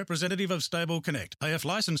authorised representative of Stable Connect. AF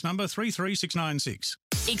licence number 33696.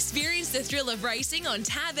 Experience the thrill of racing on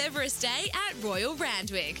Tab Everest Day at Royal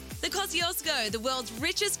Randwick. The Kosciuszko, the world's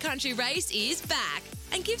richest country race, is back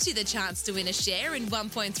and gives you the chance to win a share in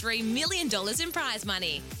 $1.3 million in prize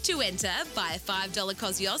money. To enter, buy a $5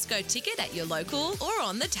 Kosciuszko ticket at your local or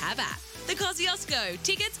on the Tab app. The Kosciuszko,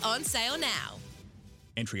 tickets on sale now.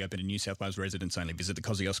 Entry open to New South Wales residents only. Visit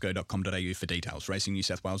thekosciuszko.com.au for details. Racing New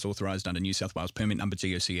South Wales authorised under New South Wales permit number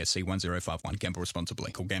GOCSC 1051. Gamble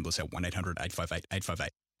responsibly. Call Gamblers Help 1-800-858-858.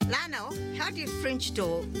 Lano, how did French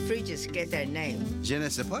door fridges get their name? Je ne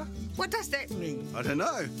sais pas. What does that mean? I don't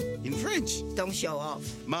know. In French. Don't show off.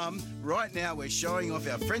 Mum, right now we're showing off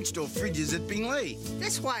our French door fridges at Bingley.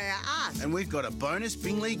 That's why I asked. And we've got a bonus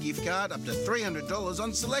Bingley gift card up to $300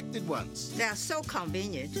 on selected ones. They are so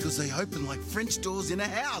convenient. Because they open like French doors in a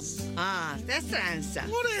house. Ah, that's the answer.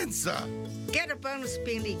 What answer? Get a bonus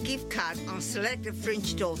Bingley gift card on selected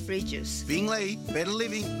French door fridges. Bingley, better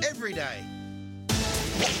living every day.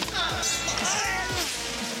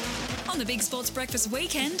 On the Big Sports Breakfast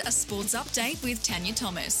weekend, a sports update with Tanya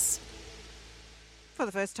Thomas. For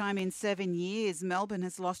the first time in 7 years, Melbourne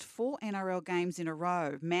has lost 4 NRL games in a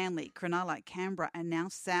row. Manly, Cronulla, Canberra and now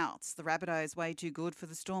Souths. The Rabbitohs way too good for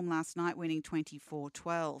the Storm last night, winning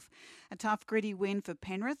 24-12. A tough, gritty win for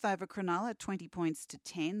Penrith over Cronulla, 20 points to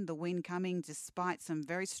 10. The win coming despite some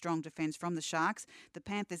very strong defence from the Sharks. The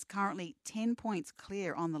Panthers currently 10 points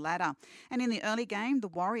clear on the ladder. And in the early game, the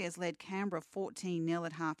Warriors led Canberra 14-0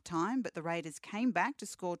 at half-time, but the Raiders came back to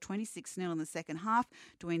score 26-0 in the second half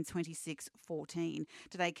to win 26-14.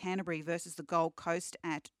 Today, Canterbury versus the Gold Coast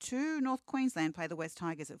at 2. North Queensland play the West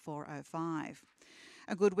Tigers at 4:05.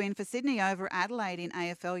 A good win for Sydney over Adelaide in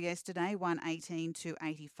AFL yesterday,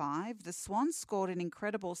 118-85. The Swans scored an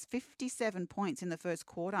incredible 57 points in the first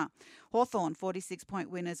quarter. Hawthorn 46-point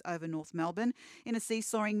winners over North Melbourne. In a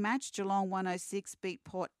seesawing match, Geelong 106 beat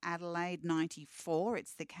Port Adelaide 94.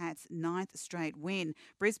 It's the Cats' 9th straight win.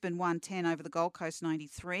 Brisbane 110 over the Gold Coast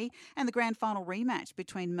 93. And the grand final rematch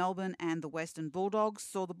between Melbourne and the Western Bulldogs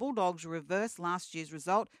saw the Bulldogs reverse last year's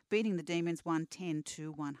result, beating the Demons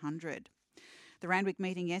 110-100. The Randwick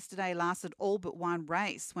meeting yesterday lasted all but one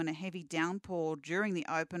race when a heavy downpour during the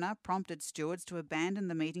opener prompted stewards to abandon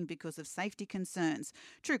the meeting because of safety concerns.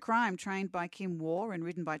 True Crime, trained by Kim Waugh and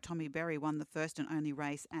ridden by Tommy Berry, won the first and only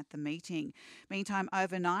race at the meeting. Meantime,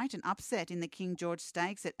 overnight, an upset in the King George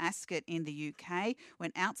Stakes at Ascot in the UK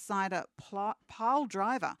when outsider Pile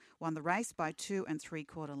Driver won the race by 2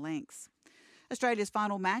 3/4 lengths. Australia's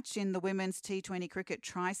final match in the Women's T20 Cricket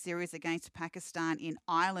Tri-Series against Pakistan in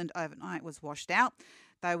Ireland overnight was washed out.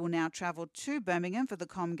 They will now travel to Birmingham for the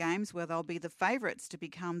Com Games, where they'll be the favourites to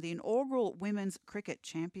become the inaugural Women's Cricket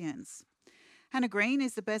Champions. Hannah Green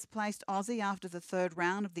is the best-placed Aussie after the third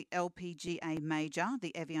round of the LPGA Major,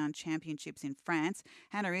 the Evian Championships in France.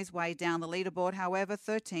 Hannah is way down the leaderboard, however,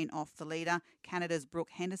 13 off the leader. Canada's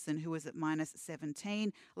Brooke Henderson, who is at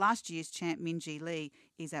 -17. Last year's champ Minjee Lee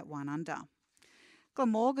is at 1 under.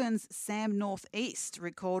 Glamorgan's Sam Northeast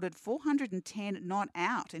recorded 410 not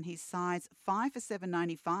out in his side's 5 for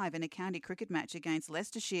 795 in a county cricket match against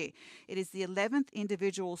Leicestershire. It is the 11th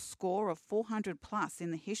individual score of 400 plus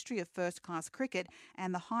in the history of first-class cricket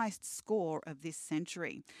and the highest score of this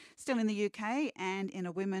century. Still in the UK and in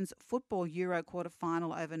a women's football Euro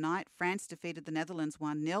quarter-final overnight, France defeated the Netherlands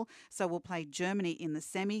 1-0, so will play Germany in the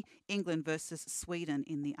semi, England versus Sweden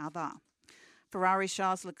in the other. Ferrari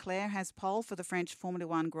Charles Leclerc has pole for the French Formula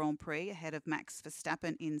One Grand Prix ahead of Max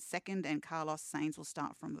Verstappen in second, and Carlos Sainz will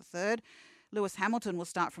start from the third. Lewis Hamilton will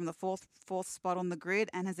start from the fourth spot on the grid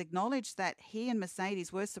and has acknowledged that he and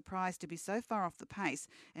Mercedes were surprised to be so far off the pace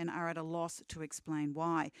and are at a loss to explain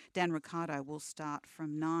why. Dan Ricciardo will start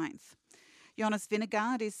from ninth. Jonas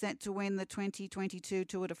Vingegaard is set to win the 2022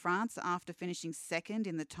 Tour de France after finishing second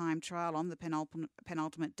in the time trial on the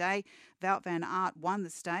penultimate day. Wout van Aert won the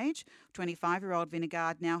stage. 25-year-old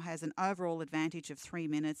Vingegaard now has an overall advantage of 3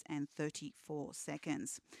 minutes and 34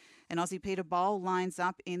 seconds. And Aussie Peter Bowl lines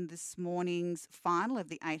up in this morning's final of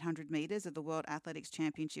the 800 metres of the World Athletics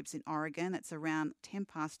Championships in Oregon. It's around 10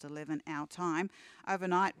 past 11 our time.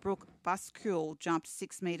 Overnight, Brooke Buskule jumped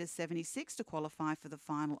 6 metres 76 to qualify for the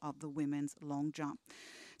final of the women's long jump.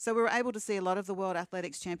 So we were able to see a lot of the World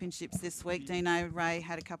Athletics Championships this week. Dino Ray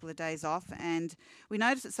had a couple of days off, and we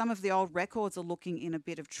noticed that some of the old records are looking in a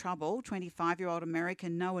bit of trouble. 25-year-old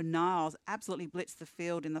American Noah Niles absolutely blitzed the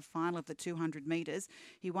field in the final of the 200 metres.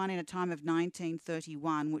 He won in a time of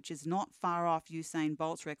 19:31, which is not far off Usain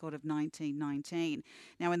Bolt's record of 19:19.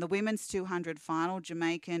 Now, in the women's 200 final,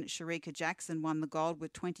 Jamaican Sharika Jackson won the gold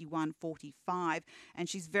with 21:45, and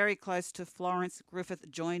she's very close to Florence Griffith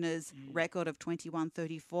Joyner's record of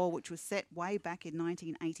 21:34. Which was set way back in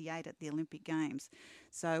 1988 at the Olympic Games.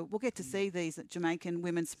 So we'll get to see these Jamaican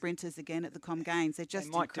women sprinters again at the Com Games. They're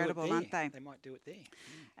just incredible, aren't they? They might do it there.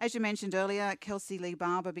 As you mentioned earlier, Kelsey Lee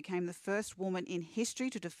Barber became the first woman in history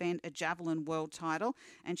to defend a javelin world title,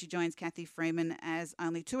 and she joins Kathy Freeman as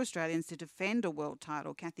only 2 Australians to defend a world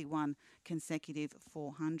title. Kathy won consecutive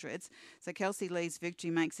 400s. So Kelsey Lee's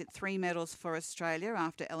victory makes it 3 medals for Australia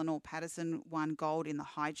after Eleanor Patterson won gold in the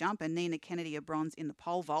high jump and Nina Kennedy a bronze in the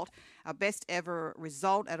pole vault. Our best ever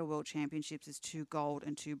result at a World Championships is 2 gold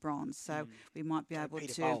and 2 bronze. So we might be able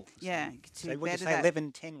Peter to, Bowl, to what did you better say, that.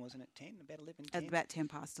 11:10, wasn't it? 10? About 11:10? About 10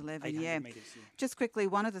 past 11, 800 yeah. metres, yeah. Just quickly,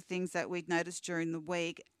 one of the things that we'd noticed during the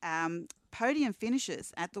week, podium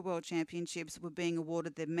finishers at the World Championships were being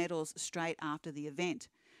awarded their medals straight after the event,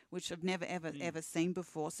 which I've never, ever seen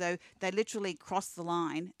before. So they literally crossed the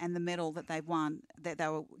line and the medal that they won, that they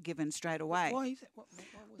were given straight away. Why is it? What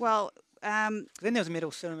Well, then there was a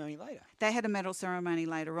medal ceremony later. They had a medal ceremony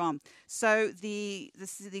later on. So the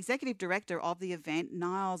executive director of the event,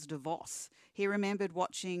 Niles DeVos, he remembered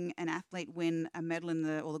watching an athlete win a medal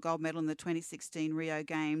the gold medal in the 2016 Rio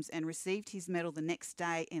Games and received his medal the next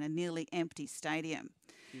day in a nearly empty stadium.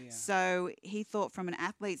 Yeah. So he thought from an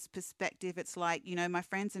athlete's perspective, it's like, my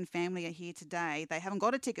friends and family are here today. They haven't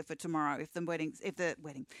got a ticket for tomorrow. If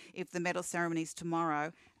the medal ceremony is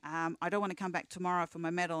tomorrow, I don't want to come back tomorrow for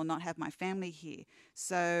my medal and not have my family here.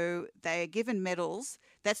 So they are given medals.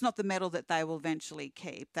 That's not the medal that they will eventually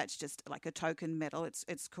keep. That's just like a token medal.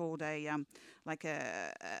 It's called a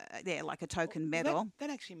token medal. That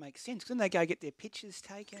actually makes sense. Then they go get their pictures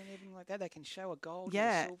taken and everything like that. They can show a gold.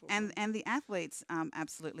 Yeah, or a silver. and the athletes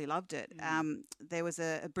absolutely loved it. There was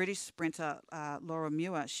a British sprinter, Laura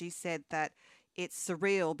Muir. She said that it's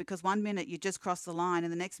surreal because 1 minute you just cross the line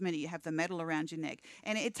and the next minute you have the medal around your neck.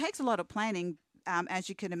 And it takes a lot of planning, as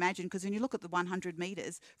you can imagine, because when you look at the 100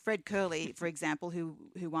 metres, Fred Curley, for example, who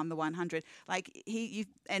won the 100,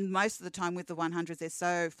 and most of the time with the 100s, they're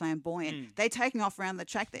so flamboyant. They're taking off around the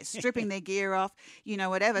track, they're stripping their gear off,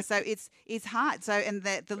 whatever. So it's hard. So and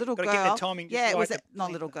the little girl, get the timing just it was right not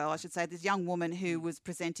little girl, I should say. This young woman who was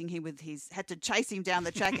presenting him with had to chase him down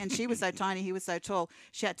the track, and she was so tiny, he was so tall,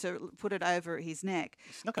 she had to put it over his neck.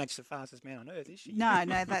 It's not going to be the fastest man on earth, is she? No,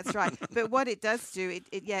 that's right. But what it does do,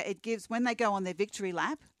 it gives, when they go on their victory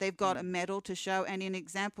lap, they've got a medal to show. And in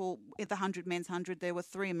example, at the 100 men's 100, there were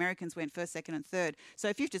 3 Americans went first, second, and third. So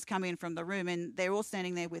if you've just come in from the room and they're all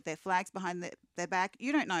standing there with their flags behind their back,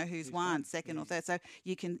 you don't know who's won, second or third. So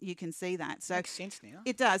you can see that. So makes sense now.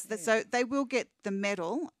 It does. Yeah. So they will get the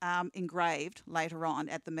medal engraved later on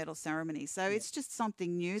at the medal ceremony. So it's just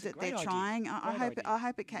something new that they're trying. I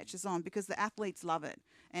hope it catches on because the athletes love it,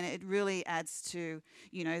 and it really adds to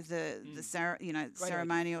the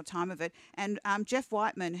ceremonial time of it. And Jeff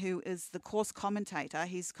Whiteman, who is the course commentator,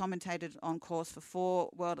 he's commentated on course for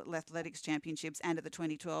 4 World Athletics Championships and at the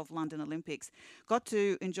 2012 London Olympics, got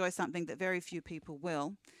to enjoy something that very few people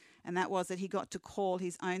will, and that was that he got to call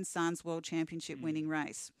his own son's World Championship winning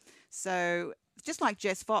race. So just like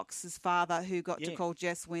Jess Fox's father, who got to call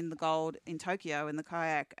Jess win the gold in Tokyo in the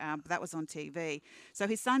kayak, that was on TV. So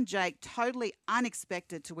his son Jake, totally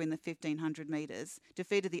unexpected to win the 1500 metres,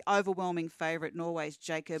 defeated the overwhelming favourite Norway's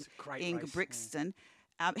Jacob Ingebrigtsen.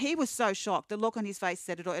 He was so shocked. The look on his face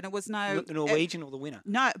said it all. And it was no... The Norwegian or the winner?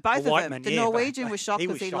 No, both of Whiteman, them. The Norwegian was shocked he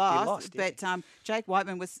because was he shocked lost. yeah. But Jake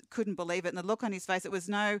Whiteman couldn't believe it. And the look on his face, it was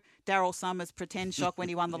no Daryl Summers pretend shock when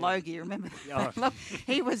he won the Logie. Remember that? Look,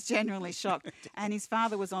 he was genuinely shocked. And his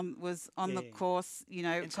father was on the course,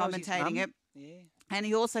 commentating it. Yeah. And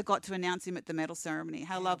he also got to announce him at the medal ceremony.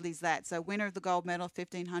 How lovely is that? So winner of the gold medal,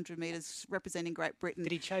 1,500 metres, representing Great Britain.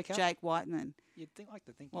 Did he choke up? Jake Whiteman. You'd like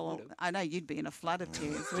to think well, he would have. I know you'd be in a flood of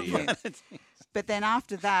tears, wouldn't you? But then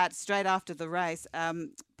after that, straight after the race,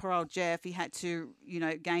 poor old Jeff, he had to,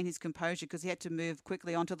 gain his composure because he had to move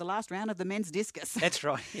quickly on to the last round of the men's discus. That's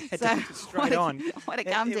right. So straight on. What a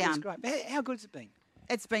come down. Was great. How good has it been?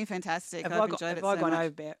 It's been fantastic. Have I've enjoyed it so much. Have I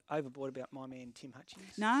gone overboard about my man Tim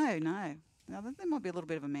Hutchins? No. Now, there might be a little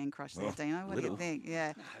bit of a man crush there, Dino. What do you think?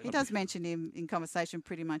 Yeah. He does mention him in conversation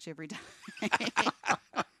pretty much every day.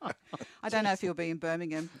 I don't know if he'll be in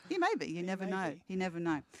Birmingham. He may be. You never know. You never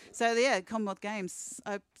know. So, Commonwealth Games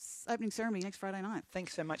opening ceremony next Friday night.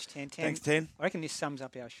 Thanks so much, Tan. Thanks, Tan. I reckon this sums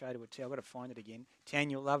up our show to a T. I've got to find it again. Tan,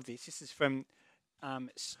 you'll love this. This is from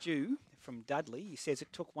Stu from Dudley. He says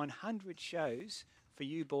it took 100 shows for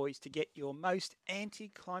you boys to get your most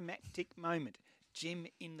anticlimactic moment. Jim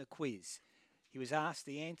in the quiz. He was asked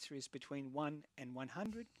the answer is between 1 and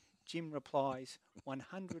 100. Jim replies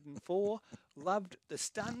 104. Loved the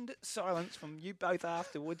stunned silence from you both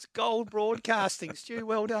afterwards. Gold broadcasting. Stu,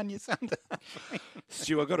 well done, your son.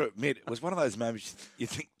 Stu, I've got to admit, it was one of those moments you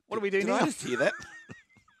think, what do we do now? Did I just hear that?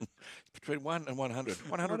 Between 1 and 100.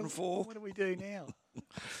 104. What do we do now?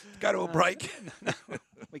 Go to a break. No,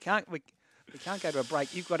 we can't. We can't go to a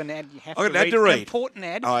break. You've got an ad. You have I've to got an ad to read. An important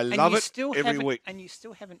ad. I love it every week. And you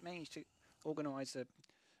still haven't managed to organise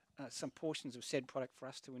some portions of said product for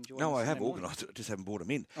us to enjoy. No, I have organised it. I just haven't brought them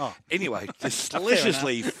in. Oh. Anyway, this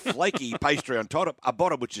deliciously flaky pastry on top, a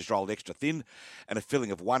bottom which is rolled extra thin, and a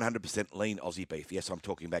filling of 100% lean Aussie beef. Yes, I'm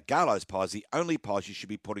talking about Garlo's pies, the only pies you should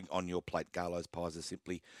be putting on your plate. Garlo's pies are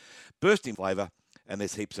simply bursting flavour, and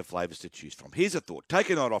there's heaps of flavours to choose from. Here's a thought. Take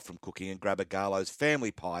a night off from cooking and grab a Garlo's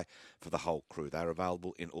family pie for the whole crew. They're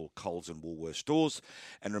available in all Coles and Woolworths stores.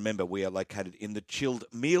 And remember, we are located in the chilled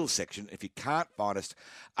meals section. If you can't find us,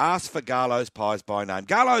 ask for Garlo's pies by name.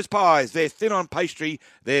 Garlo's pies, they're thin on pastry,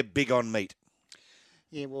 they're big on meat.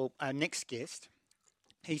 Yeah, well, our next guest,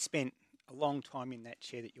 he spent a long time in that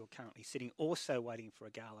chair that you're currently sitting, also waiting for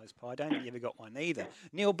a Garlo's pie. I don't think you ever got one either.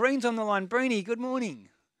 Neil Breen's on the line. Breeny, good morning.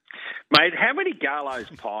 Mate, how many Garlo's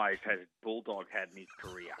pies has Bulldog had in his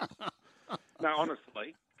career? No,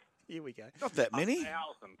 honestly. Here we go. Not that many.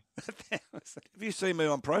 1,000. Have you seen me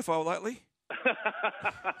on profile lately?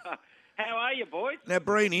 How are you, boys? Now,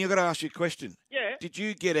 Breeny, I've got to ask you a question. Yeah. Did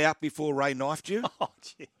you get out before Ray knifed you? Oh,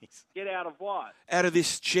 jeez. Get out of what? Out of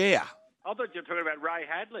this chair. I thought you were talking about Ray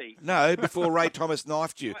Hadley. No, before Ray Thomas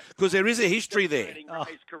knifed you. Because there is a history there.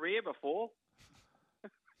 Ray's career before.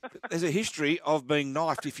 There's a history of being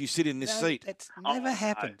knifed if you sit in this seat. That's never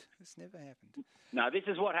happened. No. It's never happened. No, this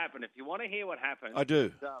is what happened. If you want to hear what happened. I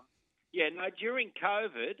do. During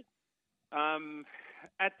COVID,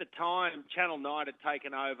 at the time, Channel 9 had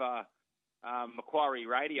taken over Macquarie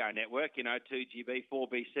Radio Network, 2GB,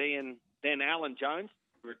 4BC, and then Alan Jones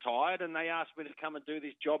retired, and they asked me to come and do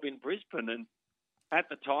this job in Brisbane. And at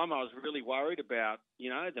the time, I was really worried about,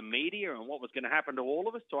 the media and what was going to happen to all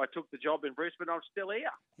of us. So I took the job in Brisbane. I'm still here.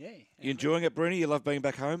 Yeah. You enjoying it, Breeny? You love being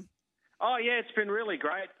back home? Oh, yeah, it's been really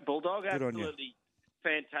great, Bulldog. Good on you. Absolutely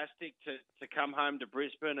fantastic to come home to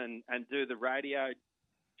Brisbane and do the radio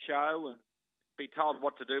show and be told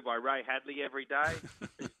what to do by Ray Hadley every day.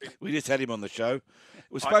 We just had him on the show.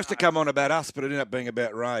 It was supposed to come on about us, but it ended up being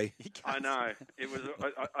about Ray. I know. It was.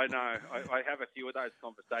 I know. I have a few of those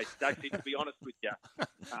conversations. Actually, to be honest with you.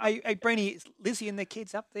 Hey, Breeny, is Lizzie and the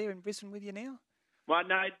kids up there in Brisbane with you now? Well,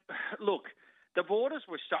 no. Look, the borders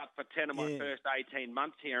were shut for 10 of my first 18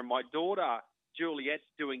 months here, and my daughter Juliet's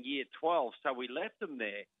doing year 12, so we left them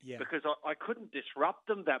there because I couldn't disrupt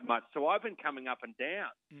them that much. So I've been coming up and down.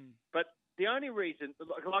 But the only reason,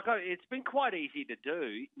 it's been quite easy to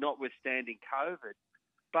do, notwithstanding COVID.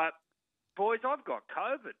 But, boys, I've got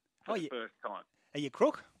COVID for the first time. Are you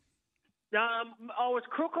crook? I was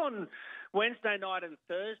crook on Wednesday night and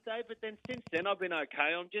Thursday, but then since then I've been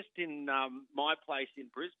okay. I'm just in my place in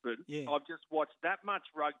Brisbane. Yeah. I've just watched that much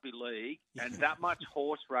rugby league and that much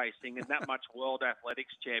horse racing and that much World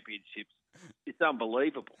Athletics Championships. It's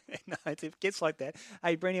unbelievable. No, it gets like that.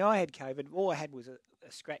 Hey, Breeny, I had COVID. All I had was a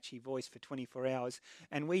scratchy voice for 24 hours,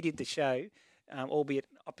 and we did the show, albeit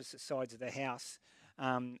opposite sides of the house.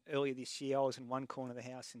 Earlier this year, I was in one corner of the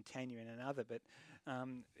house and Tanya in another, but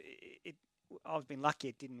I've been lucky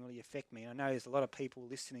it didn't really affect me. I know there's a lot of people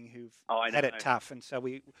listening who've I had know. it tough, and so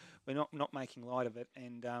we're not making light of it.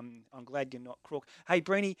 And I'm glad you're not crook. Hey,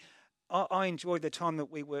 Brenny, I enjoyed the time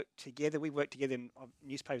that we worked together. We worked together in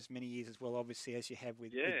newspapers many years as well, obviously, as you have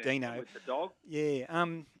with Dino. With the dog. Yeah,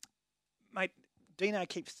 mate. Dino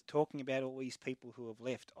keeps talking about all these people who have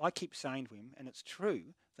left. I keep saying to him, and it's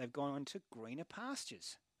true, they've gone on to greener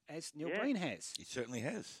pastures, as Neil Breen has. He certainly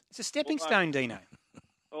has. It's a stepping stone, Dino.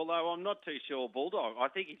 Although I'm not too sure, Bulldog. I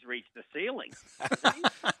think he's reached the ceiling.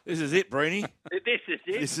 This is it, Breeny. This is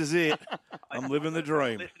it. This is it. I'm living the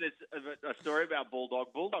dream. Listen, it's a story about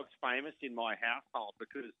Bulldog. Bulldog's famous in my household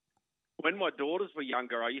because when my daughters were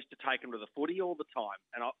younger, I used to take them to the footy all the time,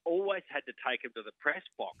 and I always had to take them to the press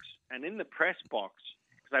box. And in the press box,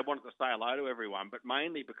 because they wanted to say hello to everyone, but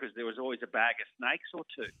mainly because there was always a bag of snakes or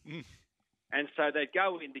two. And so they'd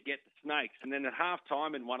go in to get the snakes. And then at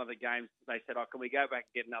half-time in one of the games, they said, can we go back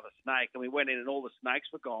and get another snake? And we went in and all the snakes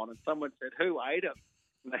were gone. And someone said, who ate them?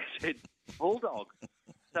 And they said, Bulldog.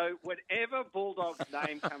 So whenever Bulldog's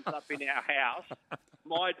name comes up in our house,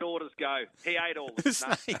 my daughters go, he ate all the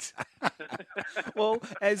snakes. Well,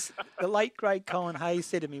 as the late, great Colin Hayes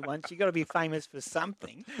said to me once, you've got to be famous for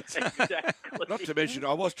something. Exactly. Not to mention,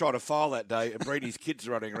 I was trying to file that day, and Breeny's kids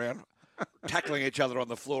running around, tackling each other on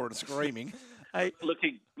the floor and screaming. Hey,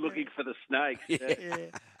 looking for the snakes. Yeah.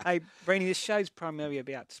 Hey, Breeny, this show's primarily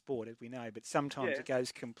about sport, as we know, but sometimes it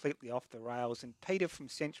goes completely off the rails. And Peter from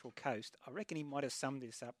Central Coast, I reckon he might have summed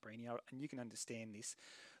this up, Breeny, and you can understand this.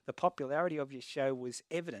 The popularity of your show was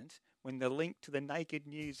evident when the link to the Naked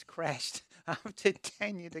News crashed after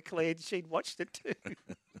Tanya declared she'd watched it too.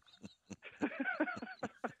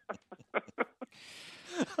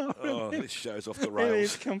 Oh, this show's off the rails. It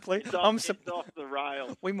is complete. It's off the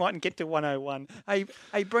rails. We mightn't get to 101. Hey,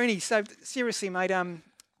 Breeny, so seriously, mate,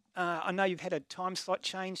 I know you've had a time slot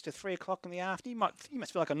change to 3 o'clock in the afternoon. You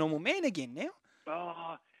must feel like a normal man again now.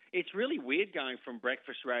 Oh, it's really weird going from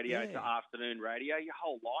breakfast radio to afternoon radio your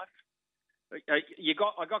whole life.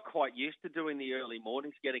 I got quite used to doing the early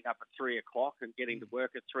mornings, getting up at 3 o'clock and getting to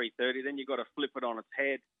work at 3:30. Then you got to flip it on its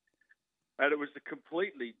head, and it was a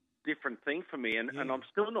completely different thing for me, and I'm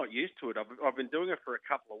still not used to it. I've been doing it for a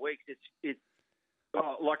couple of weeks.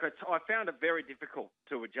 I found it very difficult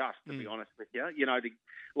to adjust, to be honest with you. You know,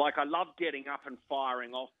 I love getting up and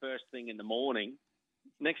firing off first thing in the morning.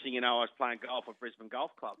 Next thing you know, I was playing golf at Brisbane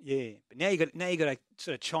Golf Club. Yeah, but now you got to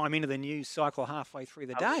sort of chime into the news cycle halfway through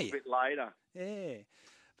the day. A little bit later. Yeah,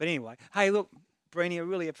 but anyway, hey, look, Breeny, I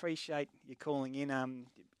really appreciate you calling in.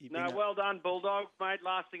 Well done, Bulldog, mate.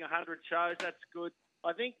 Lasting 100 shows, that's good.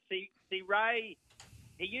 I think, see, Ray,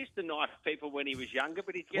 he used to knife people when he was younger,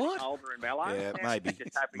 but he's getting older and mellow. Yeah, now maybe. He's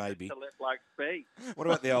just happy to let blokes be. What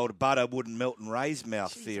about the old butter wouldn't melt in Ray's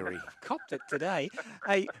mouth theory? I've copped it today.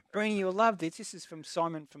 Hey, Breeny, you'll love this. This is from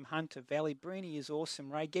Simon from Hunter Valley. Breeny is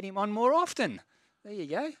awesome, Ray. Get him on more often. There you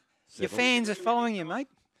go. Your fans are following you, mate.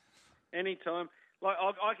 Anytime. Like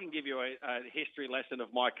I can give you a history lesson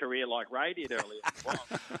of my career like Ray did earlier.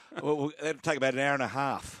 Well, that'll take about an hour and a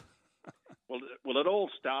half. Well, it all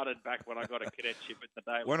started back when I got a cadetship at the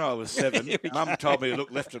Daily. When I was 7, Mum told me to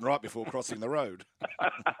look left and right before crossing the road.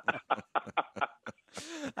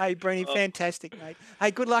 Hey, Breeny, fantastic, mate.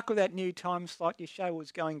 Hey, good luck with that new time slot. Your show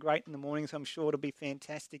was going great in the mornings. I'm sure it'll be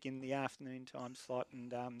fantastic in the afternoon time slot.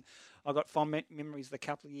 And I got fond memories of the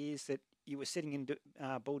couple of years that you were sitting in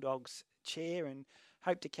Bulldog's chair, and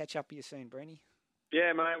hope to catch up with you soon, Breeny.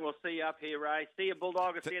 Yeah, mate, we'll see you up here, Ray. See you,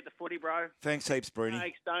 Bulldog. I'll see you at the footy, bro. Thanks heaps, Breeny.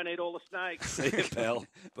 Snakes, don't eat all the snakes. See you, pal.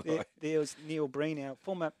 There was Neil Breen, our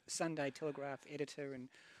former Sunday Telegraph editor and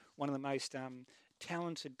one of the most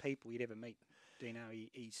talented people you'd ever meet, Dino.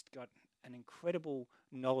 He's got an incredible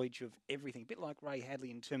knowledge of everything, a bit like Ray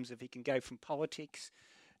Hadley in terms of he can go from politics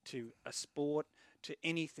to a sport to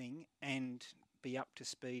anything and be up to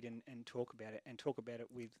speed and talk about it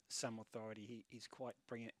with some authority. He's quite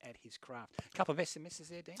brilliant at his craft. A couple of SMSs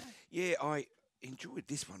there, Dino? Yeah, I enjoyed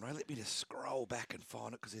this one, Ray. Let me just scroll back and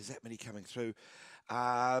find it because there's that many coming through.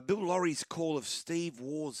 Bill Laurie's call of Steve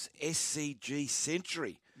Waugh's SCG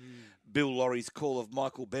century. Bill Laurie's call of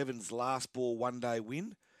Michael Bevan's last ball one-day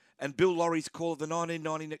win. And Bill Laurie's call of the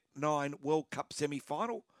 1999 World Cup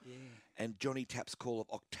semi-final. Yeah. And Johnny Tapp's call of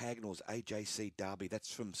Octagonal's AJC derby.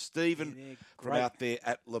 That's from Stephen from out there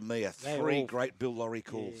at Lamia. Three great Bill Laurie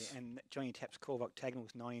calls. Yeah, and Johnny Tapp's call of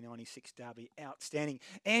Octagonal's 1996 derby. Outstanding.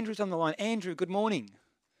 Andrew's on the line. Andrew, good morning.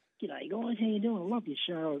 G'day, guys. How you doing? I love your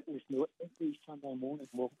show. I listen to it every Sunday morning.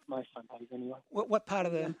 Well, most Sundays anyway. What part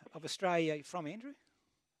of Australia are you from, Andrew?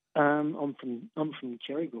 I'm from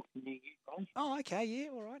Cherrybrook, near you, right? Oh, okay, yeah,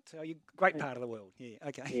 all right. So you're a great part of the world. Yeah,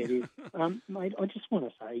 okay. Yeah, it is. Mate, I just want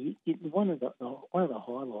to say one of the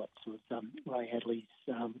highlights was Ray Hadley's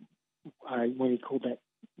when he called that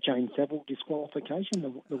Jane Saville disqualification,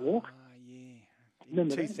 the walk.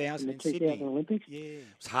 Remember 2000 that? in the 2000 Sydney. Olympics? Yeah. It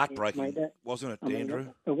was heartbreaking, Mate, wasn't it, I mean, Andrew?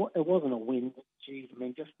 it wasn't a win, but geez, I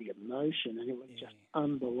mean, just the emotion, and it was just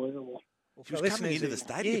unbelievable. Well, She was coming into the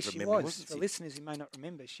stadium yeah, from she memory, was. wasn't For she? listeners who may not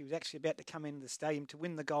remember, she was actually about to come into the stadium to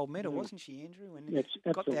win the gold medal, wasn't she, Andrew? And Yes,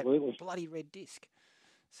 got that absolutely. bloody red disc.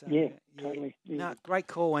 So, Yeah, totally. Yeah. No, great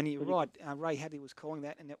call, and you're right. Ray Hadley was calling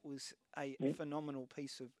that, and it was a phenomenal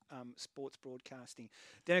piece of sports broadcasting.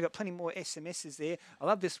 Then I got plenty more SMSs there. I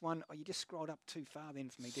love this one. Oh, you just scrolled up too far then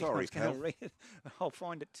for me. Dean. I Sorry, was going pal. to read it. I'll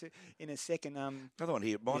find it in a second. Another one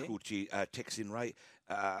here. Michael texts in, Ray.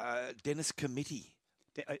 Dennis Committee.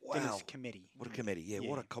 Dennis Committee. What a committee, yeah.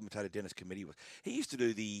 What a commentator Dennis Committee was. He used to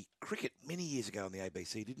do the cricket many years ago on the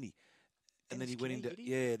ABC, didn't he? And then he went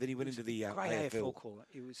into the great AFL caller.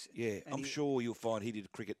 It was I'm sure you'll find he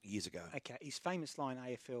did cricket years ago. Okay, his famous line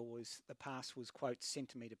AFL was the pass was quote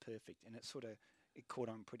centimetre perfect, and it caught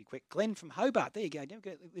on pretty quick. Glenn from Hobart, there you go. Don't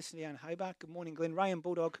listen down in Hobart. Good morning, Glenn. Ray and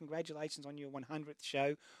Bulldog, congratulations on your 100th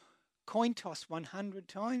show. Coin toss 100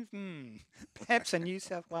 times? Perhaps a New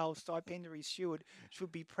South Wales stipendiary steward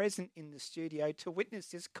should be present in the studio to witness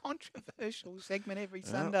this controversial segment every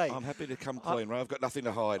Sunday. I'm happy to come clean, Ray. I've got nothing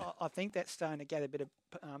to hide. I think that's starting to gather a bit of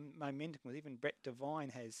momentum. With even Brett Devine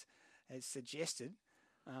has suggested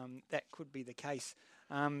that could be the case.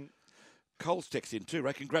 Cole's text in too,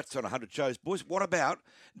 Ray. Congrats on 100 shows. Boys, what about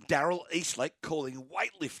Daryl Eastlake calling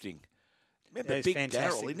weightlifting? Remember Big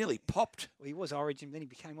Daryl? He nearly popped. Well, he was Origin, then he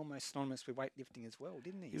became almost synonymous with weightlifting as well,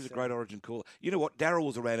 didn't he? He was a great Origin caller. You know what? Daryl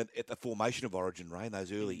was around at the formation of Origin, Ray, in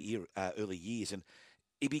those early years, and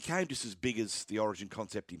he became just as big as the Origin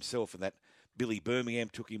concept himself, and that Billy Birmingham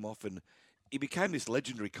took him off, and he became this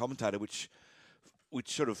legendary commentator, which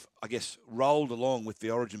sort of, I guess, rolled along with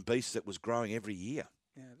the Origin beast that was growing every year.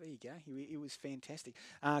 Yeah, there you go. He was fantastic.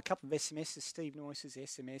 A couple of SMSs. Steve Noyce's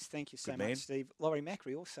SMS. Thank you so much, Steve. Laurie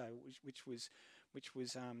Macri also, which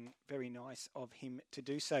was very nice of him to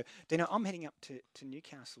do so. Dino, I'm heading up to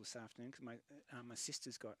Newcastle this afternoon because my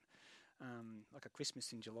sister's got like a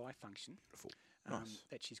Christmas in July function. Nice.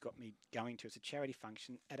 That she's got me going to. It's a charity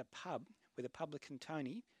function at a pub where the publican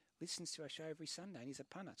Tony listens to our show every Sunday, and he's a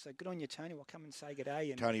punter. So good on you, Tony. We'll come and say good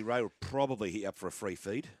day. And Tony Ray will probably hit you up for a free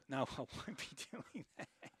feed. No, I won't be doing that.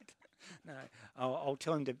 No, I'll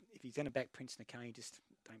tell him to, if he's going to back Prince Nakoni, just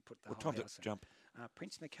don't put the What whole time house to jump?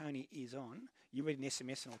 Prince Nakoni is on. You read an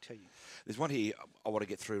SMS and I'll tell you. There's one here I want to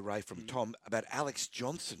get through, Ray, from Tom, about Alex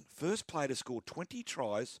Johnson. First player to score 20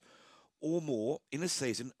 tries or more in a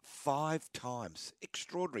season 5 times.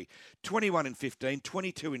 Extraordinary. 21 in 15,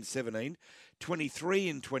 22 in 17, 23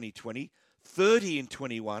 in 2020, 30 in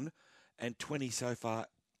 21, and 20 so far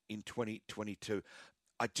in 2022.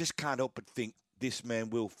 I just can't help but think this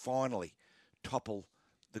man will finally topple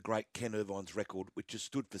the great Ken Irvine's record, which has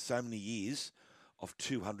stood for so many years, of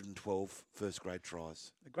 212 first-grade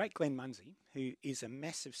tries. The great Glenn Munsey, who is a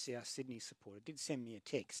massive South Sydney supporter, did send me a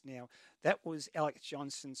text. Now, that was Alex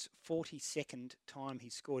Johnson's 42nd time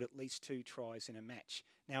he scored at least 2 tries in a match.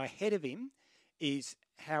 Now, ahead of him is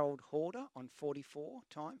Harold Horder on 44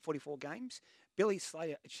 games. Billy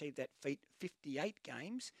Slater achieved that feat 58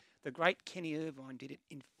 games. The great Kenny Irvine did it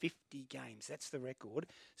in 50 games. That's the record.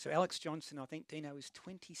 So Alex Johnson, I think, Dino, is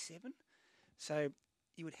 27. So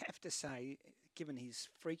you would have to say, given his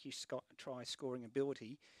freakish try-scoring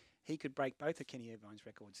ability, he could break both of Kenny Irvine's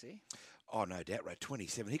records there. Oh, no doubt, Ray.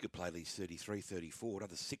 27. He could play these 33, 34,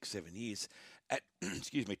 another 6-7 years at,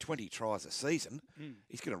 20 tries a season.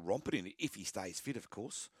 He's going to romp it in if he stays fit, of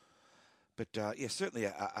course. But, certainly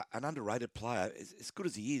an underrated player. As good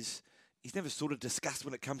as he is, he's never sort of discussed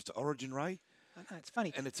when it comes to Origin, Ray. I know, it's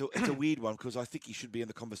funny. And it's a weird one because I think he should be in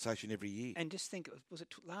the conversation every year. And just think, was it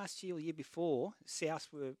last year or the year before, South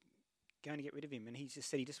were going to get rid of him, and he just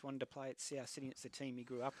said he just wanted to play at South Sydney. It's the team he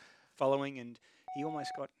grew up following, and he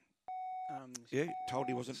almost got told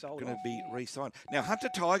he wasn't going to be re-signed. Now, Hunter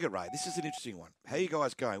Tiger, Ray, this is an interesting one. How are you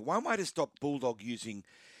guys going? One way to stop Bulldog using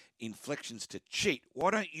inflections to cheat,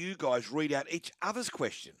 why don't you guys read out each other's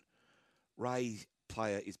question? Ray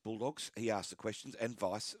player is Bulldogs. He asks the questions, and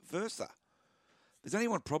vice versa. There's only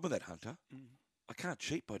one problem with that, Hunter. I can't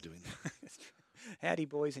cheat by doing that. That's true. Howdy,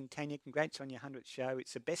 boys, and Tanya. Congrats on your 100th show.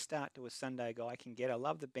 It's the best start to a Sunday guy can get. I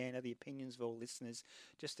love the banner, the opinions of all listeners.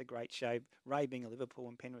 Just a great show. Ray being a Liverpool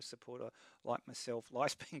and Penrith supporter like myself.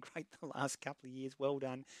 Life's been great the last couple of years. Well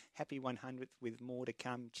done. Happy 100th with more to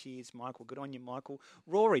come. Cheers, Michael. Good on you, Michael.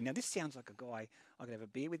 Rory. Now, this sounds like a guy I could have a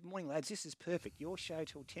beer with. Morning, lads. This is perfect. Your show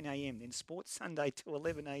till 10 a.m, then Sports Sunday till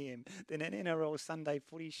 11 a.m, then an NRL Sunday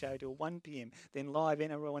footy show till 1 p.m, then live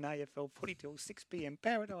NRL and AFL footy till 6 p.m.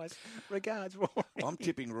 Paradise. Regards, Rory. I'm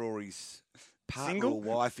tipping Rory's partner Single? or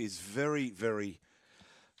wife is very, very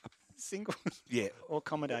single. Yeah, or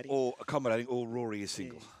accommodating. Or Rory is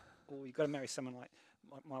single. Yeah. Or you've got to marry someone like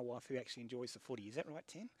my wife who actually enjoys the footy. Is that right,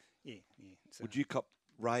 Ten? Yeah. So, would you cop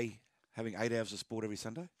Ray having 8 hours of sport every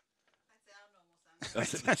Sunday?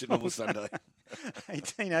 That's a normal Sunday. Hey,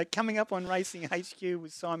 Tino, coming up on Racing HQ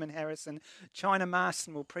with Simon Harrison, China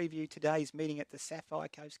Marston will preview today's meeting at the Sapphire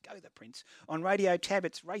Coast. Go the Prince. On Radio Tab,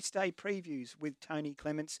 it's Race Day previews with Tony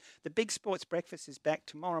Clements. The Big Sports Breakfast is back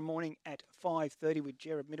tomorrow morning at 5:30 with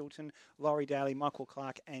Gerard Middleton, Laurie Daly, Michael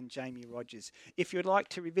Clark and Jamie Rogers. If you'd like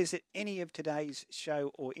to revisit any of today's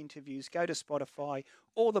show or interviews, go to Spotify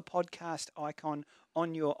or the podcast icon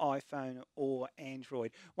on your iPhone or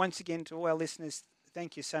Android. Once again, to all our listeners,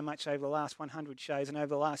 thank you so much over the last 100 shows and over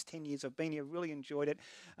the last 10 years I've been here. Really enjoyed it.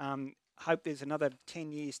 Hope there's another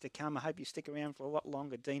 10 years to come. I hope you stick around for a lot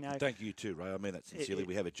longer, Dino. Thank you too, Ray. I mean that sincerely.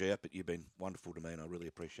 We have a G up, but you've been wonderful to me and I really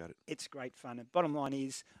appreciate it. It's great fun. And bottom line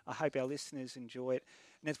is, I hope our listeners enjoy it.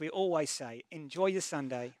 And as we always say, enjoy your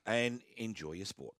Sunday. And enjoy your sport.